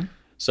 That's fine.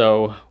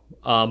 So,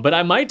 but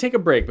I might take a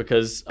break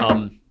because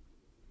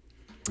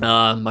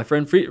my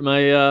friend,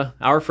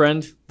 our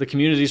friend, the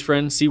community's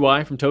friend,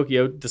 CY from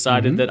Tokyo,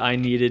 decided that I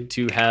needed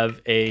to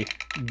have a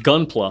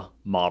Gunpla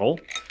model,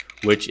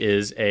 which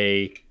is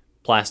a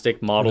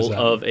plastic model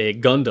of a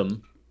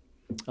Gundam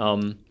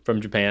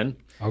from Japan.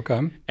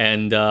 Okay.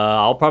 And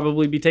I'll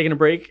probably be taking a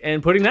break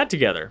and putting that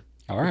together.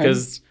 All right.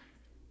 Because,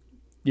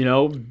 you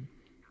know,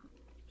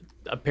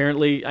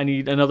 apparently I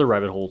need another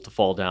rabbit hole to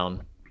fall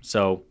down.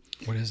 So...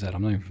 What is that?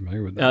 I'm not even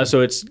familiar with that.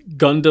 So it's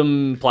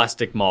Gundam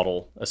plastic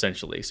model,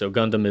 essentially. So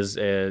Gundam is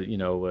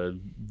a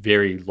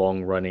very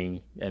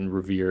long-running and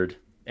revered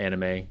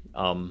anime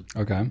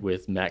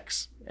with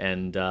mechs.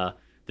 And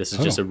this is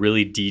just a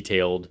really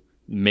detailed,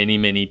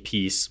 many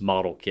piece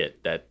model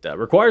kit that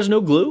requires no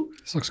glue.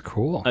 This looks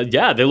cool.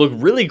 Yeah, they look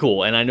really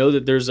cool. And I know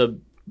that there's a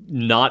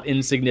not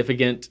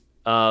insignificant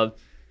portion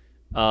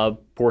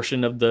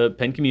of the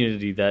pen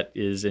community that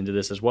is into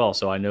this as well.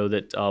 So I know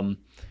that...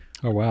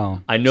 Oh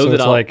wow! I know that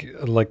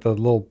it's like the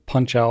little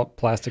punch out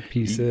plastic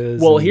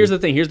pieces. Well, here's the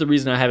thing. Here's the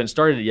reason I haven't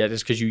started it yet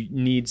is because you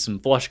need some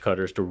flush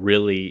cutters to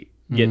really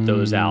get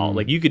those out.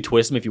 Like you could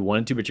twist them if you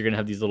wanted to, but you're gonna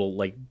have these little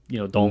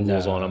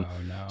dongles on them.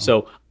 No.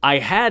 So I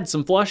had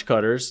some flush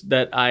cutters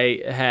that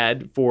I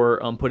had for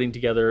putting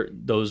together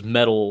those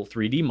metal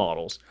 3D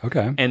models.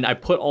 Okay. And I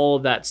put all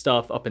of that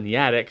stuff up in the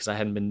attic because I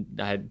haven't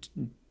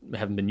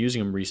been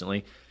using them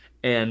recently.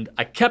 And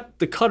I kept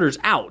the cutters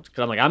out because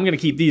I'm like, I'm going to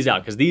keep these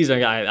out because these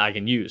I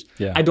can use.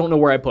 Yeah. I don't know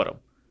where I put them.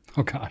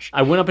 Oh, gosh.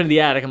 I went up into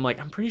the attic. I'm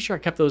like, I'm pretty sure I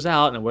kept those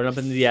out. And I went up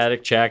into the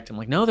attic, checked. I'm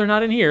like, no, they're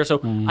not in here.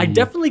 So I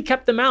definitely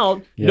kept them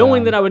out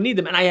knowing that I would need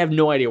them. And I have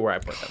no idea where I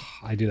put them.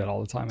 I do that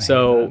all the time.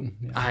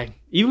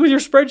 Even with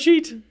your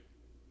spreadsheet?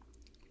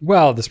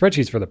 Well, the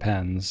spreadsheet's for the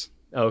pens.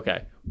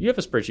 Okay. You have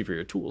a spreadsheet for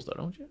your tools, though,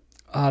 don't you?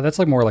 That's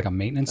like more like a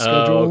maintenance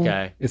schedule.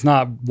 Okay. It's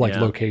not like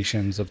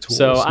locations of tools.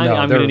 So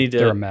I'm going to need to.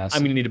 They're a mess.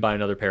 I'm going to need to buy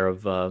another pair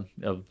of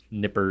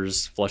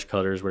nippers, flush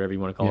cutters, whatever you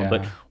want to call them.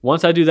 But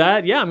once I do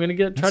that, I'm going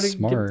to try to.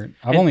 Smart.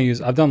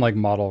 I've done like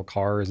model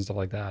cars and stuff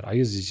like that. I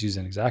usually just use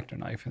an X-Acto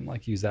knife and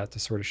like use that to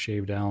sort of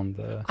shave down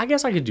the. I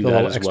guess I could do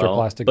that as extra well.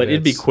 plastic but bits.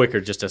 It'd be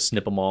quicker just to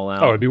snip them all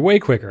out. Oh, it'd be way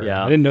quicker.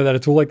 Yeah. I didn't know that a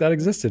tool like that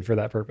existed for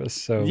that purpose.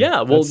 So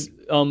yeah, well,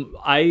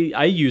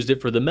 I used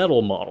it for the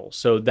metal model,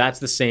 so that's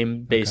the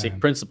same basic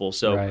principle.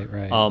 So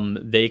Right.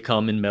 They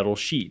come in metal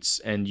sheets,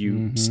 and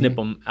you snip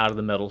them out of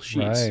the metal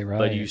sheets, Right,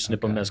 but you right.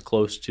 snip them as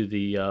close to the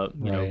you know,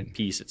 Right.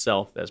 piece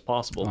itself as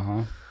possible.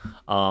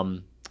 Uh-huh.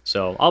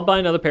 So I'll buy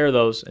another pair of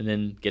those and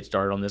then get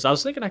started on this. I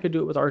was thinking I could do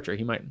it with Archer.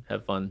 He might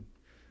have fun.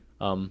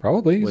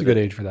 Probably. He's a with good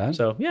it. age for that.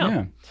 So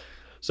yeah.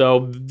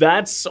 So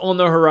that's on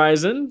the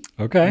horizon.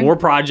 Okay. More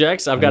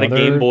projects. I've got a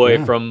Another- Game Boy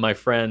yeah. from my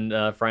friend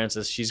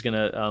Frances. She's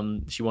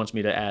gonna she wants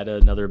me to add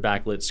another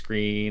backlit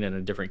screen and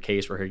a different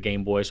case for her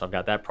Game Boy. So I've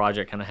got that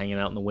project kind of hanging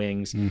out in the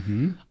wings.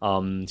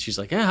 She's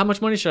like, yeah, how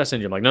much money should I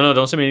send you? I'm like, no,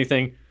 don't send me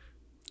anything.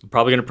 I'm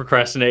probably gonna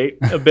procrastinate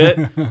a bit.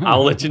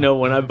 I'll let you know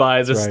when I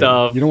buy the Right.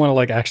 stuff. You don't want to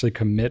like actually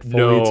commit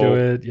fully to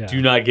it. Yeah.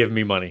 Do not give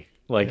me money.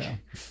 Like,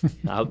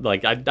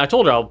 I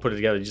told her I'll put it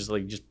together,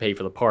 just pay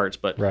for the parts,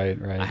 but Right.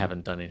 I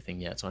haven't done anything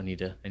yet, so I need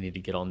to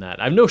get on that.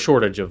 I have no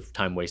shortage of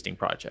time wasting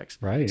projects.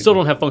 Right. Still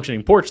don't have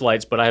functioning porch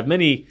lights, but I have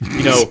many,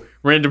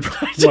 random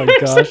projects. Oh my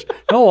gosh.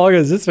 How long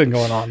has this been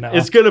going on now?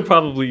 It's gonna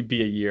probably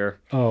be a year.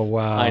 Oh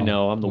wow. I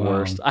know, I'm the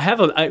worst.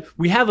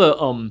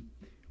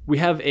 We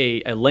have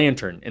a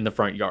lantern in the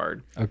front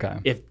yard. Okay.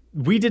 If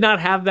we did not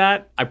have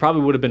that, I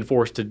probably would have been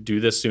forced to do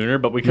this sooner.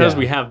 But because Yeah.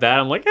 we have that,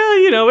 I'm like,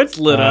 it's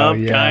lit up,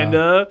 yeah.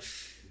 kinda.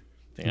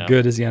 Yeah.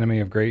 Good is the enemy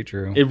of great,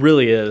 Drew. It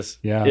really is.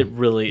 Yeah. It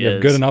really You is.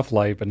 have good enough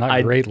light, but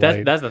not great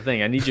light. That's the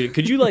thing. I need you.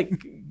 Could you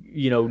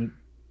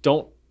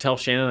don't tell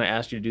Shannon I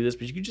asked you to do this,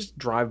 but you could just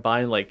drive by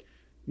and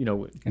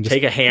And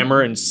take a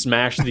hammer and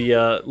smash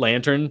the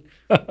lantern,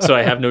 so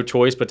I have no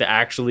choice but to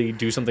actually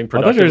do something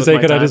productive. I thought you were with saying,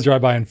 my could I time. just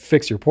drive by and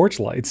fix your porch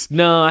lights?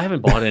 No, I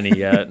haven't bought any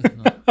yet.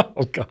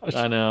 Oh gosh.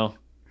 I know.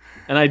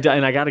 And I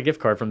got a gift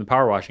card from the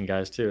power washing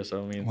guys too.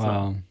 So I mean,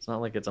 Wow. it's not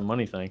like it's a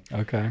money thing.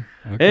 Okay.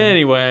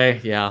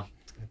 Anyway, yeah.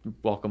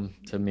 Welcome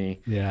to me.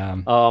 Yeah.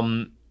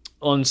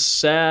 On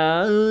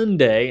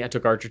Sunday, I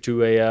took Archer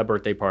to a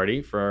birthday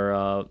party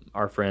for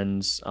our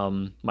friends,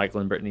 Michael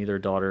and Brittany. Their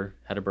daughter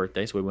had a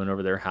birthday, so we went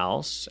over their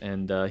house,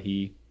 and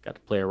he got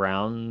to play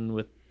around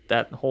with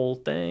that whole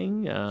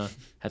thing.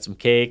 Had some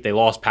cake. They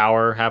lost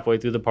power halfway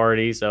through the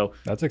party, so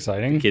That's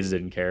exciting. kids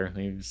didn't care.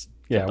 They just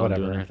Yeah, kept on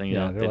whatever. doing their thing.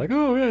 Yeah, they're like,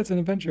 oh yeah, it's an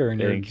adventure, and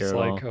they you're didn't just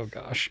care at like, all. oh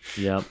gosh.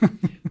 Yep.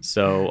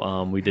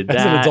 So we did that.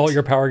 As an adult,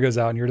 your power goes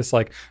out, and you're just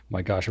like, oh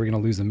my gosh, are we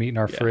gonna lose the meat in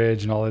our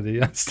fridge and all of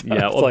the stuff?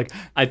 Yeah, It's well, like,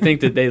 I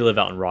think that they live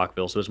out in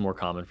Rockville, so it's more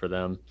common for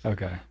them.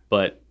 okay.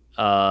 But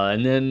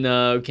and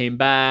then came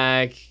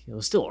back. It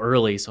was still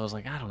early, so I was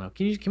like, I don't know.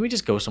 Can we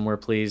just go somewhere,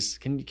 please?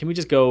 Can we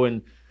just go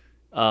and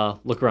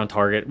look around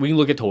Target? We can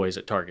look at toys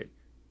at Target.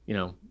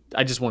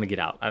 I just want to get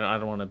out. I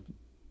don't want to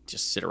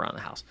just sit around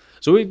the house.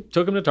 So we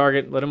took him to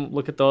Target, let him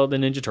look at the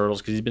Ninja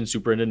Turtles, because he's been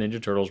super into Ninja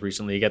Turtles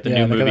recently. He got the new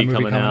they got movie that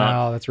coming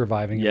out. That's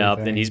reviving. Yeah,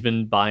 everything. then he's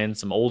been buying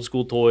some old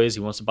school toys. He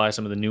wants to buy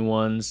some of the new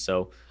ones.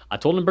 So I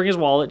told him to bring his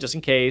wallet just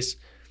in case.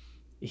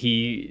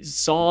 He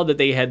saw that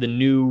they had the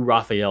new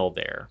Raphael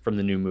there from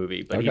the new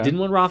movie, but he Okay. didn't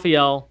want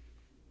Raphael.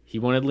 He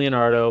wanted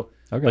Leonardo.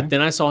 Okay. But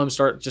then I saw him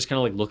start just kind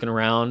of like looking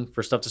around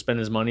for stuff to spend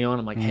his money on.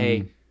 I'm like,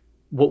 hey,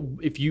 what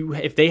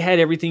if they had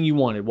everything you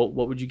wanted, what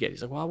would you get?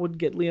 He's like, well, I would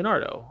get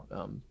Leonardo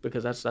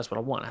because that's what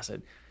I want. I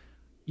said,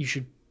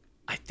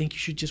 I think you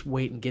should just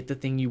wait and get the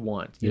thing you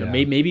want. You know,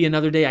 Yeah. maybe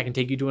another day I can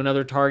take you to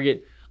another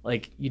Target.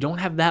 Like, you don't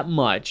have that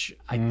much.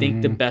 I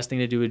think the best thing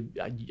to do is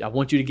I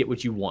want you to get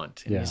what you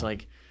want. And Yeah. he's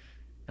like,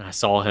 and I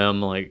saw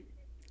him like,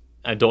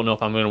 I don't know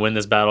if I'm going to win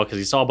this battle, because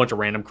he saw a bunch of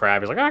random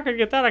crap. He's like, I could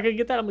get that.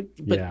 I'm like,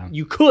 but Yeah.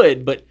 you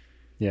could, but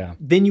yeah.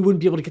 then you wouldn't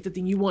be able to get the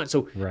thing you want.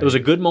 So Right. it was a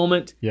good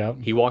moment. Yep.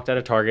 He walked out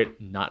of Target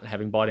not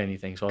having bought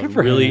anything. So Good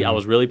for him. I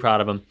was really proud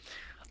of him.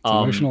 It's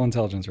emotional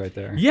intelligence right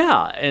there.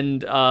 Yeah,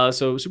 and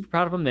so super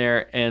proud of him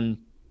there. And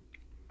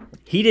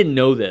he didn't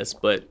know this,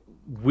 but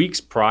weeks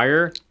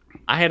prior,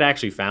 I had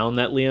actually found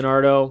that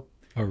Leonardo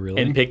Oh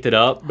really? and picked it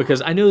up,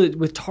 because I know that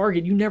with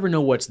Target, you never know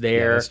what's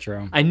there. Yeah, that's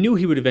true. I knew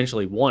he would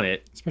eventually want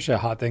it. Especially a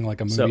hot thing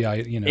like a So,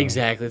 movie.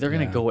 Exactly. They're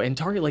going yeah. to go. And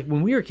Target, like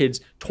when we were kids,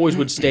 toys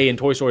would stay in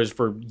toy stores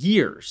for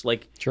years.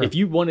 Like Sure. if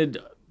you wanted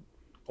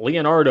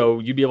Leonardo,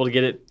 you'd be able to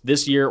get it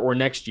this year or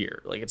next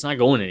year. Like it's not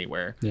going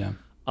anywhere. Yeah.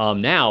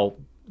 Now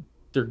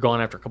they're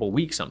gone after a couple of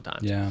weeks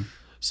sometimes. Yeah.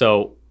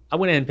 So I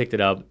went ahead and picked it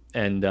up,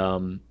 and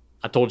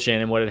I told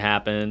Shannon what had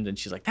happened, and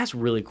she's like, "That's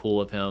really cool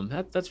of him.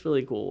 That's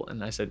really cool."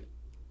 And I said,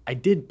 "I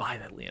did buy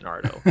that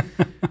Leonardo,"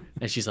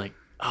 and she's like,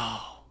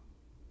 "Oh,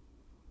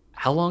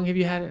 how long have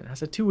you had it?" And I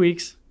said, 2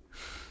 weeks.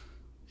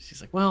 She's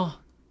like, "Well,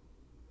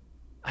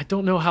 I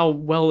don't know how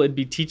well it'd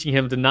be teaching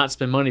him to not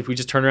spend money if we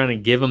just turn around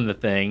and give him the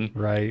thing.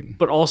 Right.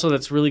 But also,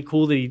 that's really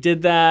cool that he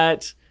did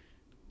that.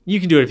 You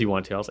can do it if you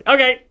want to." I was like,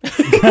 "Okay."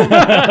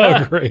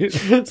 Oh, great.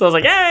 So I was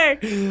like, "Hey!"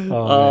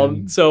 Oh,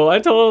 man. So I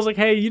told him, I was like,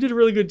 "Hey, you did a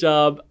really good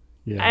job.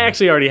 Yeah. I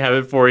actually already have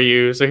it for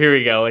you. So here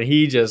we go." And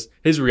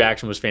his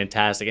reaction was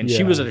fantastic. And she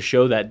Yeah. was at a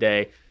show that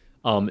day.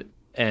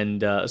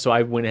 So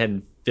I went ahead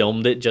and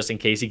filmed it just in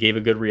case he gave a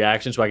good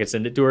reaction so I could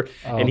send it to her.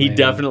 Oh, and he man.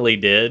 definitely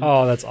did.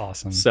 Oh, that's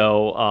awesome.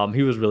 So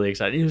he was really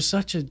excited. It was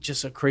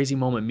just a crazy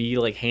moment, me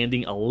like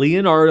handing a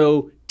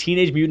Leonardo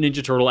Teenage Mutant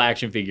Ninja Turtle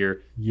action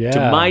figure Yeah.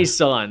 to my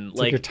son. It's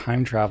like you're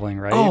time traveling,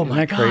 right? oh Isn't my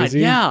that God, crazy?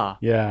 yeah.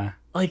 Yeah.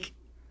 Like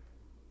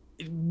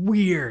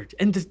weird.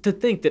 And to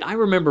think that I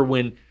remember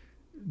when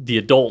the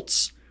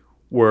adults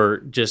were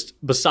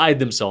just beside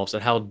themselves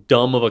at how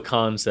dumb of a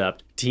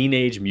concept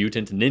Teenage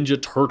Mutant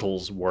Ninja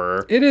Turtles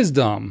were. It is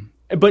dumb.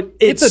 But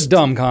it's a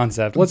dumb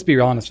concept. Let's be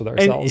honest with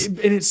ourselves. And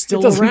it's still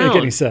it doesn't around. make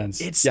any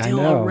sense. It's still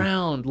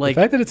around. Like,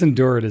 the fact that it's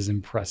endured is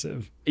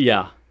impressive.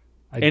 Yeah.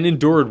 And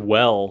endured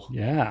well.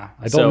 Yeah.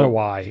 I don't know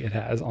why it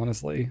has,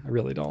 honestly. I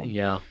really don't.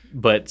 Yeah.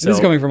 But this is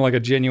coming from like a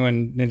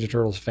genuine Ninja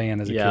Turtles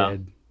fan as a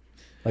kid.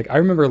 Like I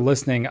remember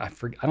listening, I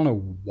don't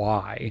know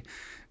why,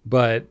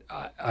 but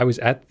I was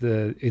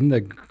in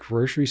the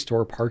grocery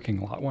store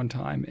parking lot one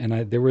time,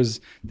 and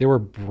they were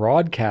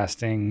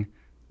broadcasting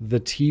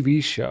the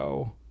TV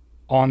show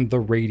on the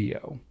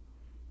radio.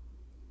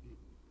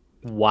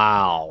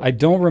 Wow. I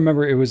don't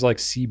remember, it was like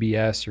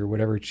CBS or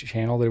whatever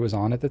channel that it was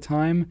on at the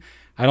time.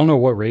 I don't know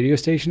what radio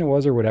station it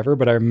was or whatever,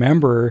 but I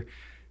remember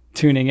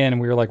tuning in,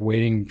 and we were like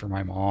waiting for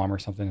my mom or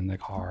something in the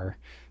car,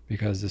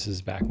 because this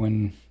is back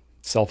when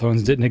cell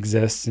phones didn't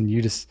exist, and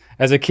you just,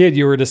 as a kid,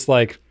 you were just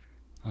like,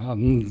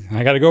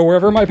 I got to go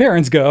wherever my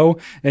parents go,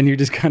 and you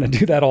just kind of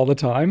do that all the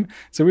time.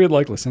 So we would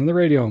like listen to the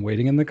radio and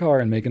waiting in the car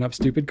and making up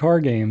stupid car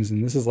games,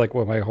 and this is like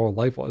what my whole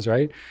life was,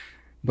 right?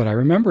 But I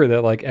remember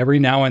that like every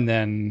now and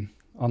then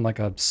on like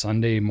a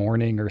Sunday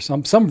morning or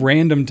some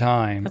random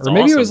time, That's or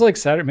maybe awesome. it was like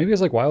Saturday, maybe it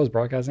was like while I was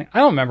broadcasting. I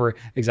don't remember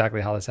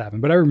exactly how this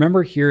happened, but I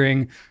remember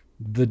hearing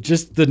the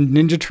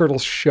Ninja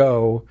Turtles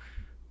show,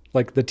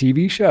 like the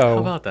TV show. How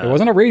about that? It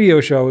wasn't a radio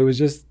show. It was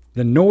just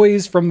the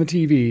noise from the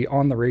TV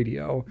on the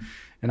radio.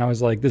 And I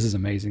was like, this is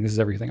amazing. This is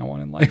everything I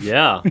want in life.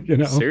 Yeah. You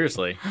know?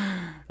 Seriously.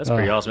 That's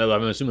pretty awesome.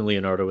 I'm assuming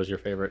Leonardo was your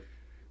favorite.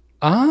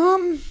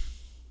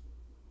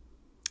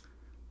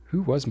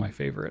 Who was my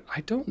favorite?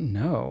 I don't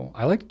know.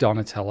 I liked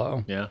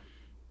Donatello. Yeah.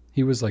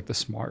 He was like the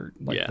smart,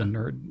 like Yeah. the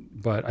nerd.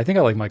 But I think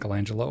I like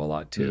Michelangelo a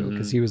lot too,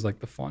 because he was like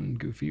the fun,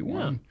 goofy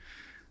one.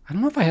 I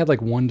don't know if I had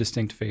like one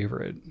distinct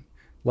favorite.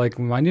 Like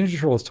my Ninja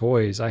Turtles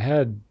toys, I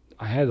had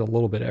a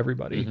little bit of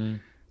everybody,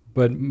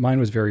 but mine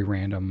was very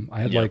random.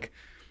 I had like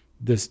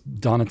this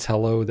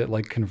Donatello that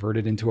like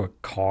converted into a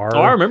car.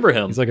 Oh, I remember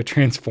him. He's like a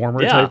transformer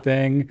type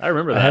thing. I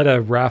remember that. I had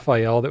a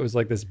Raphael that was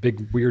like this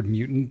big weird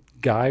mutant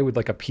guy with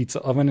like a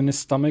pizza oven in his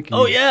stomach. And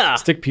Oh, he'd yeah.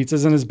 stick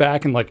pizzas in his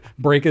back and like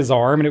break his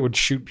arm, and it would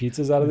shoot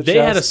pizzas out of the chest. They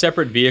had a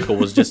separate vehicle,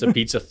 was just a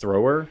pizza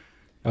thrower.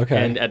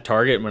 Okay. And at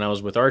Target, when I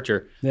was with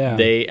Archer,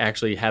 they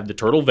actually have the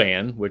turtle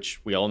van,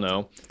 which we all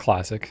know.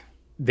 Classic.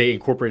 They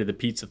incorporated the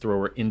pizza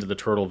thrower into the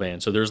turtle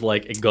van. So there's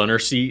like a gunner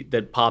seat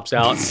that pops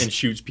out and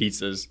shoots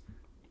pizzas.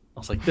 I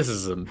was like, this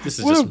is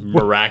just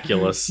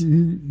miraculous.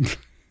 Mutant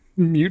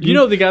You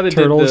know, the guy that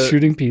turtles did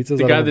shooting pizzas.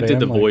 the guy out of that a did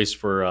the van, like, voice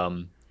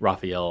for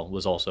Raphael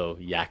was also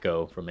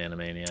Yakko from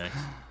Animaniacs.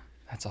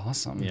 That's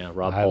awesome. Yeah,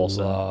 Rob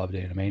Paulson. I loved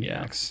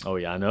Animaniacs. Yeah. Oh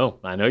yeah,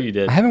 I know you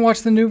did. I haven't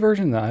watched the new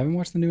version though. I haven't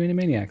watched the new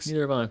Animaniacs.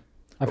 Neither have I.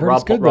 I've heard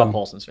it's good Rob though.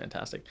 Paulson's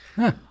fantastic.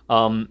 Huh.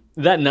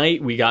 That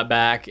night we got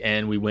back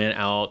and we went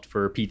out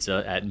for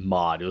pizza at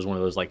Mod. It was one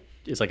of those like,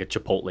 it's like a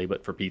Chipotle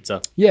but for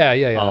pizza. Yeah.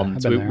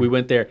 I've So been there. we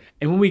went there,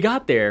 and when we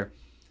got there,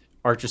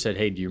 Archer said,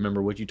 "Hey, do you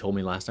remember what you told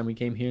me last time we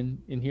came here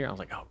in here?" I was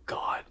like, "Oh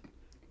God."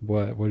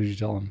 What did you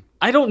tell him?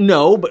 I don't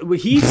know, but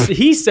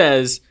he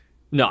says,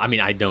 no, I mean,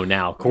 I know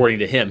now, according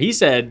to him. He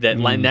said that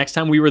next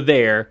time we were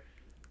there,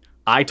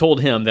 I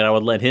told him that I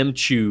would let him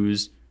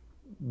choose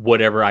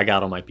whatever I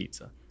got on my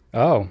pizza.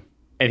 Oh.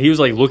 And he was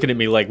like looking at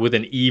me like with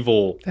an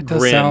evil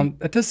grin.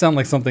 That does sound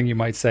like something you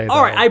might say.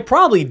 All right, I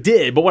probably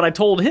did, but what I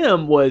told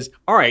him was,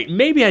 all right,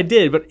 maybe I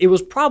did, but it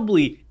was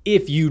probably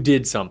if you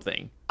did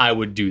something, I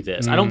would do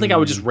this. I don't think I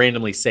would just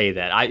randomly say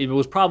that. It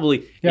was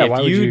probably,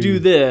 if you do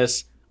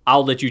this,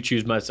 I'll let you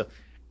choose myself.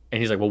 And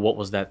he's like, well, what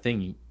was that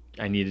thing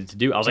I needed to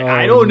do? I was like,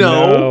 I don't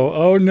know. No.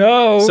 Oh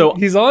no! So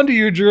he's on to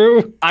you,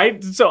 Drew. I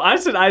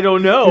said, I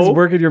don't know. He's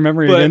working your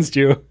memory but against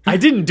you. I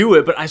didn't do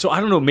it, but I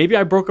don't know. Maybe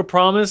I broke a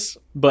promise,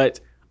 but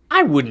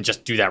I wouldn't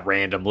just do that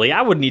randomly.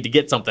 I would need to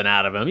get something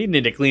out of him. He'd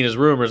need to clean his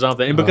room or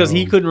something. And because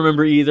he couldn't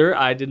remember either,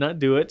 I did not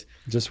do it.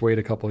 Just wait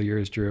a couple of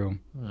years, Drew.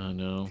 Oh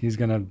no. He's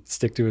gonna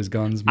stick to his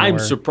guns more. I'm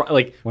surprised.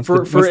 Like once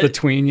the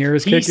tween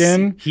years kick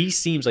in, he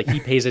seems like he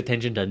pays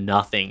attention to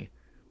nothing,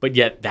 but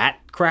yet that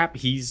crap,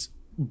 he's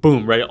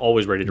boom,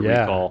 always ready to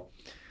recall.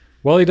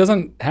 Well, he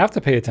doesn't have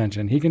to pay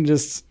attention. He can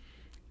just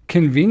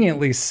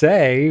conveniently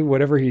say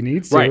whatever he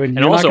needs to, and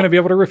you're not going to be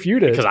able to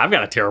refute it. Because I've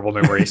got a terrible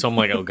memory, so I'm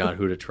like, oh God,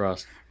 who to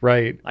trust?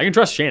 Right. I can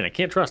trust Shannon. I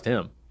can't trust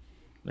him.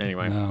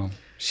 Anyway. No.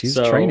 She's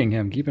training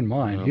him. Keep in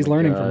mind. He's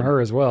learning from her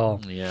as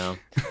well. Yeah.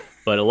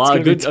 But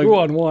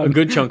a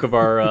good chunk of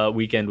our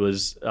weekend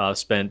was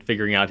spent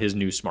figuring out his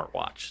new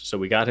smartwatch. So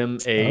we got him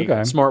a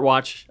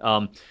smartwatch.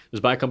 It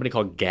was by a company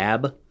called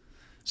Gab.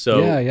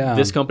 So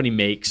this company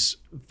makes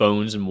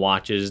phones and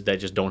watches that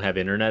just don't have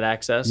internet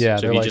access. Yeah,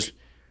 so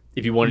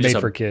if you want to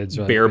just for kids,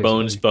 bare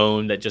bones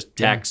phone that just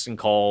texts and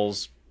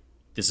calls,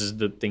 this is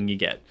the thing you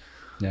get.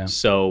 Yeah.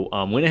 So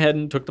went ahead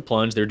and took the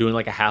plunge. They're doing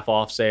like a half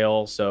off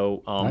sale.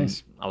 So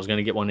nice. I was going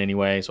to get one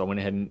anyway. So I went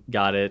ahead and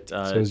got it.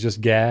 So it was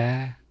just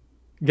half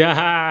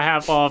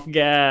off.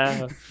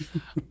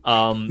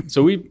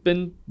 So we've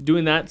been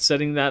doing that,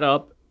 setting that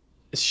up.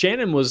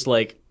 Shannon was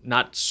like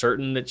not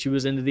certain that she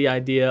was into the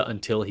idea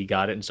until he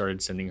got it and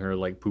started sending her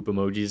like poop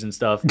emojis and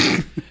stuff.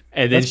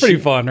 And then That's pretty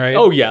fun, right?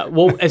 Oh yeah.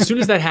 Well, as soon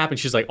as that happened,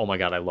 she's like, "Oh my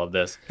god, I love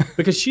this,"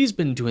 because she's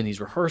been doing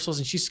these rehearsals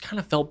and she's kind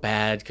of felt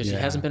bad because she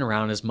hasn't been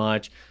around as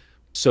much.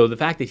 So the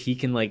fact that he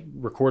can like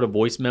record a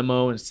voice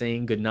memo and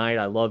saying "Good night,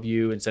 I love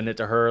you" and send it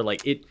to her,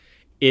 like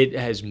it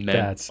has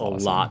meant a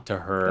lot to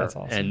her. That's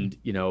awesome. And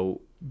you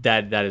know.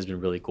 That has been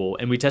really cool.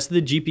 And we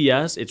tested the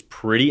GPS. It's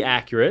pretty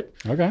accurate.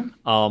 Okay.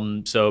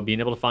 So being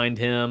able to find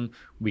him,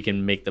 we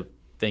can make the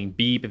thing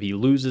beep if he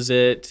loses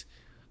it.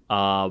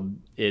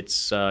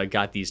 It's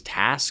got these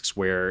tasks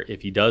where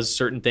if he does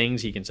certain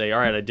things, he can say,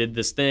 all right, I did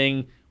this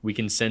thing. We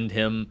can send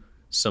him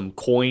some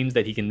coins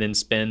that he can then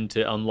spend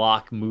to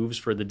unlock moves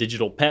for the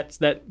digital pets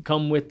that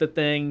come with the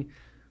thing.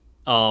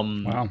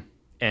 Wow.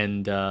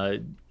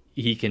 And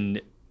he can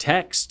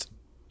text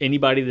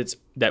anybody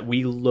that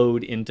we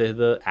load into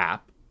the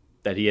app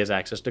that he has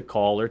access to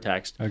call or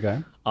text.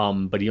 Okay.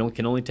 But he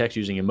can only text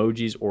using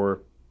emojis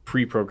or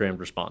pre-programmed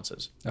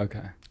responses.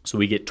 Okay. So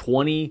we get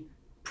 20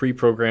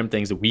 pre-programmed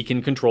things that we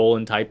can control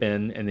and type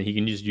in, and then he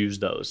can just use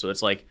those. So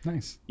it's like,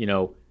 nice. You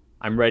know,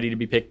 I'm ready to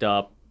be picked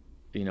up.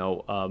 You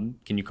know,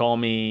 can you call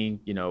me?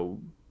 You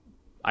know,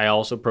 I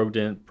also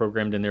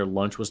programmed in there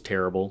lunch was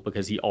terrible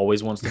because he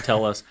always wants to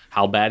tell us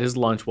how bad his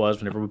lunch was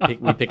whenever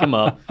we pick him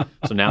up.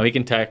 So now he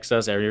can text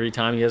us every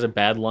time he has a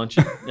bad lunch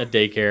at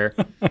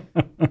daycare.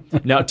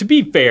 Now, to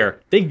be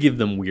fair, they give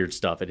them weird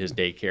stuff at his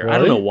daycare. Really? I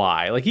don't know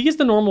why. Like he gets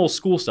the normal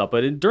school stuff,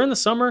 but during the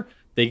summer,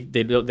 they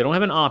don't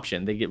have an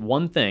option. They get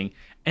one thing,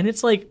 and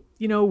it's like,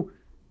 you know,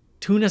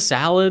 tuna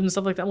salad and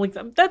stuff like that. I'm like,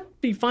 that'd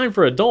be fine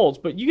for adults,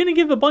 but you're gonna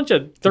give a bunch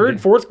of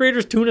third, fourth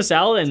graders tuna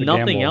salad and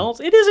nothing gamble.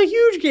 else? It is a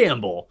huge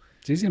gamble.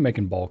 It's easy to make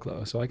in bulk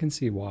though, so I can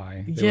see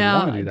why they would Yeah,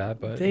 want to do that.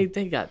 But they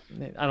got,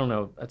 I don't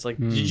know. It's like,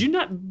 did you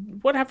not?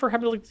 What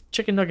happened like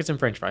chicken nuggets and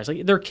French fries?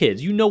 Like they're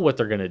kids, you know what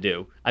they're gonna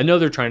do. I know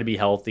they're trying to be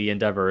healthy and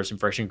diverse and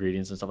fresh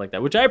ingredients and stuff like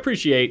that, which I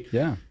appreciate.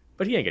 yeah,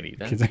 But he ain't gonna eat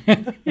that. He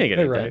ain't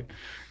gonna eat right. that.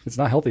 It's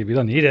not healthy if you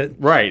don't eat it.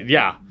 Right?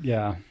 Yeah.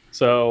 Yeah.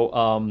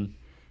 So,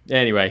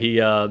 anyway,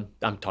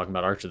 I'm talking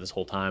about Archer this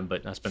whole time,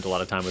 but I spent a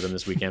lot of time with him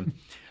this weekend.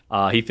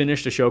 He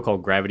finished a show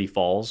called Gravity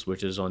Falls,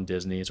 which is on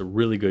Disney. It's a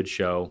really good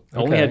show. It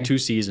only had 2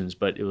 seasons,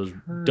 but it was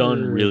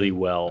done really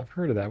well. I've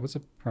heard of that. What's the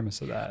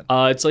premise of that?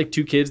 It's like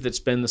 2 kids that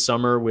spend the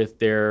summer with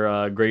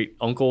their great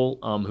uncle,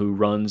 who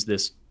runs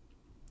this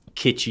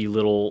kitschy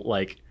little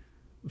like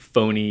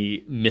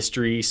phony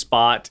mystery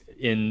spot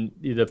in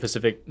the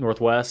Pacific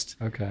Northwest.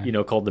 Okay. You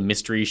know, called the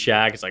Mystery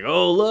Shack. It's like,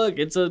 oh look,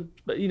 it's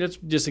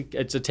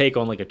it's a take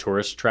on like a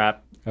tourist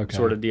trap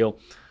sort of deal.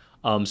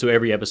 So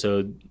every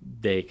episode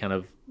they kind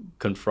of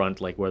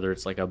confront like whether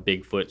it's like a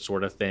Bigfoot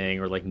sort of thing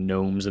or like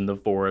gnomes in the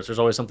forest. There's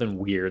always something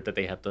weird that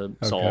they have to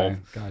solve.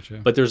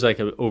 Gotcha. But there's like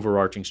an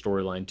overarching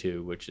storyline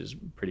too, which is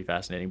pretty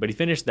fascinating. But he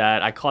finished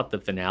that. I caught the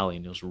finale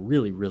and it was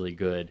really, really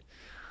good.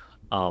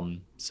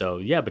 So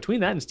yeah, between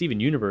that and Steven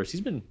Universe,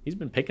 he's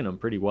been picking them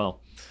pretty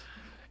well.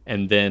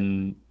 And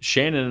then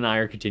Shannon and I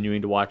are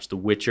continuing to watch The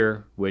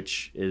Witcher,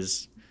 which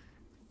is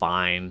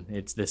fine.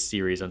 It's this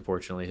series,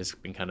 unfortunately, has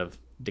been kind of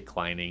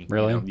declining.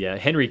 Really? You know? Yeah.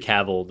 Henry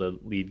Cavill, the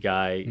lead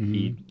guy,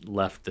 he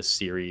left the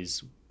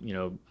series. You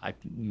know,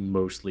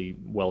 mostly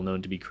well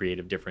known to be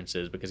creative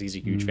differences because he's a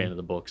huge fan of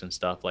the books and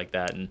stuff like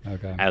that. And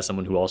as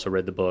someone who also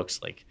read the books,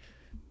 like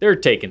they're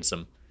taking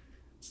some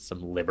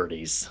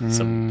liberties,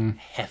 some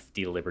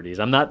hefty liberties.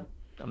 I'm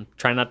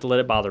trying not to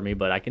let it bother me,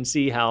 but I can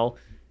see how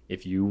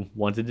if you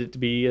wanted it to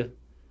be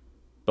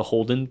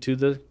beholden to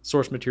the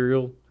source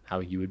material, how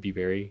you would be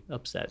very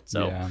upset.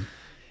 So,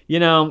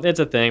 you know, it's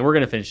a thing. We're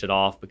going to finish it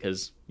off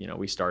because, you know,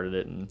 we started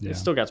it and it's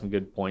still got some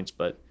good points,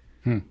 but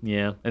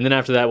yeah. And then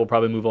after that, we'll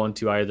probably move on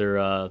to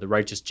either The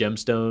Righteous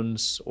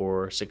Gemstones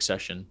or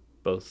Succession,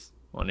 both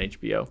on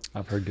HBO.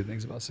 I've heard good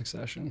things about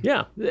Succession.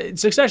 Yeah.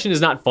 Succession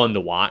is not fun to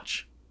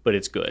watch, but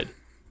it's good.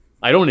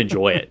 I don't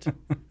enjoy it.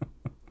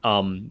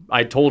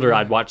 I told her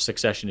I'd watch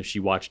Succession if she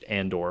watched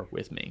Andor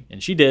with me,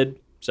 and she did.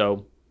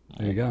 So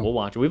there you go. We'll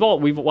watch it.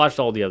 We've watched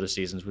all the other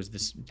seasons.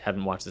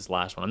 Haven't watched this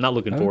last one. I'm not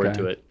looking forward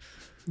to it,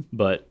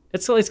 but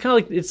it's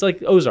kind of like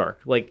like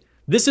Ozark. Like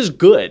this is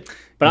good,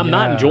 but I'm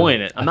not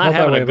enjoying it. I'm not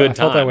having a good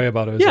time. I felt that way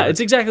about Ozark. Yeah, it's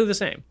exactly the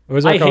same.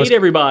 Ozark, I hate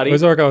everybody.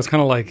 Ozark, I was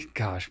kind of like,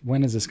 gosh,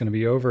 when is this going to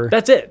be over?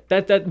 That's it.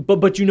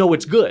 But you know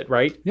it's good,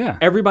 right? Yeah.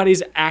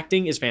 Everybody's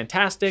acting is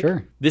fantastic.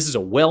 Sure. This is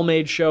a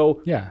well-made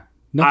show. Yeah.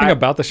 Nothing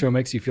about the show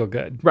makes you feel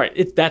good.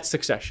 Right. That's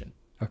Succession.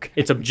 Okay.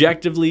 It's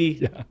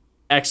objectively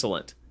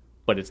excellent,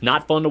 but it's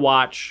not fun to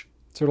watch.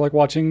 Sort of like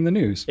watching the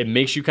news. It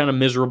makes you kind of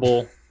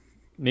miserable,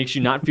 makes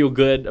you not feel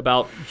good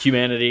about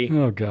humanity.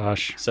 Oh,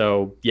 gosh.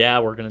 So, yeah,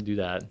 we're going to do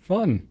that.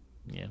 Fun.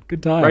 Yeah.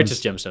 Good times. Righteous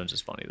Gemstones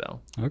is funny,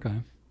 though. Okay.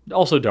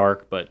 Also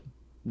dark, but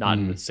not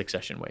in the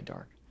Succession way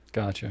dark.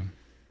 Gotcha.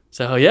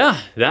 So, yeah,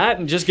 that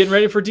and just getting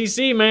ready for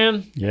DC,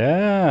 man.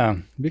 Yeah.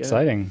 It'd be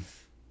exciting.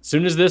 As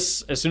soon as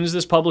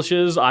this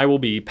publishes, I will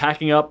be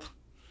packing up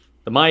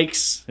the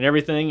mics and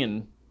everything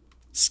and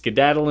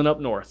skedaddling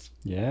up north.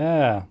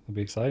 Yeah, it'll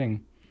be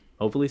exciting.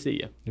 Hopefully see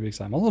you. It'll be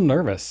exciting. I'm a little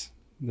nervous.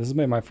 This has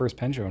been my first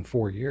pen show in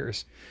 4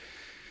 years.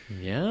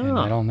 Yeah. And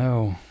I don't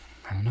know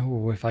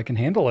if I can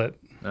handle it.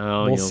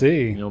 No, We'll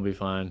see. You'll be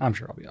fine. I'm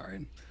sure I'll be all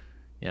right.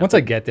 Yeah, Once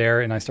I get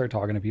there and I start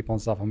talking to people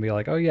and stuff, I'm gonna be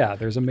like, oh yeah,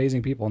 there's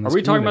amazing people in this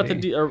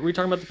community. Are we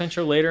talking about the pen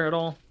show later at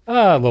all?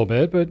 A little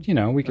bit, but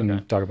we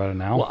can talk about it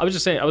now. Well, I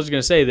was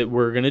gonna say that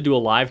we're gonna do a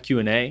live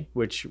Q&A,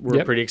 which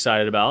we're pretty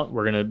excited about.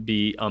 We're gonna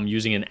be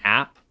using an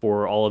app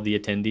for all of the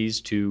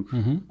attendees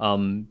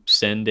to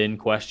send in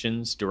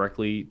questions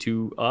directly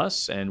to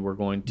us, and we're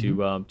going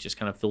to just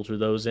kind of filter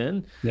those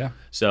in. Yeah.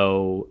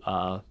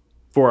 So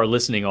for our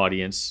listening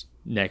audience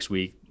next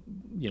week,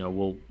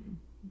 we'll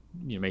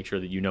make sure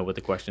that you know what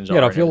the questions are.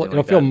 Yeah,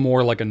 it'll feel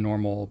more like a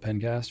normal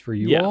pencast for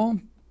you all,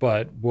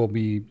 but we'll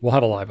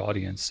have a live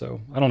audience, so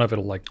I don't know if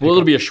it'll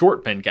it'll be a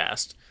short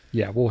pencast.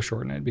 Yeah, we'll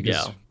shorten it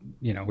because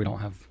we don't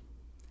have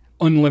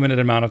unlimited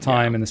amount of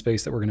time in the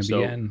space that we're going to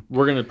be in.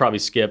 We're going to probably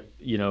skip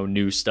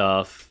new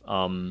stuff.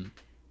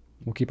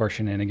 We'll keep our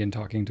shenanigan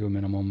talking to a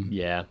minimum.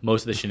 Yeah,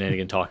 most of the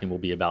shenanigan talking will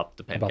be about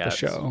the pencast. About the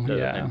show,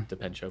 the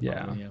pen show.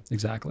 Probably,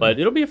 exactly. But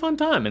it'll be a fun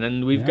time, and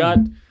then we've got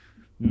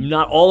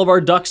not all of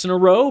our ducks in a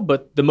row,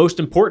 but the most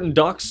important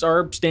ducks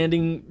are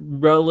standing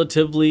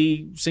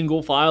relatively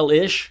single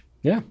file-ish.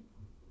 Yeah.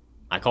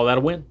 I call that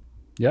a win.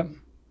 Yep.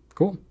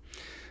 Cool.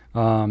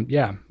 I've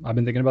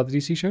been thinking about the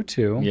DC show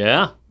too.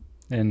 Yeah.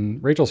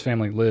 And Rachel's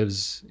family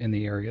lives in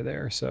the area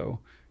there, so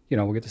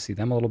we'll get to see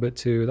them a little bit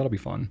too. That'll be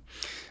fun.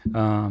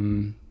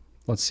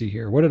 Let's see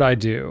here. What did I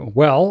do?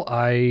 Well,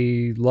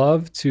 I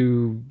love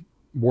to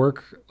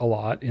work a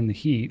lot in the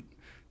heat,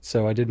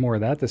 so I did more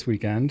of that this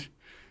weekend.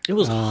 It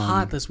was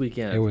hot this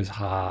weekend. It was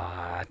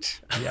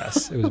hot.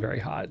 Yes, it was very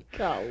hot.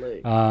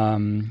 Golly.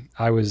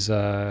 I was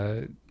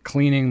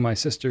cleaning my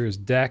sister's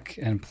deck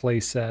and play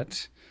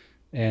set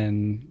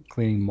and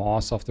cleaning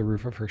moss off the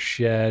roof of her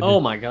shed. Oh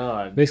my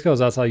God. Basically, I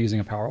was outside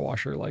using a power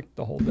washer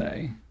the whole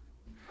day.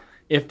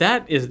 If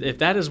that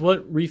is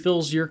what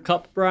refills your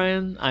cup,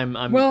 Brian,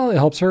 I'm Well, it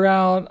helps her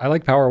out. I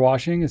like power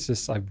washing. It's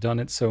just I've done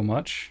it so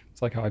much.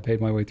 It's like how I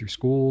paid my way through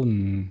school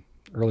and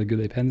early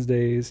Goulet Pens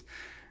days.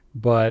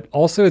 But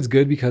also it's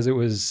good because it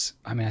was,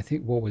 I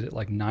think, what was it,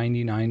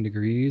 99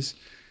 degrees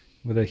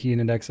with a heat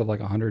index of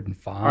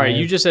 105. All right,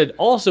 you just said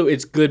also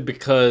it's good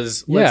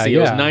because, it was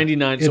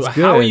 99. It's so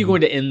how are you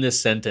going to end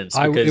this sentence?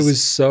 It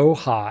was so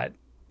hot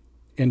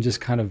and just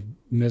kind of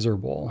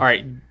miserable. All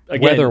right,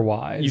 again,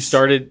 weather-wise. You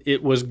started,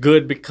 it was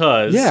good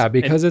because. Yeah,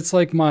 because it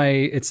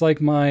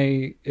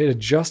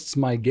adjusts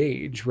my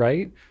gauge,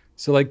 right?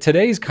 So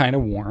today's kind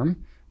of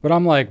warm. But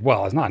I'm like,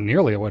 well, it's not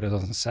nearly what it is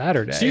on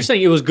Saturday. So you're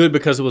saying it was good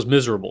because it was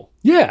miserable?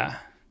 Yeah,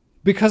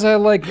 because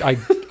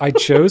I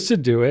chose to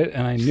do it,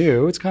 and I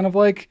knew it's kind of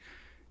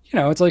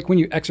it's like when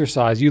you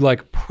exercise, you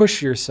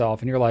push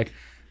yourself, and you're like,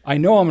 I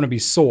know I'm going to be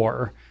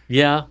sore.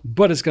 Yeah.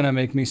 But it's going to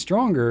make me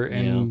stronger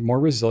and more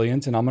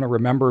resilient, and I'm going to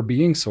remember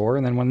being sore.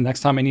 And then when the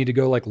next time I need to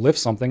go lift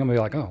something, I'm going to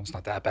be like, oh, it's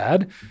not that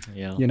bad.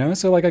 Yeah.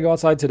 So I go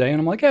outside today and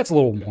I'm like, yeah, it's a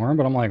little warm,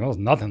 but I'm like, well, it's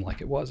nothing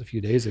like it was a few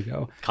days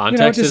ago.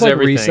 Context it just is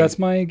everything. Resets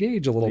my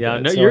gauge a little bit. Yeah,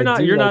 no, so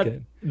you're not.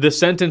 It. The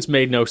sentence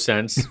made no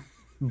sense,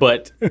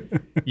 but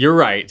you're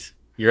right.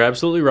 You're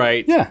absolutely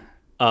right.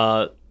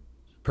 Yeah.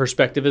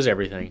 Perspective is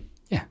everything.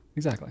 Yeah,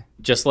 exactly.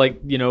 Just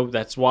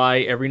that's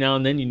why every now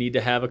and then you need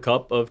to have a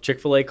cup of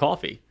Chick-fil-A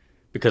coffee.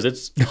 Because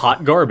it's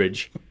hot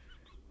garbage.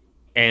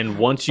 And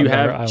once you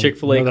have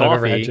Chick-fil-A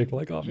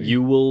coffee,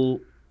 you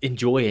will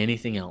enjoy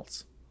anything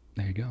else.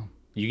 There you go.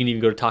 You can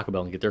even go to Taco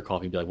Bell and get their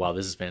coffee and be like, wow,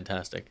 this is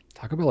fantastic.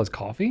 Taco Bell has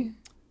coffee?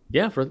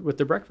 Yeah, with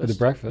their breakfast. With the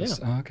breakfast.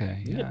 Yeah. Oh,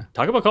 okay, yeah.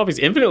 Taco Bell coffee is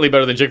infinitely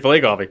better than Chick-fil-A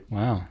coffee.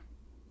 Wow.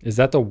 Is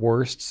that the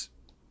worst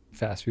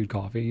fast food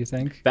coffee, you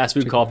think? Fast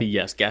food coffee,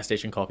 yes. Gas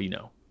station coffee,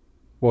 no.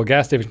 Well,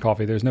 gas station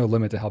coffee, there's no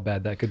limit to how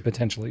bad that could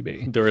potentially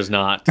be. There is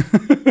not.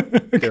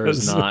 There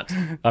is not.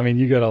 I mean,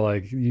 you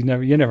gotta you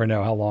never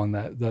know how long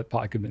that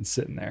pot could have been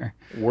sitting there.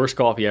 Worst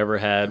coffee I ever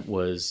had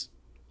was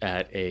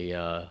at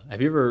a.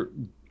 Have you ever?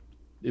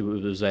 It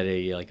was at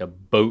a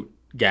boat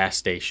gas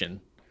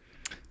station.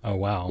 Oh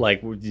wow! I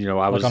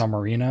was on a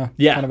marina,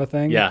 kind of a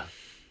thing. Yeah.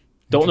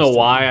 Don't know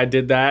why I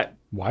did that.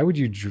 Why would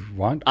you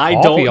want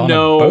coffee on a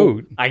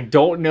boat? I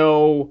don't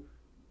know.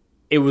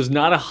 It was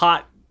not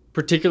a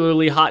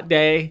particularly hot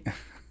day.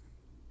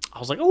 I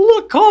was like, oh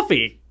look,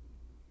 coffee.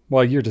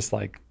 Well, you're just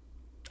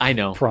I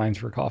know, primed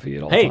for coffee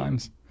at all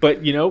times. But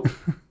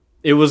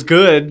it was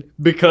good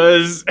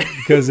because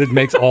it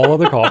makes all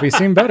other coffee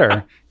seem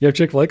better. You have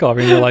Chick-fil-A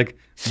coffee and you're like,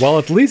 well,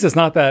 at least it's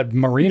not that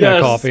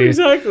marina coffee.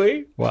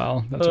 Exactly.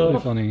 Wow, that's really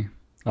funny.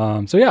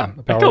 So yeah,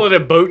 I call it a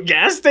boat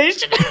gas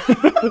station.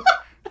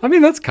 I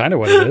mean, that's kind of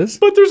what it is.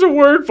 But there's a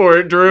word for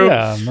it, Drew.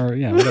 Yeah,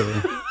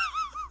 whatever.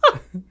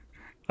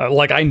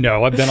 I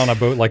know I've been on a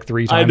boat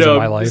 3 times in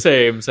my life.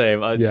 Same.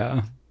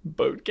 Yeah.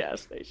 Boat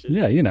gas station.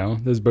 Yeah,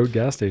 those boat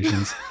gas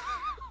stations.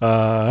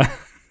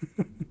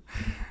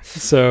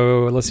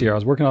 So let's see here. I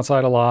was working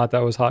outside a lot. That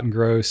was hot and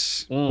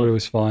gross, but it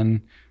was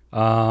fun.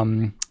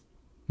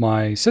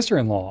 My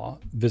sister-in-law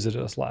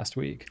visited us last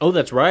week. Oh,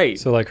 that's right.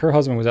 So her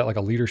husband was at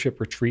a leadership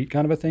retreat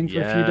kind of a thing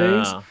for a few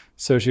days.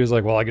 So she was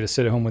like, well, I get to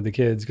sit at home with the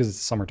kids because it's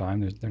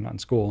summertime. They're not in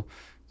school.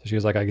 So she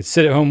was like, I could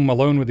sit at home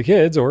alone with the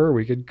kids, or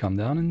we could come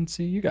down and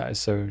see you guys.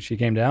 So she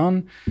came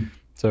down.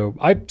 So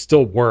I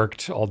still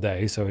worked all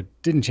day, so it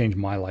didn't change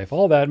my life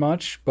all that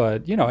much.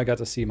 But, you know, I got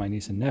to see my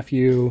niece and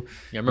nephew.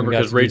 Yeah, I remember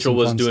because Rachel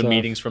was doing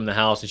meetings from the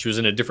house, and she was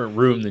in a different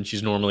room than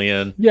she's normally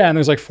in. Yeah, and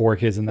there's like 4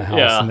 kids in the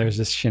house, and there's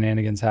just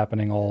shenanigans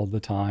happening all the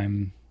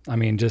time. I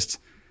mean, just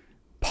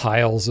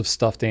piles of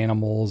stuffed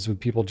animals with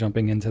people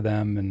jumping into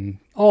them and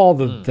all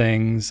the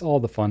things, all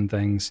the fun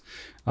things.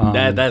 But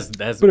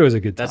it was a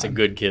good time. That's a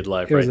good kid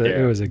life there.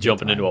 It was a good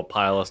jumping time. into a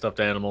pile of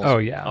stuffed animals. Oh,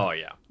 yeah. Oh,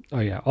 yeah.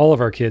 Oh, yeah. All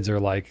of our kids are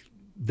like,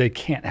 they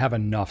can't have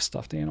enough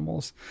stuffed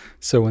animals.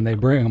 So when they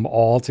bring them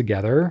all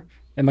together,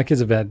 and my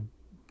kids have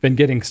been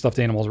getting stuffed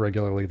animals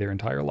regularly their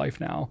entire life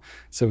now.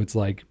 So it's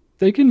like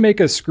they can make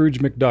a Scrooge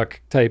McDuck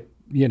type,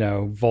 you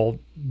know,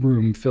 vault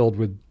room filled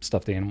with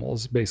stuffed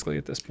animals basically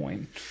at this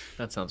point.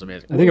 That sounds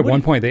amazing. I think at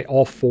one point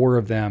all 4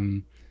 of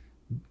them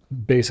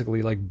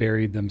basically like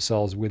buried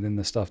themselves within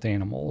the stuffed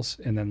animals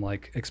and then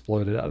like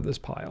exploded out of this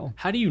pile.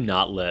 How do you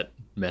not let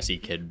messy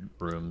kid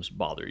rooms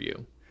bother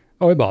you?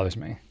 Oh, it bothers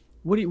me.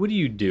 What do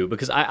you do?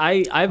 Because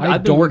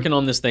I've been working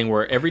on this thing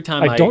where every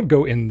time I don't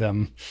go in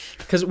them.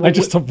 Because I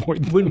just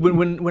avoid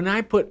them. When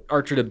I put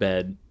Archer to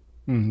bed,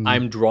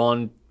 I'm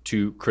drawn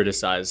to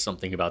criticize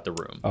something about the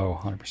room. Oh,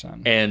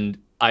 100%. And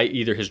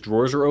either his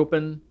drawers are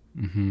open,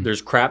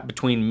 there's crap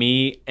between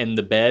me and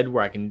the bed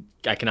where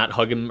I cannot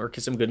hug him or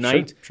kiss him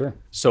goodnight. Sure.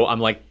 So I'm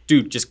like,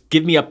 dude, just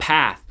give me a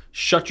path.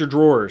 Shut your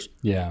drawers.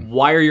 Yeah.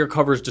 Why are your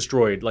covers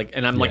destroyed? Like,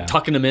 and I'm like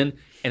tucking them in.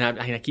 And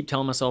I keep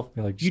telling myself,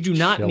 like, you do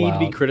not need to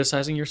be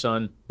criticizing your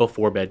son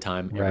before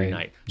bedtime every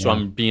night. So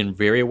I'm being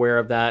very aware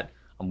of that.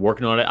 I'm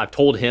working on it. I've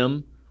told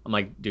him, I'm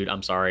like, dude,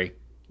 I'm sorry.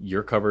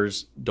 Your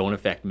covers don't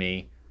affect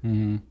me.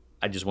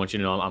 I just want you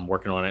to know I'm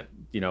working on it.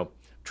 You know,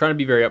 trying to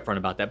be very upfront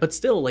about that. But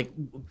still, like,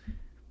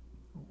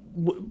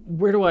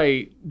 where do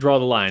I draw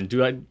the line?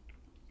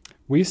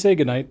 We say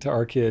goodnight to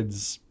our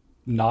kids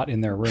not in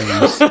their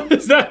rooms.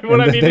 Is that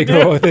what I need to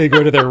do? They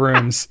go to their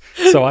rooms.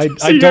 So I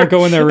don't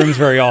go in their rooms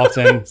very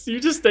often. So you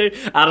just stay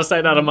out of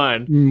sight, out of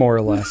mind. More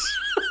or less.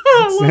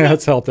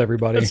 That's helped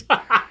everybody.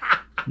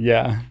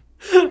 Yeah.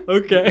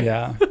 Okay.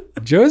 Yeah.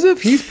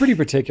 Joseph, he's pretty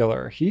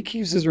particular. He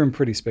keeps his room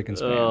pretty spick and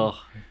span. Oh,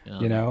 yeah,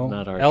 you know,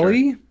 not Archer.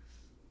 Ellie,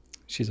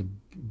 she's a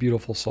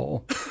beautiful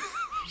soul.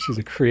 She's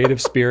a creative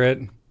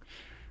spirit.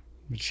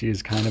 But she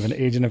is kind of an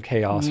agent of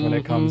chaos when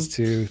it comes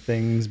to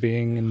things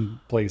being in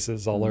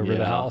places all over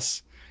the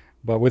house.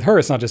 But with her,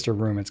 it's not just her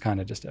room. It's kind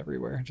of just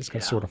everywhere. It just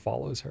sort of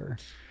follows her.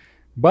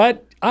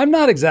 But I'm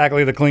not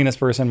exactly the cleanest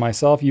person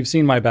myself. You've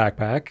seen my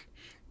backpack.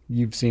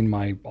 You've seen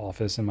my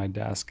office and my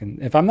desk.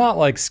 And if I'm not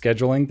like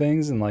scheduling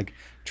things and like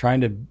trying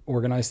to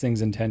organize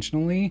things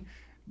intentionally,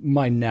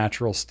 my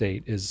natural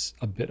state is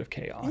a bit of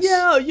chaos.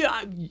 Yeah.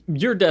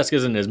 Your desk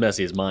isn't as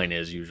messy as mine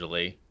is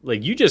usually.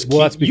 Like you just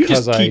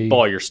keep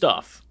all your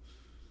stuff.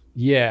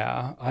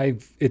 Yeah,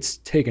 it's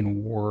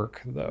taken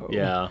work though.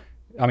 Yeah.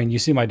 I mean, you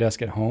see my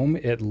desk at home,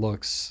 it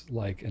looks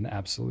like an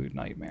absolute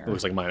nightmare. It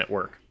looks like mine at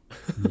work.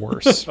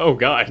 Worse. Oh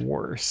God.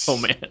 Worse. Oh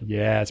man.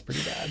 Yeah, it's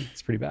pretty bad.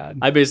 It's pretty bad.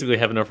 I basically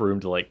have enough room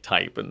to like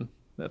type and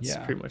that's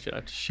pretty much it. I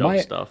have to shove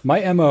stuff.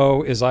 My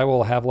MO is I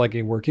will have like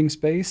a working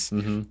space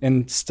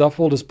and stuff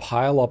will just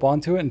pile up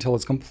onto it until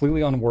it's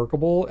completely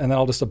unworkable. And then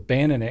I'll just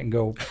abandon it and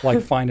go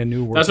like find a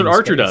new working That's what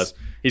Archer space. Does.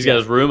 He's got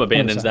his room,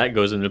 abandons 100%. that,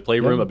 goes into the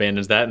playroom,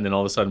 abandons that. And then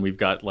all of a sudden we've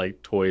got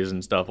like toys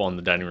and stuff on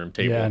the dining room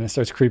table. Yeah. And it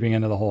starts creeping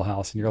into the whole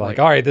house and you're like,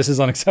 all right, this is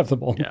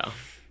unacceptable. Yeah.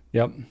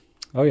 Yep.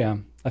 Oh yeah.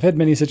 I've had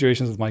many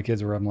situations with my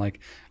kids where I'm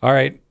like, all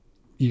right,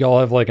 you all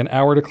have like an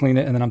hour to clean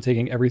it. And then I'm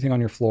taking everything on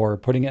your floor,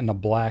 putting it in a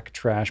black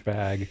trash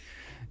bag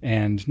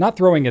and not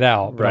throwing it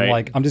out, but I'm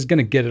like, I'm just going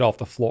to get it off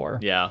the floor.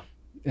 Yeah.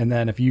 And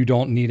then if you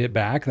don't need it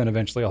back, then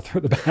eventually I'll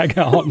throw the bag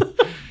out.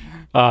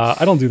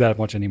 I don't do that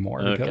much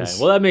anymore. Okay.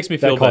 Well, that makes me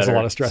feel better. That causes a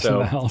lot of stress in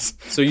the house.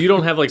 So you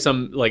don't have like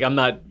some, like I'm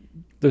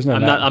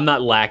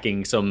not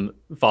lacking some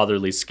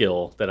fatherly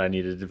skill that I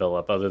need to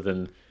develop other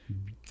than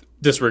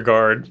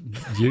disregard.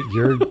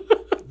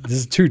 This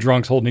is 2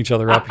 drunks holding each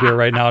other up here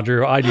right now,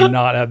 Drew. I do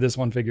not have this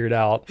one figured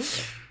out.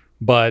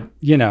 But,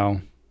 you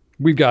know,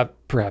 we've got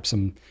perhaps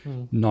some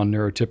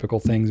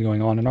non-neurotypical things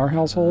going on in our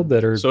household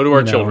that are so do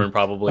our children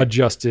probably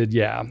adjusted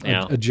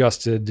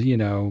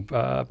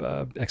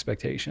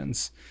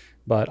expectations.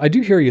 But I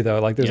do hear you though,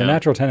 like there's a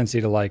natural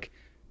tendency to like,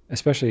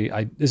 especially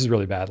this is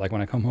really bad, like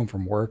when I come home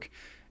from work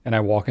and I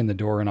walk in the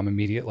door and I'm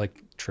immediate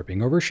like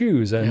tripping over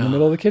shoes in the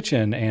middle of the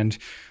kitchen and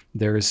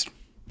there's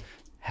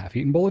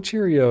half-eaten bowl of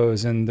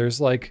Cheerios and there's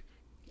like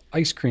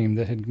ice cream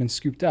that had been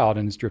scooped out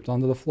and it's dripped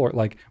onto the floor.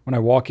 Like when I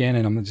walk in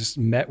and I'm just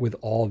met with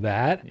all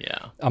that,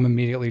 I'm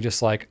immediately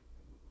just like,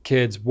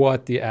 kids,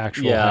 what the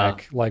actual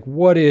heck? Like,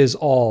 what is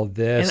all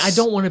this? And I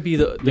don't want to be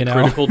the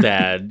critical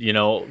dad, you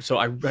know, so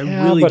I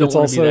really don't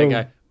want to be that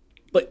guy.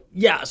 But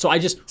yeah, so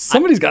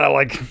somebody's got to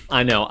like.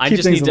 I know. I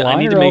just need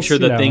to make sure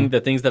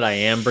the things that I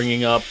am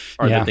bringing up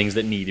are the things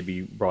that need to be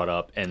brought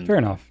up. And fair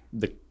enough.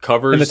 The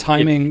covers and the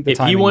timing. If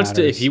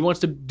he wants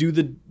to do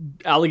the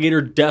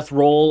alligator death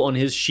roll on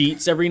his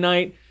sheets every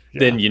night,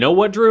 then you know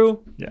what,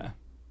 Drew? Yeah.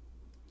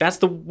 that's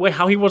the way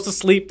how he wants to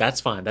sleep. That's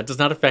fine. That does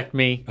not affect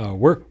me. Oh,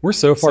 we're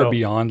so far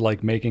beyond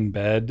like making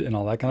bed and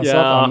all that kind of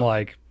stuff. I'm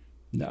like,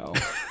 no.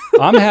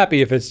 I'm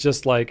happy if it's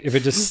just like if it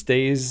just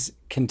stays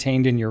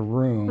contained in your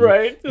room,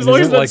 right? As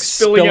long as it's like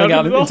spilling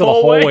out into the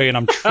hallway and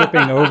I'm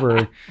tripping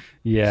over.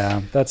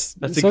 Yeah, that's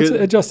a it's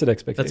good adjusted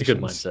expectations. That's a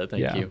good mindset.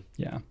 Thank you.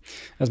 Yeah,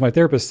 as my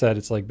therapist said,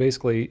 it's like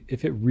basically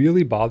if it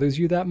really bothers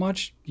you that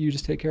much, you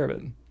just take care of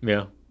it.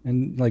 Yeah,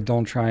 and like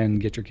don't try and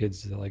get your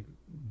kids to like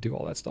do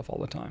all that stuff all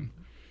the time.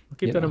 I'll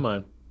keep that in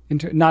mind.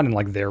 Not in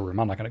like their room.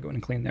 I'm not going to go in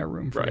and clean their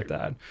room. Forget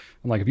that.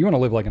 I'm like, if you want to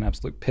live like an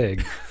absolute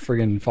pig,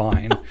 friggin'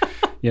 fine.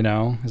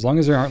 As long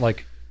as there aren't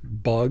like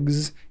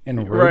bugs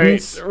and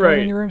rodents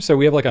in your room. So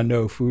we have like a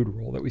no food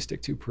rule that we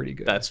stick to pretty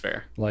good. That's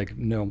fair. Like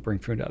no bring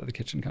food out of the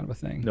kitchen kind of a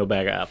thing. No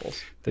bag of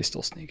apples. They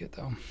still sneak it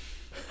though.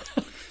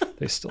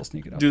 They still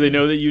sneak it up. Do they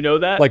know that you know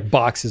that? Like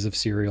boxes of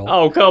cereal.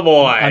 Oh, come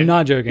on. I'm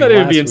not joking. Not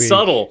even being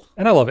subtle.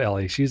 And I love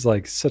Ellie. She's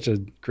like such a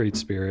great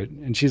spirit.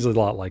 And she's a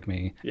lot like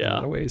me in a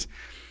lot of ways.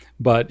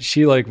 But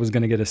she like was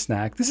going to get a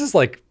snack. This is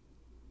like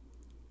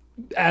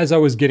as I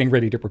was getting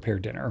ready to prepare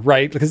dinner,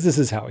 right? Because this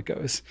is how it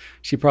goes.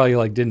 She probably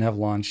like didn't have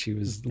lunch. She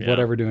was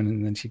whatever doing.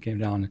 And then she came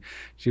down and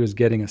she was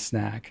getting a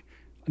snack.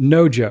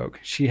 No joke.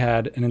 She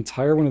had an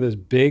entire one of those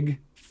big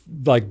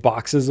like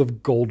boxes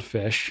of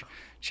goldfish.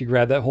 She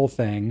grabbed that whole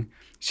thing.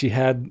 She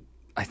had,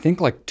 I think,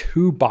 like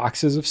 2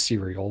 boxes of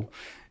cereal.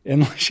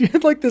 And she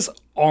had like this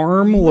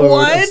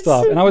armload of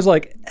stuff. And I was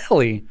like,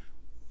 Ellie,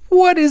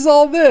 what is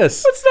all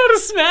this? It's not a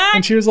snack.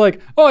 And she was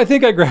like, oh, I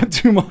think I grabbed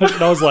too much.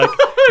 And I was like,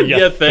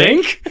 you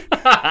think?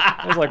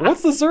 I was like,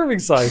 what's the serving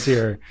size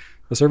here?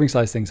 The serving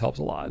size things helps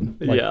a lot.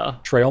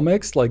 Like trail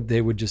mix, like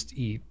they would just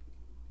eat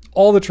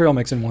all the trail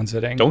mix in one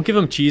sitting. Don't give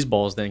them cheese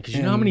balls then, because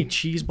you know how many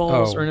cheese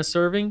balls are in a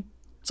serving?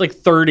 It's like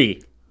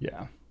 30.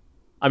 Yeah.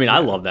 I mean, I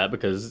love that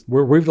because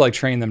we've like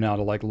trained them now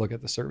to like look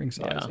at the serving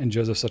size. And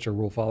Joseph's such a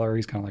rule follower.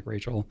 He's kind of like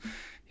Rachel.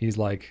 He's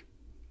like,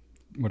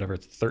 whatever,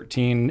 it's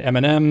 13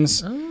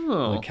 M&Ms.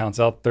 Oh. Like counts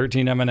out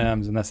 13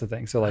 M&Ms, and that's the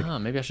thing. So like,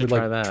 maybe I should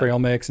try that. Trail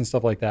mix and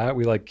stuff like that.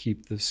 We like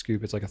keep the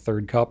scoop. It's like a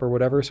 1/3 cup or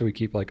whatever. So we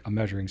keep like a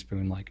measuring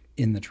spoon like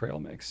in the trail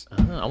mix.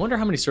 I wonder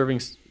how many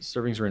servings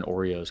are in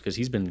Oreos, because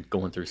he's been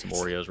going through some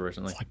Oreos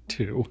recently. It's like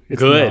 2. It's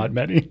good. Not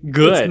many.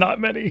 Good. It's not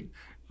many.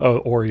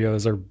 Oh,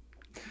 Oreos are.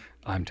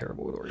 I'm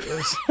terrible with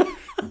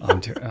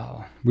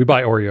Oreos. We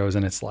buy Oreos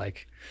and it's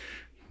like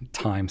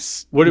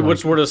times. What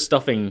sort of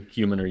stuffing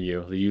human are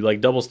you? Do you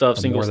like double stuff,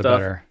 single stuff?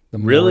 Better. The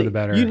more the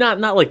better. You not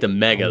like the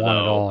mega I want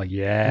though. It all,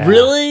 yeah.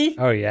 Really?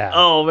 Oh yeah.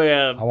 Oh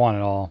man. I want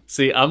it all.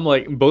 See, I'm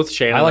like both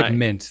Shannon. I like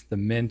mint. The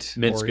mint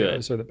Mint's Oreos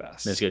good. Are the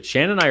best. Mint's good.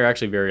 Shannon and I are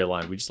actually very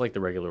aligned. We just like the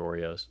regular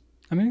Oreos.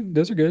 I mean,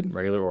 those are good.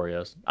 Regular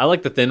Oreos. I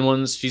like the thin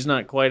ones. She's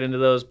not quite into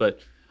those,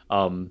 but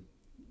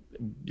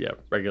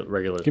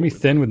regular. Give me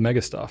thin with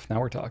mega stuff. Now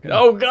we're talking.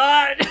 Oh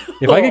God!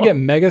 If I could get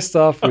mega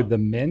stuff with the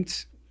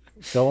mint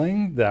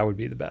filling, that would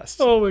be the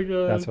best. Oh my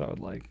God! That's what I would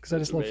like, because I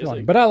just love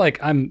filling. But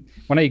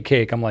when I eat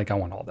cake, I'm like, I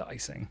want all the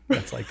icing.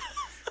 That's like,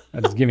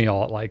 just give me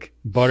all like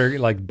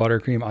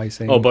buttercream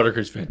icing. Oh,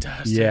 buttercream's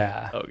fantastic.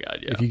 Yeah. Oh God,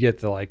 yeah. If you get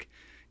the like,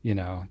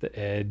 the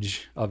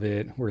edge of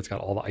it where it's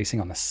got all the icing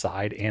on the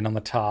side and on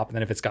the top, and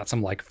then if it's got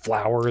some like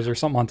flowers or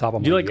something on top,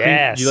 I'm like,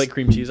 yes. Do you like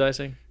cream cheese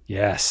icing?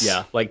 Yes.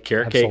 Yeah, like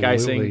carrot cake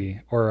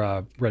icing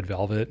or red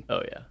velvet.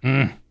 Oh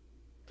yeah.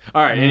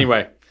 All right.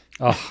 Anyway.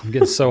 Oh, I'm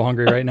getting so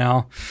hungry right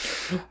now.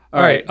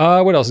 All right.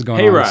 What else is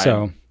going on? Ryan.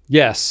 So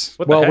yes.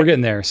 Well, we're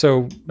getting there.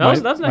 So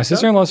my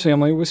sister-in-law's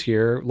family was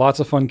here. Lots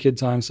of fun kid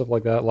time, stuff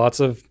like that.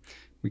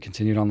 We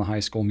continued on the High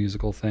School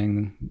Musical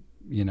thing.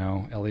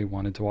 Ellie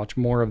wanted to watch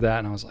more of that,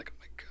 and I was like, oh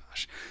my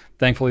gosh.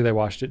 Thankfully, they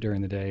watched it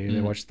during the day. They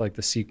watched like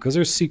the sequel, because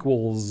there's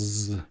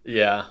sequels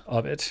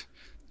of it.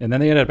 And then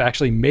they ended up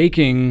actually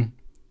making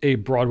a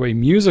Broadway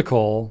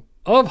musical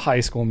of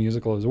High School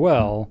Musical as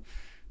well.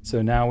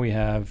 So now we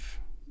have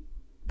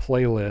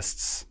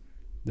playlists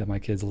that my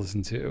kids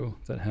listen to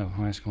that have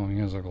High School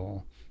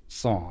Musical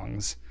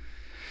songs.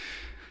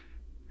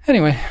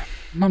 Anyway,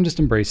 I'm just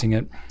embracing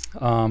it.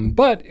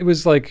 But it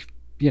was like,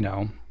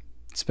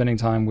 spending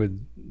time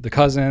with the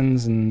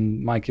cousins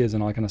and my kids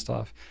and all that kind of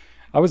stuff.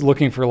 I was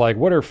looking for like,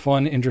 what are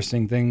fun,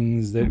 interesting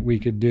things that we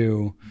could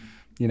do,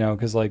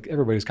 because like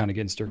everybody was kind of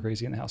getting stir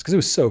crazy in the house because it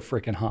was so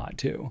freaking hot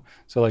too.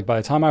 So like by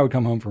the time I would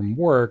come home from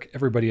work,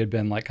 everybody had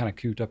been like kind of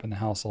cooped up in the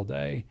house all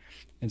day.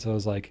 And so it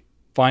was like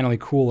finally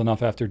cool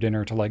enough after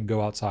dinner to like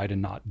go outside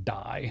and not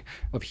die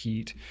of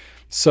heat.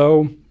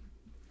 So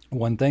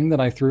one thing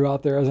that I threw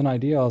out there as an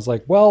idea, I was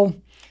like, well,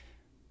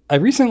 I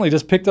recently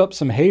just picked up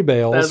some hay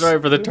bales. That's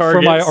right, for the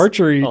targets. For my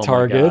archery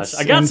targets.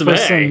 I got some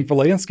hay. For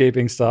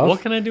landscaping stuff. What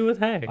can I do with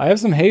hay? I have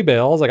some hay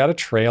bales. I got a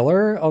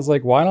trailer. I was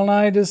like, why don't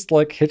I just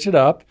like hitch it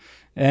up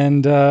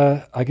and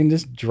I can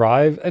just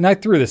drive. And I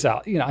threw this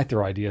out. I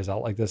throw ideas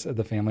out like this at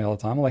the family all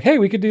the time. I'm like, hey,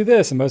 we could do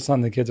this. And most of the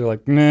time the kids are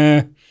like,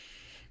 nah.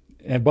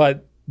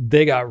 But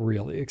they got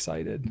really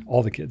excited.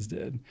 All the kids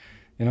did.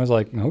 And I was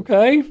like,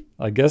 okay,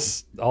 I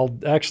guess I'll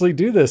actually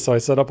do this. So I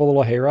set up a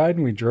little hayride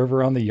and we drove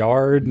around the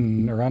yard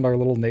and around our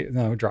little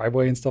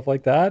driveway and stuff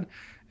like that.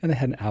 And they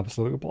had an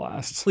absolute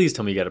blast. Please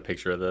tell me you got a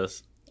picture of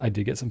this. I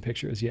did get some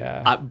pictures.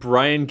 Yeah.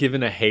 Brian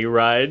giving a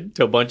hayride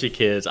to a bunch of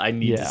kids. I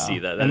need to see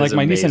that. That and like is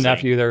my niece and amazing.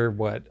 nephew, they're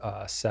what,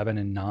 7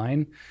 and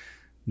 9?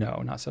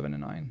 No, not 7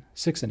 and 9.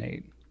 6 and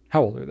 8.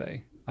 How old are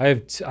they?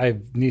 I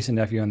have niece and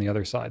nephew on the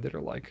other side that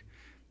are like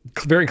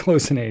very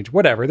close in age.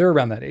 Whatever, they're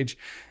around that age,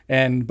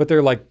 but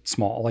they're like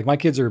small. Like my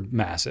kids are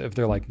massive.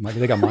 They're like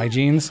they got my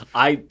genes.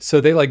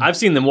 So they like. I've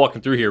seen them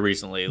walking through here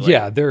recently. Like,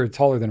 yeah, they're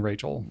taller than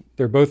Rachel.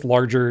 They're both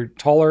larger,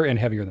 taller, and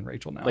heavier than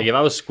Rachel now. Like if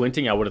I was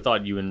squinting, I would have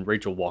thought you and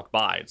Rachel walked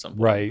by at some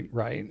point.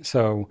 Right.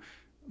 So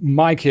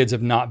my kids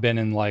have not been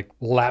in like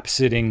lap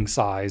sitting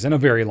size in a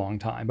very long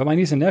time, but my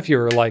niece and nephew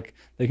are like,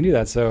 they can do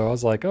that. So I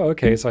was like, oh,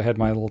 okay. So I had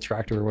my little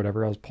tractor or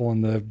whatever. I was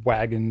pulling the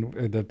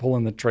wagon,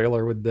 pulling the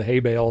trailer with the hay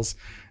bales.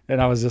 And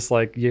I was just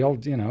like,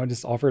 I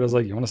just offered, I was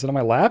like, you want to sit on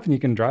my lap and you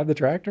can drive the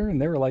tractor? And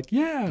they were like,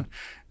 yeah.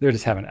 They're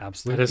just having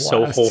absolute That is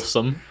blast. so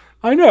wholesome.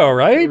 I know,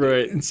 right?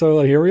 Right. And so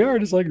like, here we are,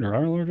 just like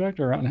driving a little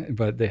tractor around.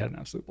 But they had an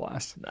absolute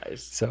blast.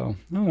 Nice. So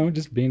I don't know,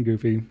 just being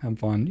goofy, having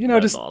fun.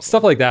 That's just awesome.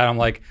 stuff like that. I'm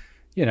like,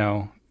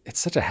 it's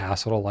such a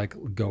hassle to like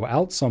go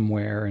out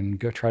somewhere and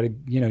go try to,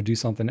 do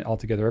something all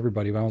together,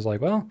 everybody. But I was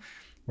like, well,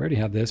 we already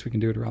have this. We can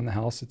do it around the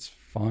house. It's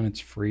fun. It's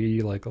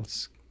free. Like,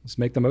 let's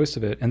make the most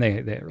of it. And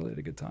they really had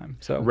a good time.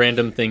 So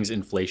Random things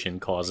inflation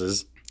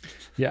causes.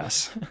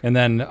 yes. And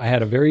then I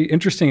had a very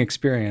interesting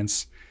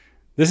experience.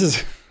 This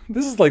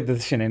is like the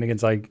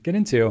shenanigans I get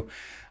into.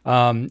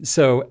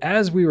 So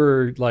as we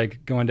were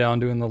like going down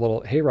doing the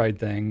little hayride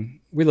thing,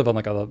 we live on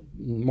like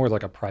more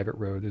like a private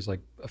road. There's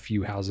like a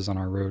few houses on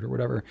our road or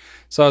whatever.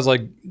 So I was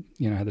like,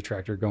 had the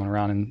tractor going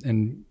around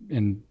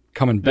and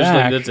coming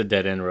back. That's a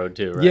dead end road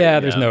too, right? Yeah,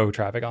 there's no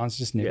traffic on. It's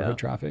just neighborhood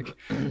traffic.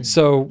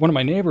 So one of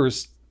my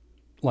neighbors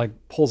like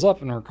pulls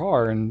up in her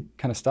car and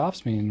kind of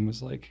stops me and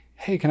was like,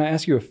 hey, can I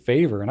ask you a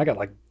favor? And I got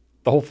like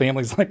the whole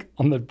family's like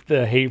on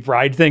the hay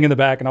ride thing in the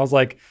back. And I was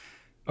like,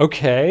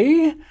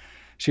 okay.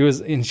 She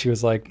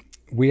was like,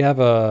 we have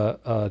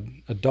a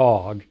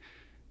dog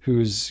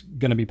who's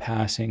going to be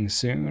passing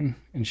soon.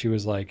 And she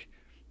was like,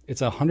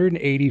 it's a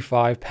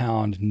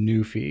 185-pound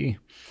Newfie.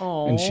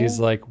 Aww. And she's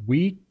like,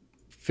 we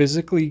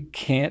physically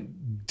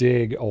can't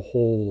dig a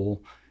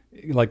hole.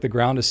 Like the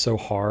ground is so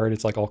hard.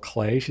 It's like all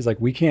clay. She's like,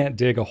 we can't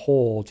dig a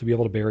hole to be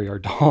able to bury our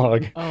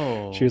dog.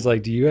 Oh. She was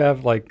like, do you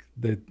have like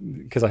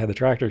because I had the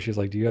tractor. She was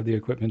like, do you have the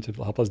equipment to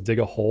help us dig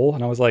a hole?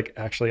 And I was like,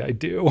 actually, I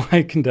do.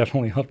 I can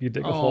definitely help you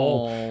dig a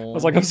hole. I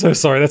was like, I'm so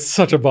sorry. That's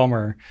such a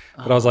bummer.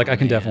 But I was like, I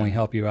can definitely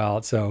help you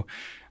out. So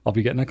I'll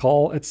be getting a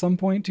call at some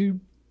point to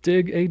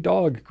dig a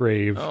dog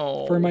grave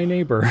for my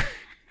neighbor.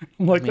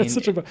 I'm like, that's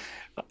such a...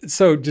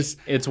 So just...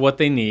 It's what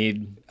they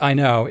need. I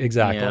know,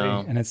 exactly.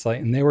 Yeah. And it's like,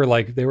 and they were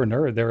nervous.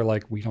 They were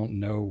like, we don't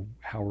know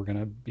how we're going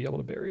to be able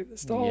to bury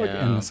this dog.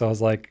 Yeah. And so I was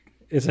like,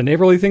 it's a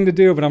neighborly thing to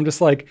do, but I'm just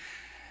like,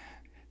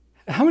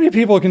 how many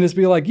people can just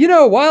be like,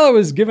 while I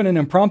was given an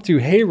impromptu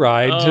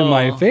hayride to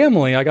my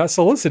family, I got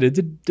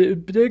solicited to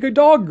dig a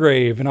dog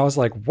grave. And I was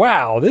like,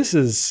 wow, this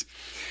is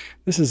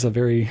a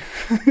very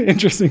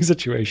interesting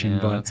situation. Yeah,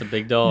 but it's a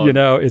big dog.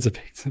 It's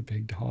a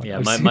big dog.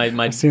 Yeah,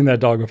 I've seen that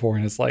dog before,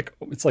 and it's like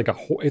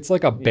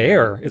a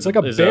bear. It's like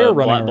a bear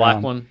running around.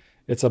 Black one.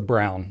 It's a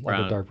brown, like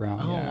a dark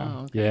brown. Oh, yeah.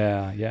 wow, okay.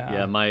 Yeah.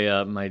 Yeah,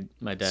 my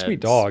dad's Sweet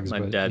dogs. My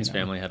but, dad's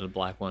family had a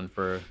black one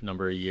for a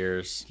number of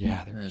years.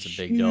 Yeah, they're it's a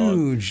big dog.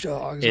 Huge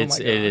dogs.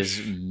 It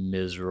is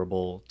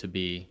miserable to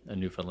be a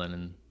Newfoundland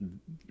in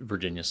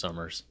Virginia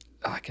summers.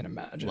 I can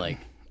imagine.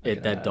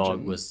 That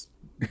dog was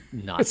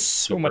not It's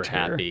so super much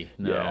hair. happy.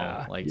 No,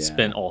 Yeah.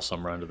 spent all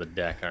summer under the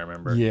deck. I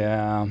remember.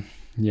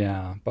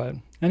 Yeah. But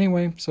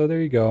anyway, so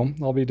there you go.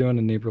 I'll be doing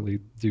a neighborly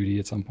duty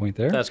at some point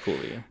there. That's cool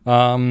of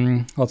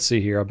you. Let's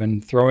see here. I've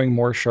been throwing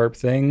more sharp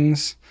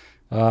things.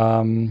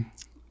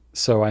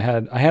 So I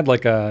had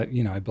like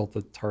I built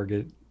the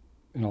target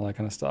and all that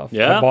kind of stuff.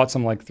 Yeah. I bought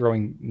some like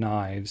throwing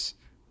knives.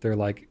 They're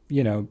like,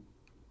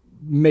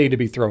 made to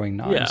be throwing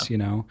knives,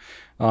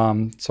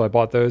 So I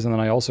bought those, and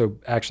then I also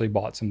actually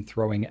bought some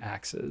throwing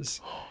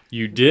axes.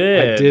 You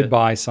did? I did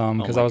buy some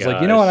because I was like,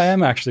 gosh. I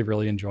am actually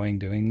really enjoying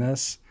doing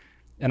this.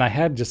 And I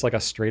had just like a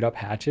straight up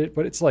hatchet,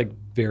 but it's like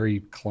very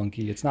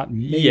clunky. It's not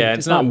made.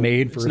 It's not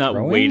made for throwing. It's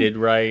not weighted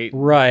right.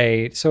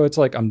 Right. So it's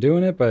like I'm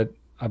doing it, but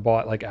I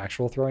bought like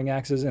actual throwing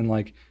axes, and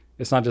like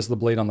it's not just the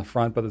blade on the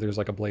front, but there's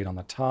like a blade on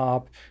the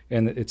top,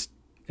 and it's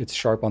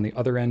sharp on the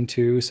other end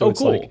too. So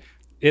it's cool. like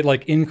it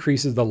like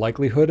increases the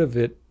likelihood of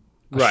it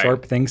a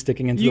sharp thing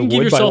sticking into the wood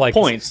give yourself by like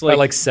points, by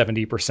like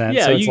 70%.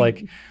 Yeah, so it's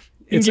like you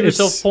can give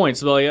yourself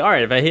points. So like, all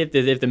right,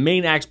 if the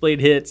main axe blade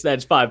hits,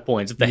 that's 5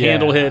 points. If the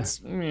handle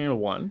hits,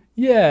 1.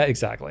 Yeah,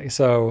 exactly.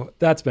 So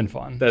that's been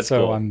fun. That's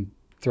so cool. I'm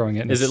throwing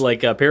it. Is it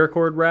like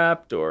paracord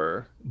wrapped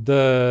or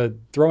the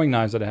throwing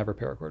knives that I have are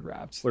paracord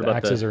wrapped? What the about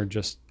axes are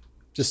just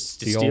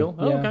steel. Steel?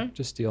 Oh, yeah, okay.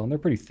 Just steel, and they're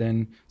pretty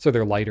thin, so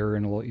they're lighter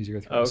and a little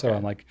easier to throw. Okay. So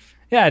I'm like,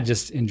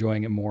 just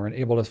enjoying it more and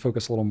able to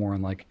focus a little more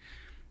on like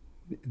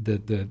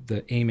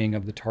the aiming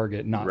of the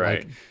target, not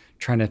like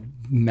trying to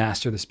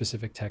master the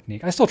specific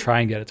technique. I still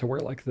try and get it to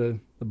where like the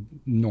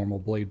normal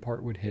blade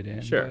part would hit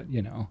in. Sure.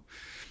 But,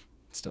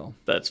 still.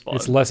 That's fun.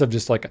 It's less of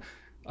just like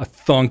a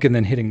thunk and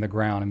then hitting the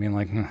ground. I mean,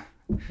 like,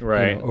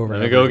 Right. over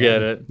Let and me over go get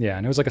again. it. Yeah,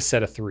 and it was like a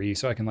set of 3,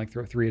 so I can like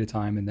throw 3 at a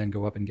time and then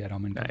go up and get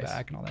them and come Nice.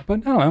 back and all that. But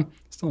I don't know,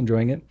 still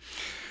enjoying it.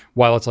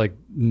 While it's like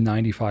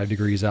 95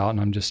 degrees out, and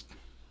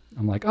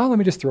I'm like, oh, let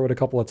me just throw it a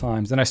couple of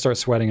times. Then I start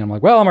sweating. And I'm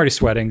like, well, I'm already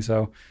sweating,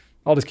 so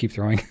I'll just keep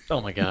throwing.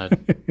 Oh my God.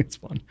 It's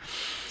fun.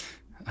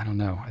 I don't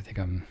know. I think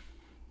I'm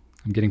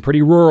getting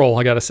pretty rural,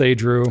 I gotta say,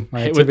 Drew.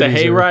 My With the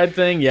activities hayride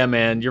thing, yeah,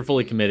 man, you're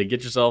fully committed.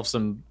 Get yourself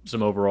some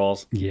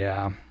overalls.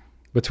 Yeah,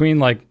 between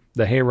like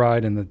the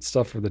hayride and the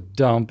stuff for the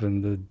dump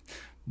and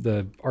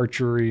the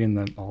archery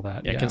and all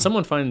that. Yeah, can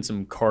someone find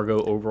some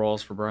cargo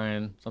overalls for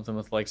Brian? Something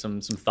with like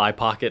some thigh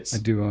pockets. I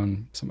do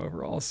own some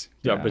overalls.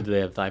 Yeah, but do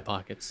they have thigh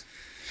pockets?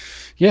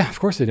 Yeah, of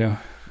course they do.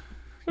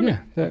 Yeah,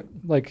 they're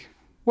like.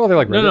 Well, they're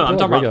like No, I'm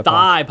talking about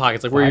thigh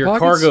pockets, like where your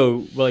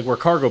cargo, like where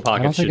cargo pockets.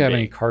 I don't think should I have be.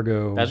 any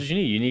cargo. That's what you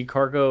need. You need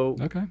cargo.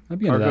 Okay, I'd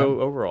be into that. Cargo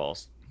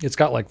overalls. It's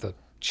got like the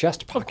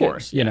chest pocket. Of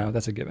course, you know,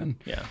 that's a given.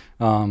 Yeah.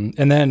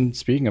 And then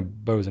speaking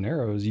of bows and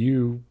arrows,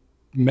 you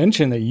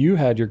mentioned that you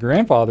had your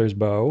grandfather's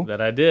bow.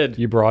 That I did.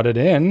 You brought it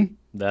in.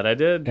 That I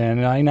did.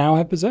 And I now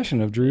have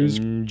possession of Drew's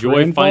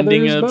Enjoy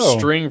finding a bow.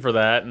 string for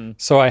that. And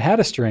so I had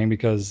a string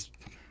because,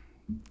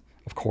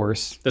 of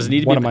course, does it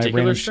need to be a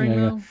particular string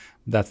though?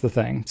 That's the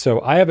thing. So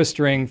I have a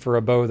string for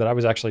a bow that I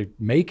was actually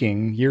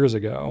making years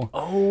ago.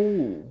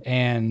 Oh.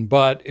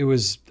 But it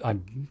was,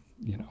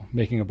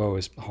 making a bow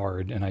is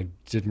hard, and I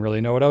didn't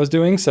really know what I was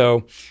doing.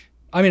 So,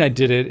 I mean, I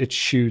did it. It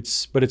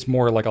shoots, but it's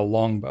more like a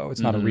long bow. It's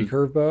not a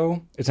recurve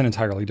bow. It's an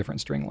entirely different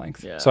string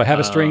length. Yeah. So I have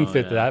a string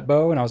fit that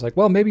bow, and I was like,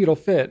 well, maybe it'll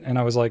fit. And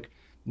I was like,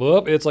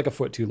 well, it's like a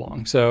foot too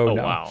long. So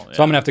no. Wow.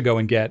 So I'm gonna have to go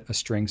and get a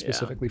string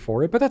specifically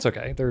for it, but that's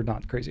okay. They're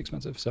not crazy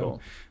expensive. So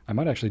I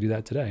might actually do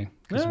that today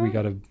because we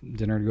got a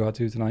dinner to go out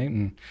to tonight,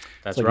 and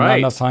that's it's like not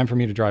enough time for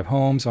me to drive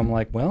home. So I'm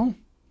like, well,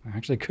 I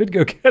actually could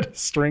go get a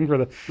string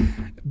for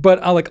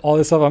but I like all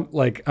this stuff.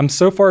 I'm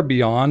so far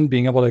beyond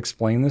being able to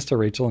explain this to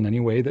Rachel in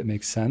any way that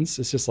makes sense.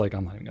 It's just like,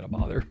 I'm not even gonna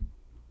bother.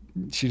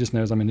 She just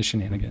knows I'm into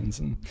shenanigans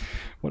and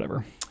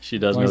whatever. She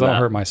does. As long as I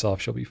don't hurt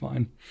myself, she'll be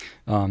fine.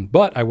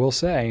 But I will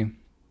say,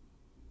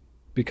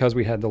 because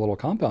we had the little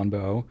compound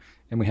bow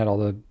and we had all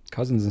the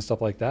cousins and stuff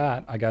like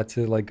that, I got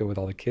to like go with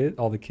all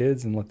the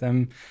kids and let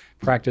them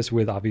practice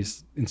with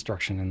obvious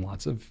instruction and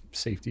lots of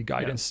safety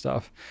guidance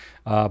stuff.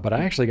 But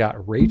I actually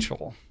got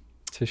Rachel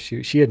to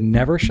shoot. She had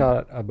never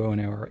shot a bow and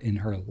arrow in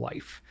her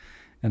life.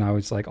 And I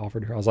was like,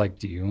 offered her, I was like,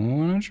 do you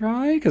want to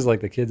try? Because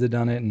like the kids had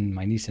done it and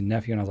my niece and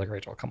nephew. And I was like,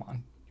 Rachel, come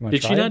on. You want to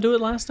try? Did she not do it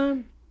last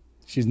time?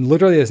 She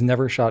literally has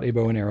never shot a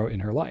bow and arrow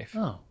in her life.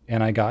 Oh.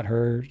 And I got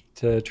her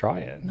to try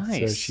it. Nice.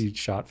 So she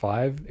shot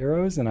 5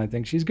 arrows, and I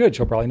think she's good.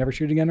 She'll probably never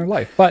shoot again in her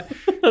life. But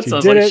That she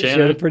sounds did like it. Shannon.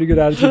 She had a pretty good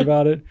attitude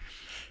about it.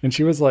 And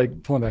she was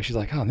like pulling back. She's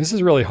like, oh, this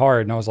is really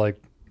hard. And I was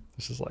like,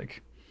 this is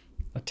like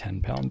a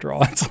 10-pound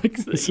draw. It's like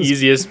the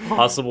easiest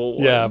possible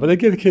one. Yeah, but they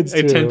give the kids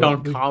a too.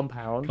 10-pound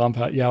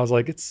compound. Yeah, I was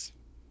like,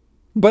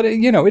 but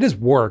it is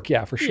work.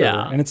 Yeah, for sure.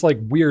 Yeah. And it's like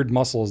weird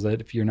muscles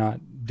that if you're not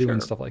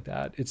doing stuff like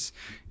that, it's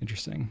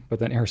interesting. But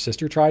then her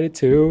sister tried it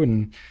too,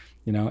 and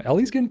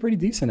Ellie's getting pretty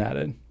decent at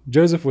it.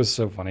 Joseph was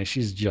so funny.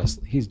 He's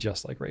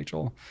just like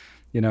Rachel.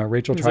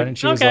 Rachel tried it and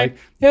she was like,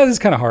 yeah, this is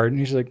kind of hard.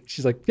 And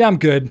she's like, yeah, I'm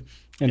good.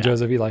 And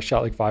Joseph, he like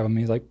shot like 5 of them.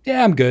 He's like,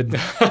 yeah, I'm good.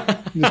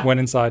 He just went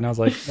inside, and I was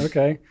like,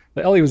 okay.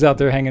 But Ellie was out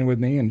there hanging with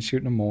me and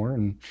shooting them more,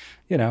 and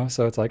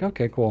so it's like,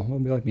 okay, cool. It'll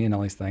be like me and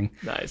Ellie's thing.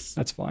 Nice.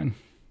 That's fine.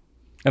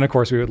 And of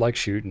course, we would like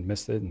shoot and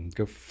miss it and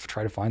go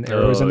try to find the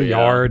arrows in the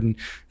yard. And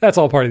that's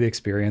all part of the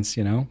experience,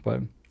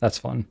 but that's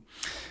fun.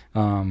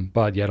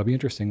 But yeah, it'll be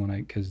interesting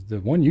because the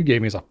one you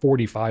gave me is a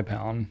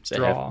 45-pound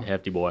draw.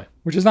 Hefty boy.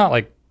 Which is not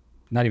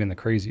even the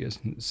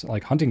craziest. It's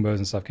like hunting bows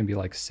and stuff can be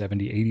like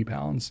 70, 80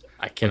 pounds.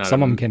 I cannot.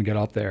 Some of them can get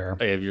up there.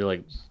 If you're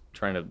like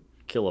trying to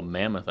kill a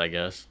mammoth, I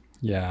guess.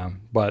 Yeah,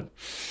 but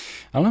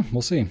I don't know.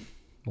 We'll see.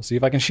 We'll see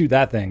if I can shoot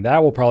that thing.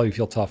 That will probably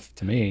feel tough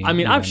to me. I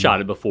mean, I've shot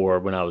it before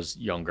when I was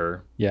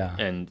younger. Yeah.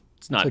 And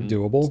it's not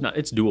doable.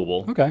 It's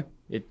doable. Okay.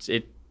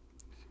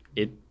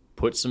 It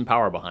puts some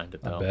power behind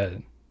it though.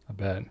 I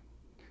bet.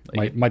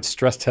 Might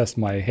stress test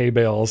my hay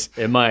bales.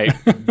 It might.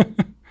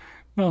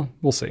 Well,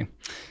 we'll see.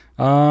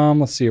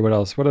 Let's see what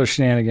else. What other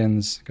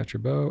shenanigans? Got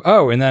your bow.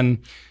 Oh, and then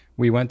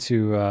we went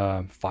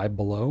to 5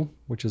 Below,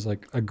 which is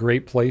like a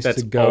great place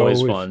to go.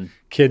 Always fun.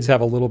 Kids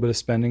have a little bit of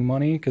spending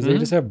money because they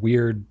just have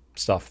weird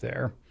stuff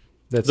there.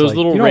 That's those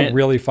little you don't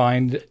really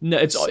find. No,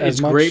 it's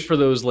great for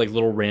those like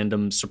little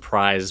random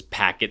surprise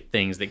packet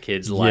things that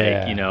kids like.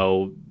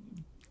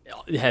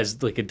 It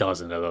has like a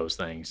dozen of those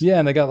things. Yeah,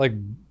 and they got like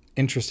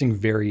interesting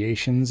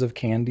variations of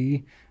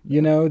candy,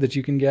 that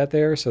you can get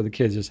there. So the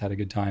kids just had a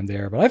good time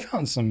there. But I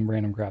found some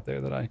random crap there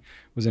that I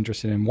was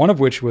interested in. One of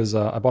which was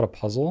I bought a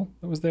puzzle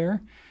that was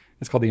there.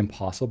 It's called the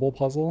Impossible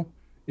Puzzle.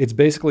 It's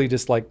basically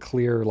just like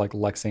clear like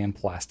Lexan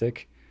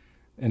plastic,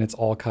 and it's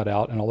all cut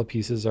out, and all the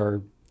pieces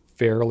are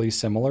fairly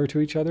similar to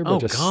each other,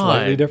 but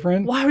slightly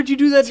different. Why would you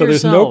do that to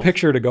yourself? So there's no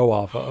picture to go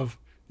off of.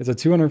 It's a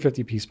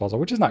 250 piece puzzle,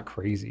 which is not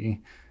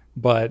crazy,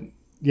 but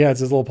yeah, it's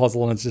this little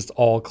puzzle and it's just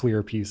all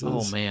clear pieces.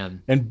 Oh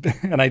man. And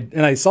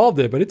I solved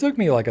it, but it took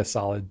me like a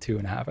solid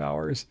 2.5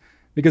 hours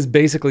because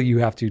basically you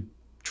have to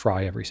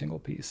try every single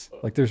piece.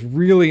 Like there's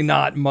really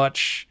not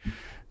much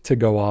to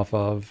go off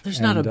of.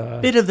 There's not a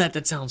bit of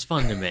that sounds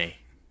fun to me.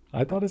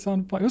 I thought it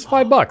sounded fun. It was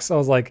 $5. I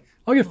was like,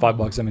 I'll get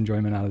 $5 of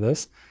enjoyment out of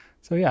this.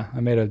 So yeah, I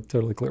made a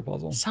totally clear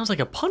puzzle. Sounds like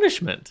a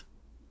punishment.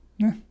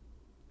 Yeah.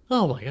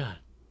 Oh my God.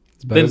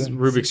 Then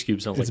Rubik's Cube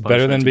sounds like it's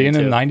better than being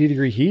in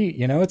 90-degree heat.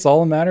 You know, it's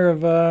all a matter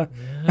of.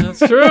 That's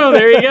true.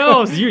 There you go.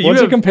 Once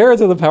you compare it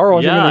to the power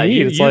once you're in the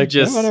heat, it's like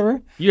just,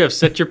 whatever. You have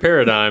set your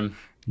paradigm.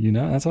 You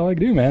know, that's how I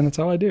do, man. That's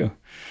how I do.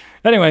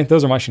 Anyway,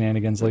 those are my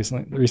shenanigans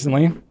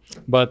recently.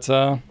 But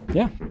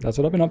yeah, that's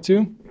what I've been up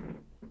to.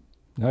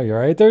 No, you all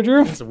right there,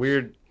 Drew? It's a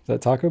weird. Is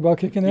that Taco Bell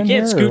kicking in?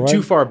 You can't here, scoot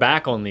too far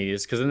back on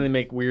these because then they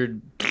make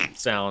weird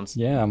sounds.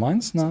 Yeah,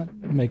 mine's not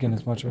making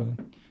as much of a.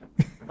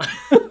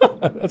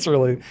 That's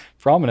really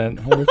prominent.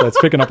 I wonder if that's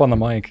picking up on the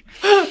mic.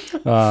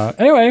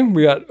 Anyway,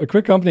 we got a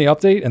quick company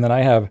update, and then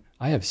I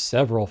have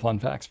several fun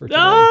facts for today.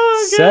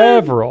 Oh, okay.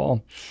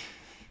 Several.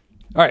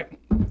 All right,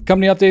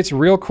 company updates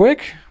real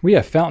quick. We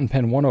have Fountain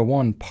Pen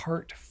 101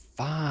 Part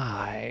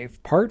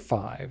 5. Part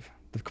 5.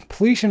 The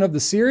completion of the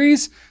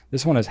series.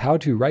 This one is how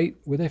to write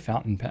with a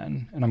fountain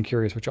pen. And I'm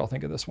curious what y'all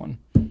think of this one.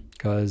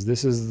 Because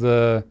this is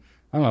the,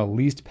 I don't know,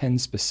 least pen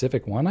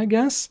specific one, I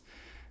guess.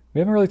 We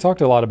haven't really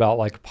talked a lot about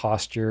like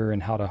posture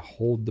and how to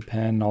hold the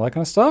pen and all that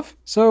kind of stuff.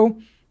 So,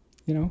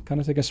 you know,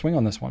 kind of take a swing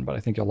on this one, but I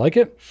think you'll like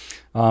it.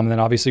 And then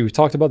obviously we've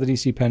talked about the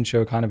DC Pen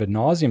Show kind of ad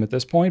nauseum at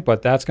this point,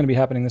 but that's going to be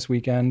happening this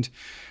weekend.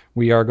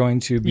 We are going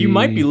to be... You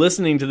might be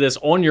listening to this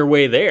on your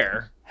way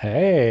there.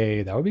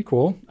 Hey, that would be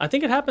cool. I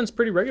think it happens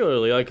pretty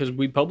regularly, like because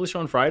we publish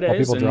on Fridays. While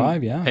people and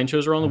drive, yeah. Pen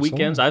shows are on the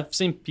weekends. I've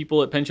seen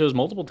people at pen shows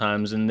multiple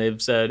times, and they've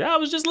said, "I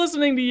was just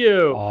listening to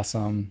you."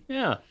 Awesome.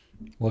 Yeah.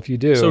 Well, if you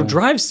do, so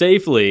drive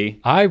safely.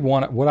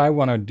 What I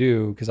want to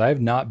do, because I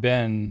have not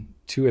been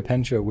to a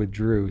pen show with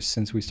Drew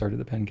since we started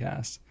the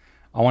Pencast.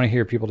 I want to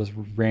hear people just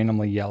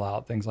randomly yell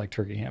out things like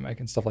turkey hammock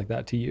and stuff like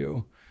that to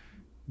you.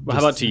 Well,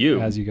 how about to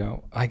you? As you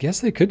go. I guess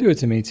they could do it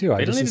to me too.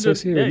 I just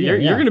associate with you.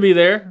 You're going to be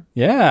there.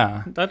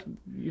 Yeah.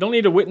 You don't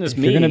need to witness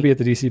me. You're going to be at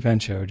the DC Pen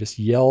Show. Just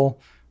yell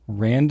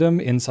random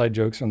inside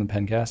jokes from the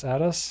Pencast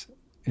at us,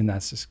 and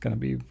that's just going to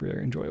be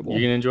very enjoyable. You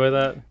going to enjoy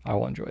that? I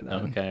will enjoy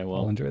that. Okay,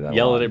 well, I'll enjoy that.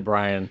 Yell it at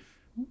Brian.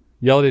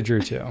 Yell it at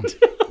Drew too.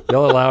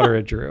 Yell it louder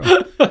at Drew.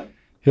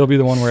 He'll be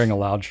the one wearing a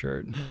loud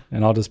shirt,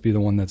 and I'll just be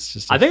the one that's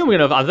just. I think I'm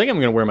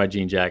gonna wear my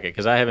jean jacket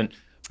because I haven't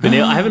been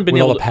able. I haven't been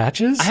with able all the to,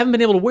 patches. I haven't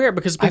been able to wear it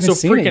because it's been so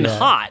freaking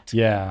hot.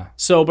 Yeah.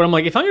 So, but I'm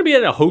like, if I'm gonna be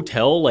at a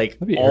hotel like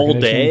all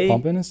day,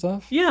 pumping and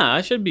stuff. Yeah,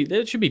 it should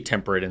be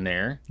temperate in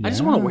there. Yeah. I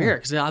just want to wear it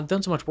because I've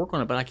done so much work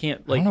on it, but I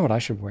can't. Like, I don't know what I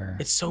should wear.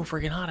 It's so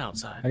freaking hot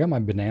outside. I got my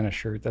banana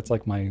shirt. That's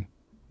like my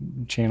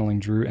channeling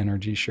Drew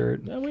energy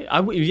shirt.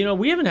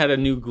 We haven't had a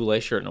new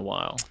Goulet shirt in a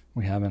while.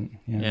 We haven't.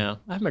 Yeah.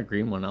 I have my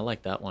green one. I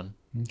like that one.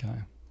 Okay.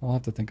 I'll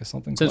have to think of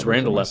something. Since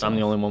Randall left, I'm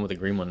the only one with a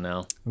green one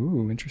now.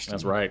 Ooh, interesting.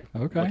 That's right.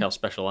 Okay. Look how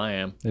special I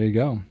am. There you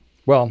go.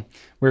 Well,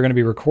 we're going to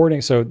be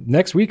recording. So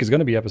next week is going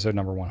to be episode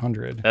number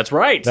 100. That's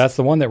right. That's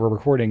the one that we're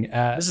recording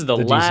at this is the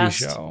DC last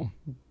show.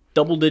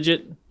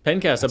 Double-digit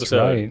Pencast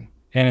episode. Right.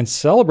 And in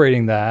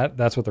celebrating that,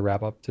 that's what the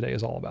wrap-up today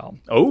is all about.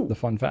 Oh. The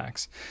fun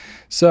facts.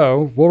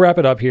 So we'll wrap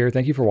it up here.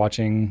 Thank you for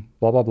watching.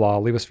 Blah, blah, blah.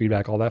 Leave us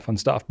feedback, all that fun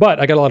stuff. But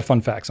I got a lot of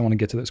fun facts. I want to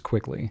get to this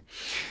quickly.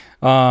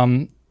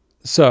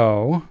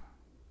 So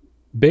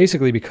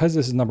basically, because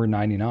this is number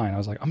 99, I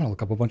was like, I'm going to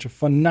look up a bunch of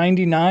fun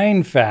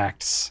 99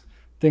 facts.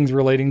 Things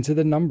relating to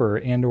the number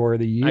and or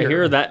the year. I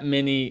hear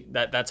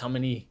that's how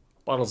many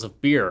bottles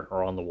of beer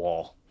are on the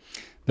wall.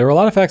 There were a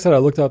lot of facts that I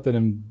looked up that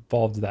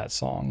involved that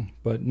song,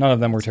 but none of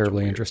them were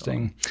terribly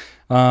interesting.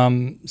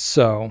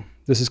 So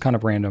this is kind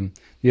of random.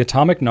 The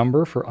atomic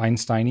number for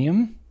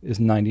Einsteinium is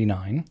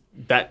 99.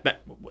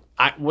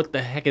 What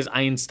the heck is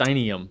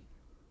Einsteinium?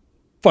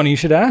 Funny you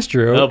should ask,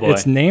 Drew. Oh boy.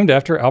 It's named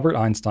after Albert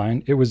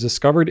Einstein. It was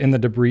discovered in the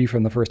debris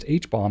from the first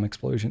H-bomb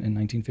explosion in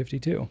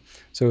 1952.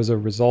 So it was a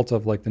result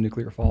of like the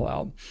nuclear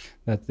fallout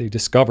that they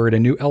discovered a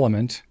new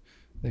element.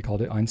 They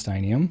called it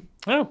Einsteinium.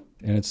 Oh.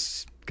 And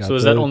it's got So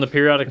is that on the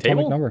periodic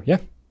table? Number. Yeah.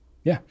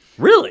 Yeah.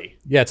 Really?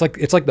 Yeah, it's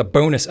like the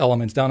bonus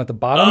elements down at the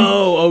bottom.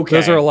 Oh, okay.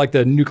 Those are like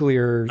the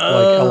nuclear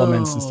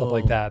elements and stuff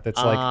like that. That's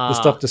like the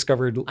stuff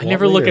discovered. I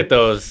never look at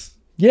those.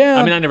 Yeah.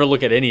 I mean, I never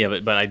look at any of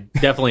it, but I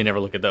definitely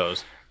never look at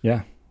those.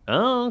 Yeah.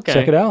 Oh, okay.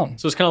 Check it out.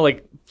 So it's kind of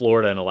like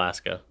Florida and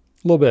Alaska.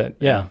 A little bit.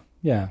 Yeah.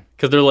 Yeah.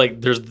 Because they're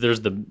like there's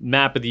the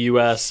map of the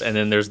U.S. and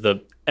then there's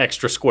the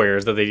extra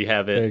squares that they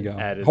have it there you go.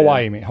 added.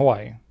 Hawaii, you mean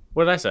Hawaii?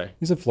 What did I say?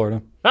 You said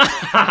Florida.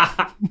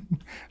 I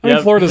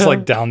mean, Florida's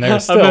like down there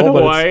still,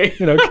 but it's,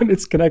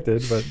 it's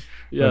connected. But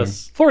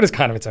yes, Florida's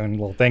kind of its own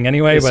little thing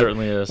anyway. It but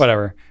certainly is.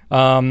 Whatever.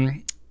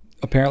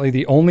 Apparently,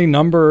 the only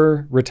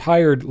number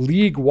retired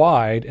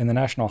league-wide in the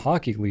National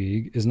Hockey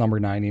League is number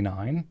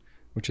 99,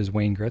 which is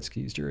Wayne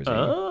Gretzky's jersey.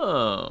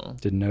 Oh,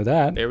 didn't know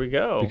that. There we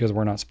go. Because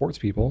we're not sports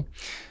people.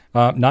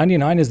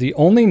 99 is the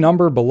only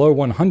number below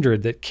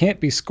 100 that can't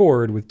be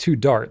scored with 2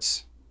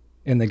 darts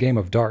in the game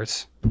of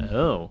darts.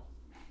 Oh.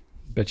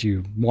 Bet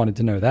you wanted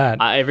to know that.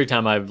 Every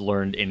time I've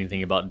learned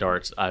anything about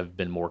darts, I've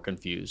been more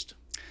confused.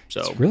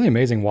 So it's really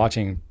amazing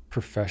watching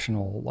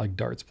professional like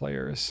darts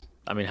players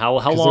I mean, how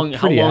 'Cause long they're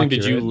how pretty long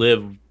did you accurate.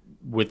 live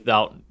with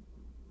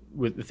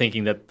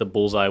thinking that the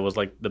bullseye was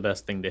like the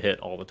best thing to hit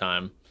all the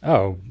time?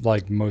 Oh,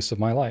 like most of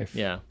my life.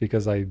 Yeah.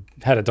 Because I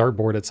had a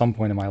dartboard at some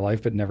point in my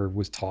life, but never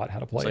was taught how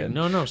to play It's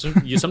like, it. no.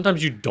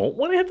 Sometimes you don't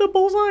want to hit the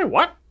bullseye.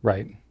 What?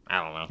 Right.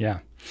 I don't know. Yeah.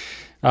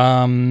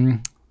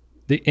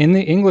 In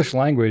the English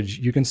language,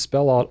 you can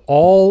spell out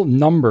all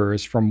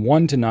numbers from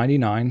 1 to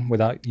 99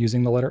 without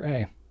using the letter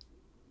A.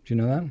 Did you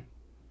know that?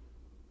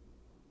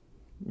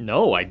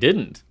 No, I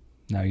didn't.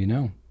 Now you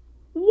know.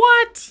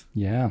 What?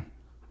 Yeah.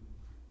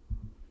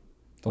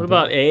 What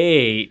about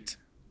 8?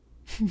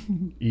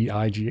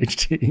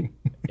 EIGHT.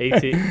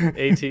 ATE.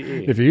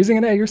 If you're using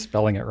an A, you're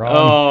spelling it wrong.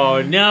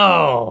 Oh,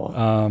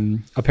 no.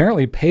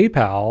 Apparently,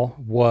 PayPal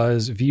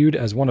was viewed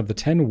as one of the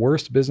 10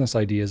 worst business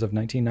ideas of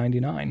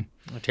 1999.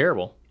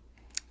 Terrible.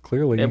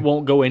 Clearly, It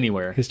won't go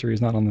anywhere. history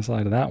is not on the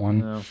side of that one.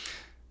 No.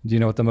 Do you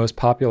know what the most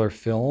popular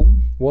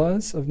film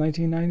was of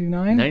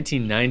 1999?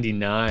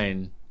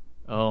 1999.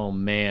 Oh,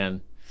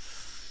 man.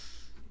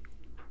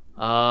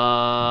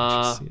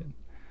 Just see it.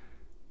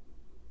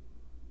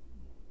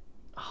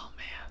 Oh,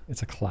 man.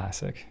 It's a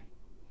classic,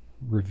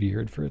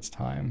 revered for its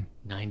time.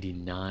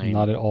 99.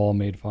 Not at all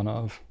made fun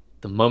of.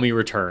 The Mummy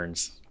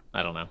Returns.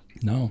 I don't know.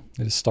 No,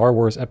 it is Star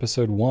Wars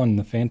Episode 1,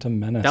 The Phantom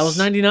Menace. That was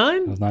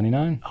 99? That was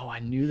 99. Oh, I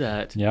knew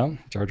that. Yeah,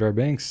 Jar Jar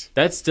Binks.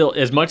 That's still,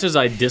 as much as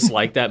I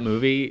dislike that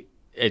movie,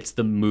 it's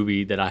the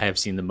movie that I have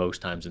seen the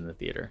most times in the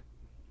theater.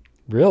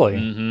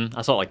 Really?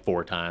 I saw it like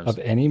 4 times. Of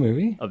any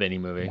movie? Of any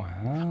movie.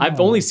 Wow.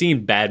 I've only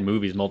seen bad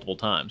movies multiple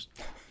times.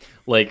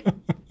 Like,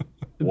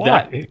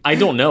 Why? I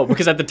don't know.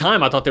 Because at the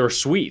time, I thought they were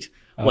sweet.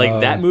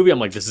 Like, that movie, I'm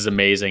like, this is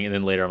amazing. And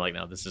then later, I'm like,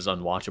 no, this is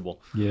unwatchable.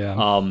 Yeah.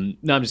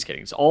 No, I'm just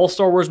kidding. So all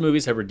Star Wars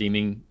movies have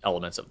redeeming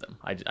elements of them.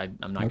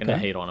 I'm not going to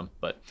hate on them.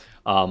 But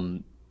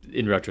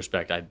in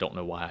retrospect, I don't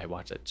know why I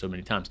watched it so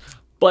many times.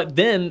 But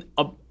then,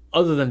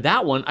 other than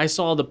that one, I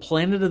saw the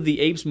Planet of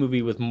the Apes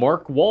movie with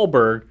Mark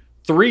Wahlberg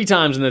 3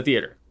 times in the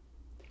theater.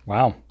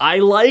 Wow. I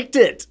liked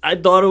it. I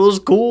thought it was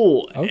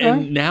cool. Okay.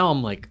 And now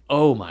I'm like,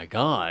 oh my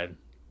God,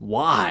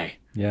 why?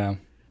 Yeah.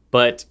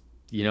 But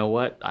you know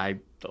what? I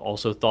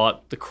also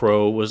thought The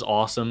Crow was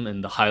awesome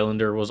and The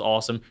Highlander was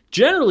awesome.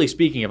 Generally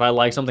speaking, if I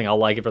like something, I'll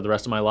like it for the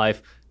rest of my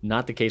life.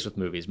 Not the case with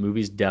movies.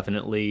 Movies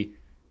definitely,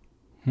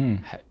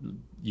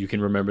 you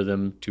can remember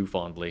them too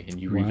fondly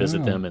and you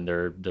revisit them and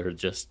they're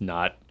just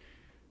not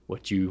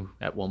what you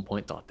at one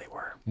point thought they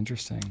were.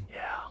 Interesting.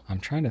 Yeah. I'm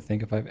trying to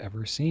think if I've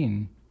ever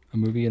seen a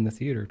movie in the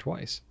theater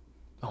twice.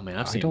 Oh man,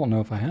 I don't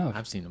know if I have.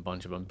 I've seen a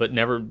bunch of them, but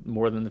never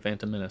more than The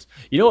Phantom Menace.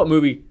 You know what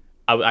movie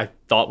I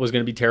thought was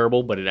going to be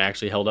terrible, but it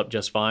actually held up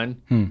just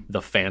fine?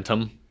 The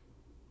Phantom.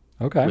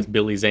 Okay. With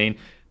Billy Zane.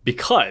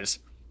 Because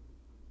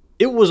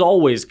it was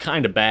always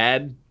kind of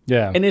bad.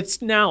 Yeah. And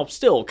it's now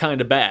still kind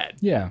of bad.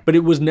 Yeah. But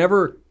it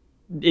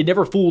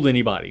never fooled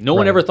anybody. No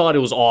one ever thought it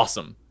was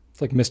awesome.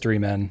 It's like Mystery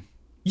Men.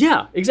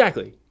 Yeah,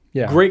 exactly.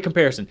 Yeah. Great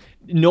comparison.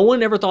 No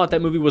one ever thought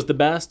that movie was the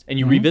best, and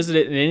you revisit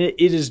it, and it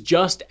is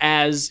just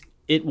as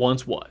it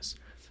once was.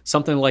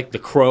 Something like The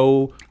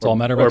Crow. It's all a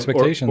matter of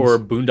expectations. Or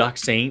Boondock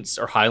Saints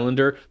or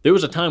Highlander. There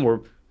was a time where,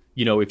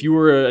 if you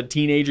were a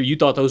teenager, you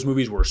thought those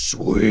movies were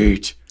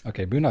sweet.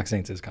 Okay, Boondock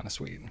Saints is kind of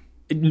sweet.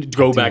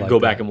 Go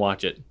back and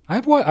watch it.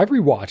 I've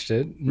rewatched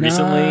it.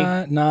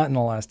 Recently? Not in the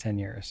last 10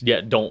 years.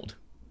 Yeah, don't.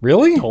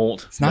 Really?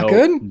 Don't. It's not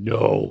good?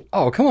 No.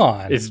 Oh, come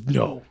on.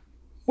 No.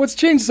 What's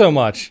changed so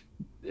much?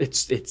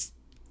 It's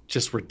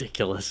just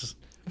ridiculous.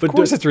 Of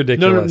course it's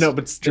ridiculous. No,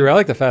 but Drew, I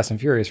like the Fast and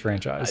Furious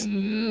franchise.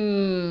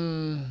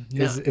 no.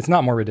 It's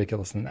not more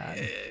ridiculous than that.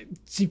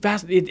 See,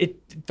 Fast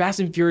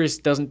and Furious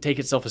doesn't take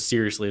itself as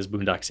seriously as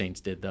Boondock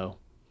Saints did, though.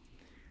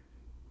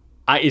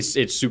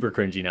 It's super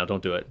cringy now.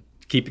 Don't do it.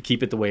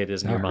 Keep it the way it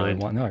is in your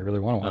mind. I really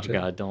want to watch it.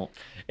 Oh God, don't.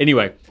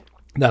 Anyway,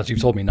 that's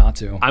you've told me not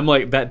to. I'm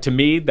like that. To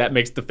me, that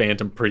makes the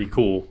Phantom pretty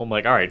cool. I'm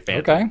like, all right,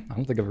 Phantom. Okay, I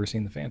don't think I've ever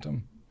seen the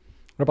Phantom.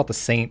 What about The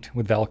Saint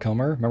with Val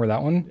Kilmer? Remember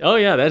that one? Oh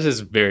yeah, that is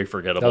very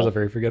forgettable. That was a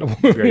very forgettable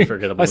movie. Very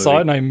forgettable I saw movie.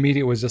 it and I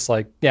immediately was just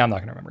like, yeah, I'm not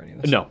going to remember any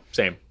of this. No,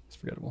 same. It's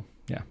forgettable.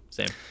 Yeah.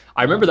 Same.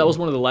 I remember that was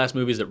one of the last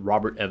movies that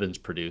Robert Evans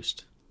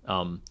produced.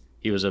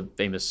 He was a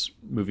famous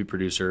movie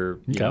producer.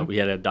 We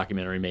had a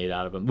documentary made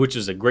out of him, which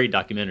is a great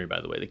documentary,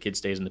 by the way. The kid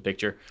stays in the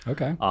picture.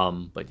 Okay.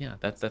 But yeah,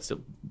 that's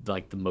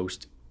like the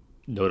most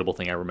notable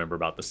thing I remember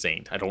about The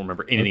Saint. I don't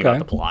remember anything about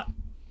the plot.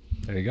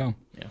 There you go.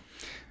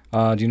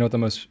 Yeah. Do you know what the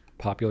most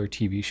popular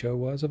TV show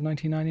was of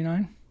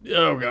 1999?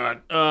 Oh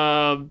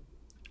God.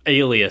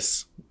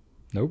 Alias.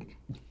 Nope.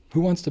 Who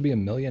Wants to Be a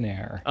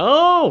Millionaire?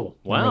 Oh,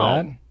 wow.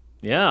 Remember that?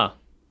 Yeah.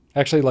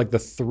 Actually, like the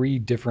 3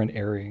 different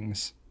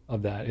airings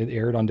of that. It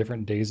aired on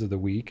different days of the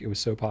week. It was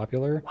so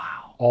popular.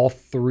 Wow. All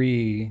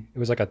 3, it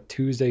was like a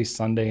Tuesday,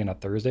 Sunday, and a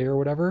Thursday or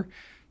whatever.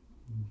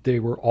 They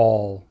were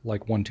all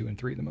like 1, 2, and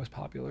 3 the most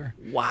popular.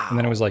 Wow. And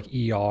then it was like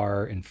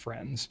ER and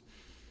Friends.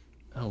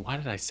 Oh, why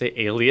did I say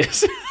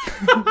Alias?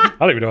 I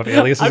don't even know if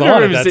Alias is I've on never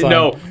at even that seen. time.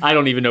 No, I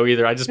don't even know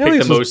either. I just Alias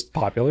picked the was most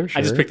popular. Sure.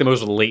 I just picked the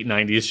most late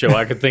 '90s show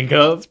I could think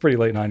of. It's pretty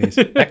late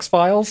 90s.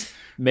 X-Files?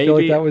 I feel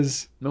like that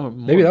was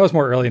maybe that was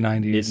more early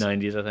 90s. Mid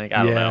 90s, I think.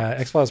 I don't know. Yeah,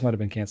 X-Files might have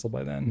been canceled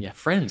by then. Yeah,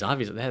 Friends,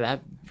 obviously.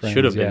 That Friends,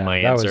 should have been my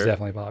answer. That was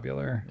definitely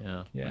popular.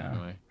 Yeah. Yeah.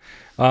 Anyway.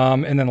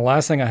 And then the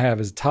last thing I have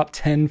is top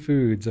 10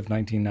 foods of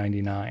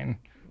 1999.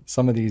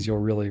 Some of these you'll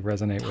really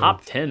resonate with.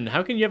 Top 10?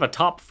 How can you have a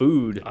top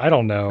food? I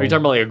don't know. Are you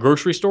talking about like a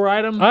grocery store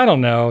item? I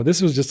don't know.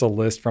 This was just a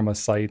list from a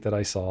site that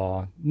I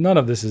saw. None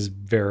of this is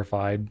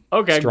verified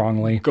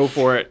strongly. Go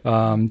for it.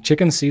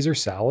 Chicken Caesar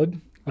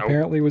salad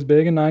apparently was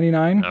big in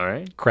 99. All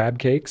right. Crab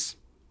cakes.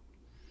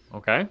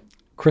 Okay.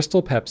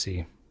 Crystal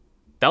Pepsi.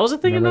 That was a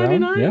thing in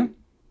 99? Yeah.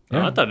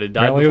 Oh, I thought it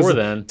died before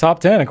then. Top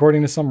 10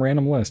 according to some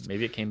random list.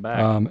 Maybe it came back.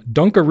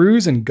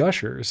 Dunkaroos and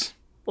Gushers.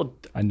 Well,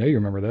 I know you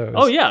remember those.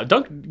 Oh, yeah.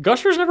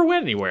 Gushers never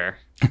went anywhere.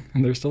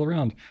 And they're still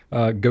around.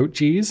 Goat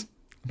cheese,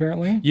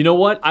 apparently. You know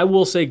what? I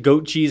will say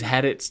goat cheese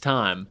had its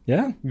time.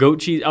 Yeah. Goat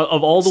cheese,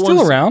 of all the still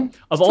ones. Around.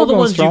 Of still all the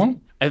ones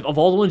strong. of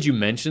all the ones you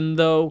mentioned,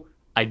 though,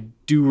 I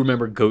do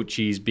remember goat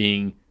cheese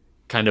being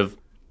kind of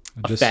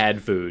a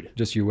fad food.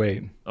 Just you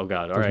wait. Oh,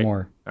 God. All There's right.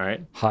 more. All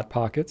right. Hot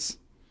Pockets.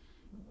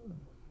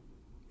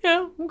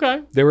 Yeah,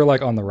 okay. They were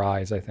like on the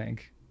rise, I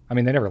think. I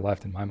mean, they never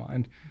left in my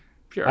mind.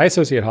 Sure. I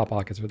associate Hot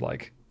Pockets with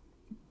like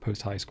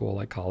post-high school,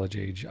 like college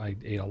age. I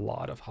ate a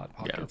lot of Hot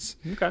Pockets.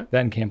 Yeah. Okay.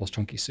 That and Campbell's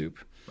Chunky Soup.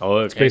 Oh,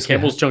 okay.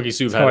 Campbell's Chunky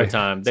Soup had a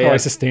time. That's how I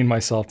sustained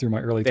myself through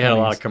my early 20s. They had a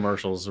lot of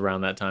commercials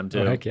around that time, too.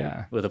 Oh, heck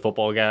yeah. With a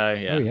football guy,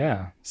 yeah. Oh,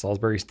 yeah.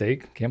 Salisbury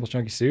steak, Campbell's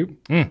Chunky Soup.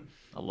 I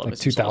love like it.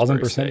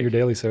 2,000% of your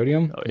daily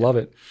sodium. Oh, yeah. Love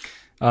it.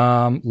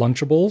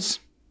 Lunchables.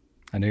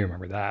 I know you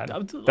remember that.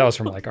 That was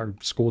from like our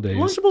school days.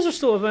 Lunchables are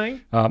still a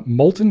thing.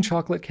 Molten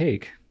chocolate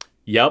cake.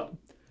 Yep.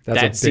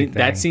 That's a big thing.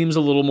 That seems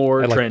a little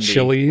more trendy. Like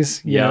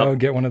Chili's, you know,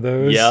 get one of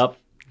those. Yep.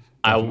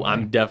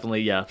 I'm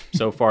definitely,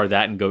 so far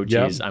that and goat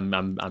cheese.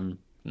 I'm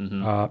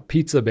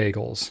pizza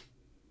bagels.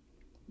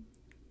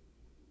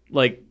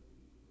 Like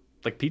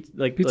pizza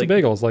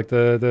bagels, like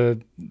the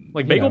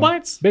bagel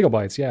bites? Bagel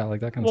bites, yeah,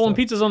 like that kind of stuff. Well, when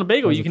pizza's on a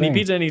bagel, you can eat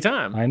pizza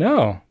anytime. I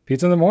know.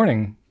 Pizza in the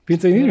morning,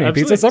 pizza in the evening,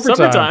 pizza supper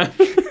time.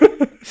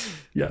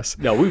 Yes.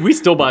 No, we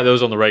still buy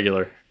those on the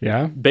regular.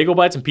 Yeah. Bagel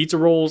bites and pizza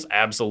rolls,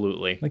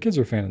 absolutely. My kids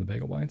are a fan of the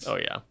bagel bites. Oh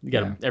yeah. You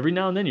got every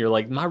now and then you're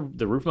like,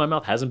 the roof of my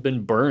mouth hasn't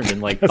been burned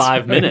in like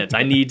 5 minutes.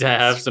 I need to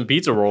have some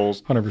pizza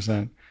rolls.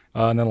 100%.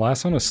 And then the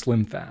last one was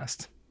Slim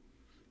Fast.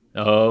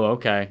 Oh,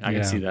 okay. I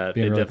can see that.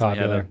 Being really definitely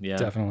popular. had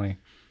Definitely.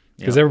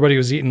 Because everybody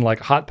was eating like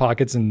Hot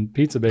Pockets and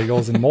pizza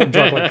bagels and molten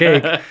chocolate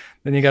cake.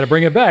 Then you got to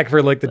bring it back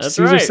for like the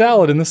Caesar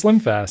salad and the Slim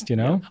Fast, you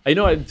know? I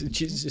know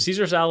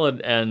Caesar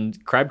salad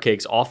and crab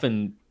cakes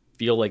often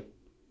feel like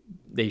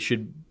they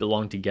should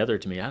belong together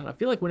to me. I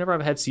feel like whenever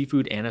I've had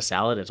seafood and a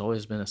salad, it's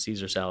always been a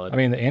Caesar salad. I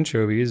mean, the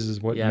anchovies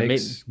is what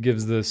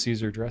gives the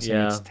Caesar dressing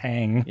its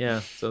tang. Yeah,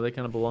 so they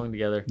kind of belong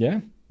together.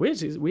 Yeah.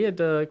 We had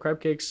crab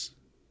cakes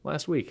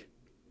last week.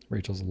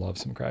 Rachel's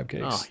loves some crab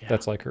cakes. Oh, yeah.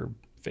 That's like her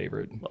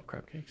favorite. Love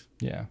crab cakes.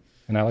 Yeah.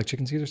 And I like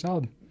chicken Caesar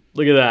salad.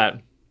 Look at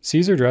that.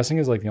 Caesar dressing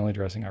is like the only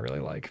dressing I really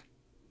like,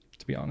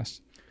 to be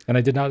honest. And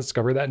I did not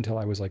discover that until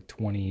I was like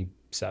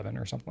 27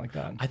 or something like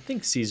that. I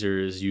think Caesar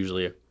is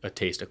usually a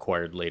taste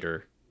acquired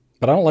later.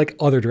 But I don't like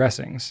other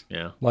dressings.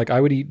 Yeah. Like I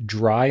would eat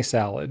dry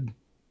salad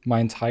my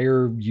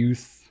entire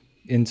youth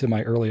into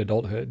my early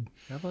adulthood.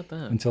 How about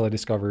that? Until I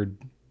discovered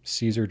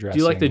Caesar dressing.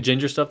 Do you like the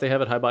ginger stuff they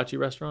have at hibachi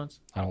restaurants?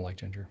 I don't like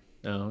ginger.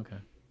 Oh, okay.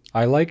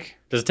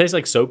 Does it taste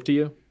like soap to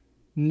you?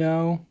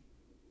 No.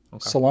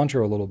 Okay.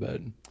 Cilantro a little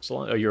bit.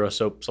 Oh, you're a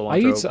cilantro I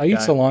eat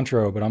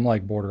cilantro, but I'm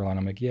like borderline.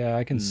 I'm like, yeah,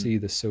 I can see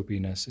the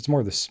soapiness. It's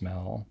more the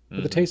smell.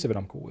 But the taste of it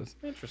I'm cool with.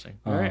 Interesting.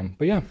 All right.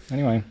 But yeah,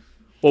 anyway.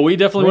 Well, we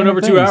definitely went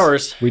over 2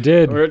 hours. We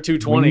did. We're at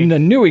 2:20. I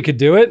knew we could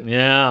do it.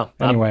 Yeah.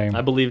 Anyway.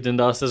 I believed in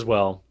us as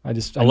well. I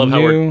love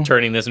how we're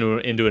turning this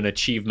into an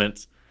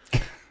achievement.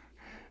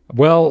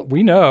 Well,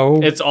 we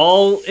know. It's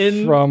all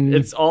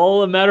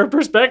a matter of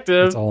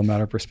perspective. It's all a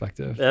matter of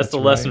perspective. That's the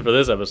lesson for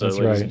this episode,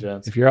 ladies and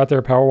gents. If you're out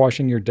there power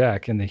washing your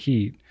deck in the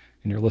heat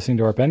and you're listening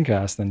to our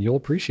pencast, then you'll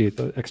appreciate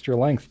the extra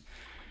length.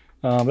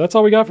 That's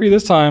all we got for you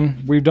this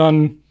time. We've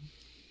done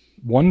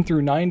 1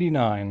 through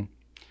 99.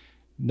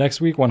 Next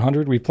week,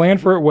 100. We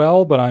planned for it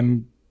well, but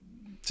I'm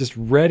just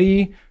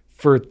ready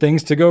for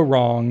things to go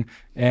wrong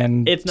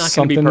and it's not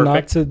something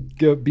not to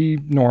be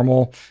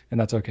normal, and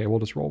that's okay. We'll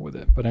just roll with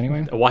it. But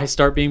anyway, why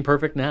start being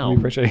perfect now? We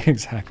appreciate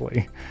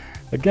exactly.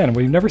 Again,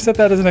 we've never set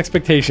that as an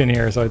expectation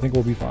here, so I think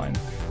we'll be fine.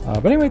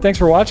 But anyway, thanks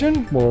for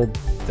watching. Well,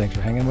 thanks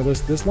for hanging with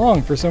us this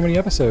long for so many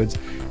episodes,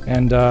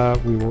 and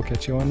we will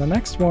catch you on the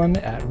next one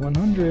at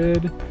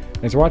 100.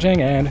 Thanks for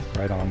watching, and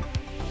right on.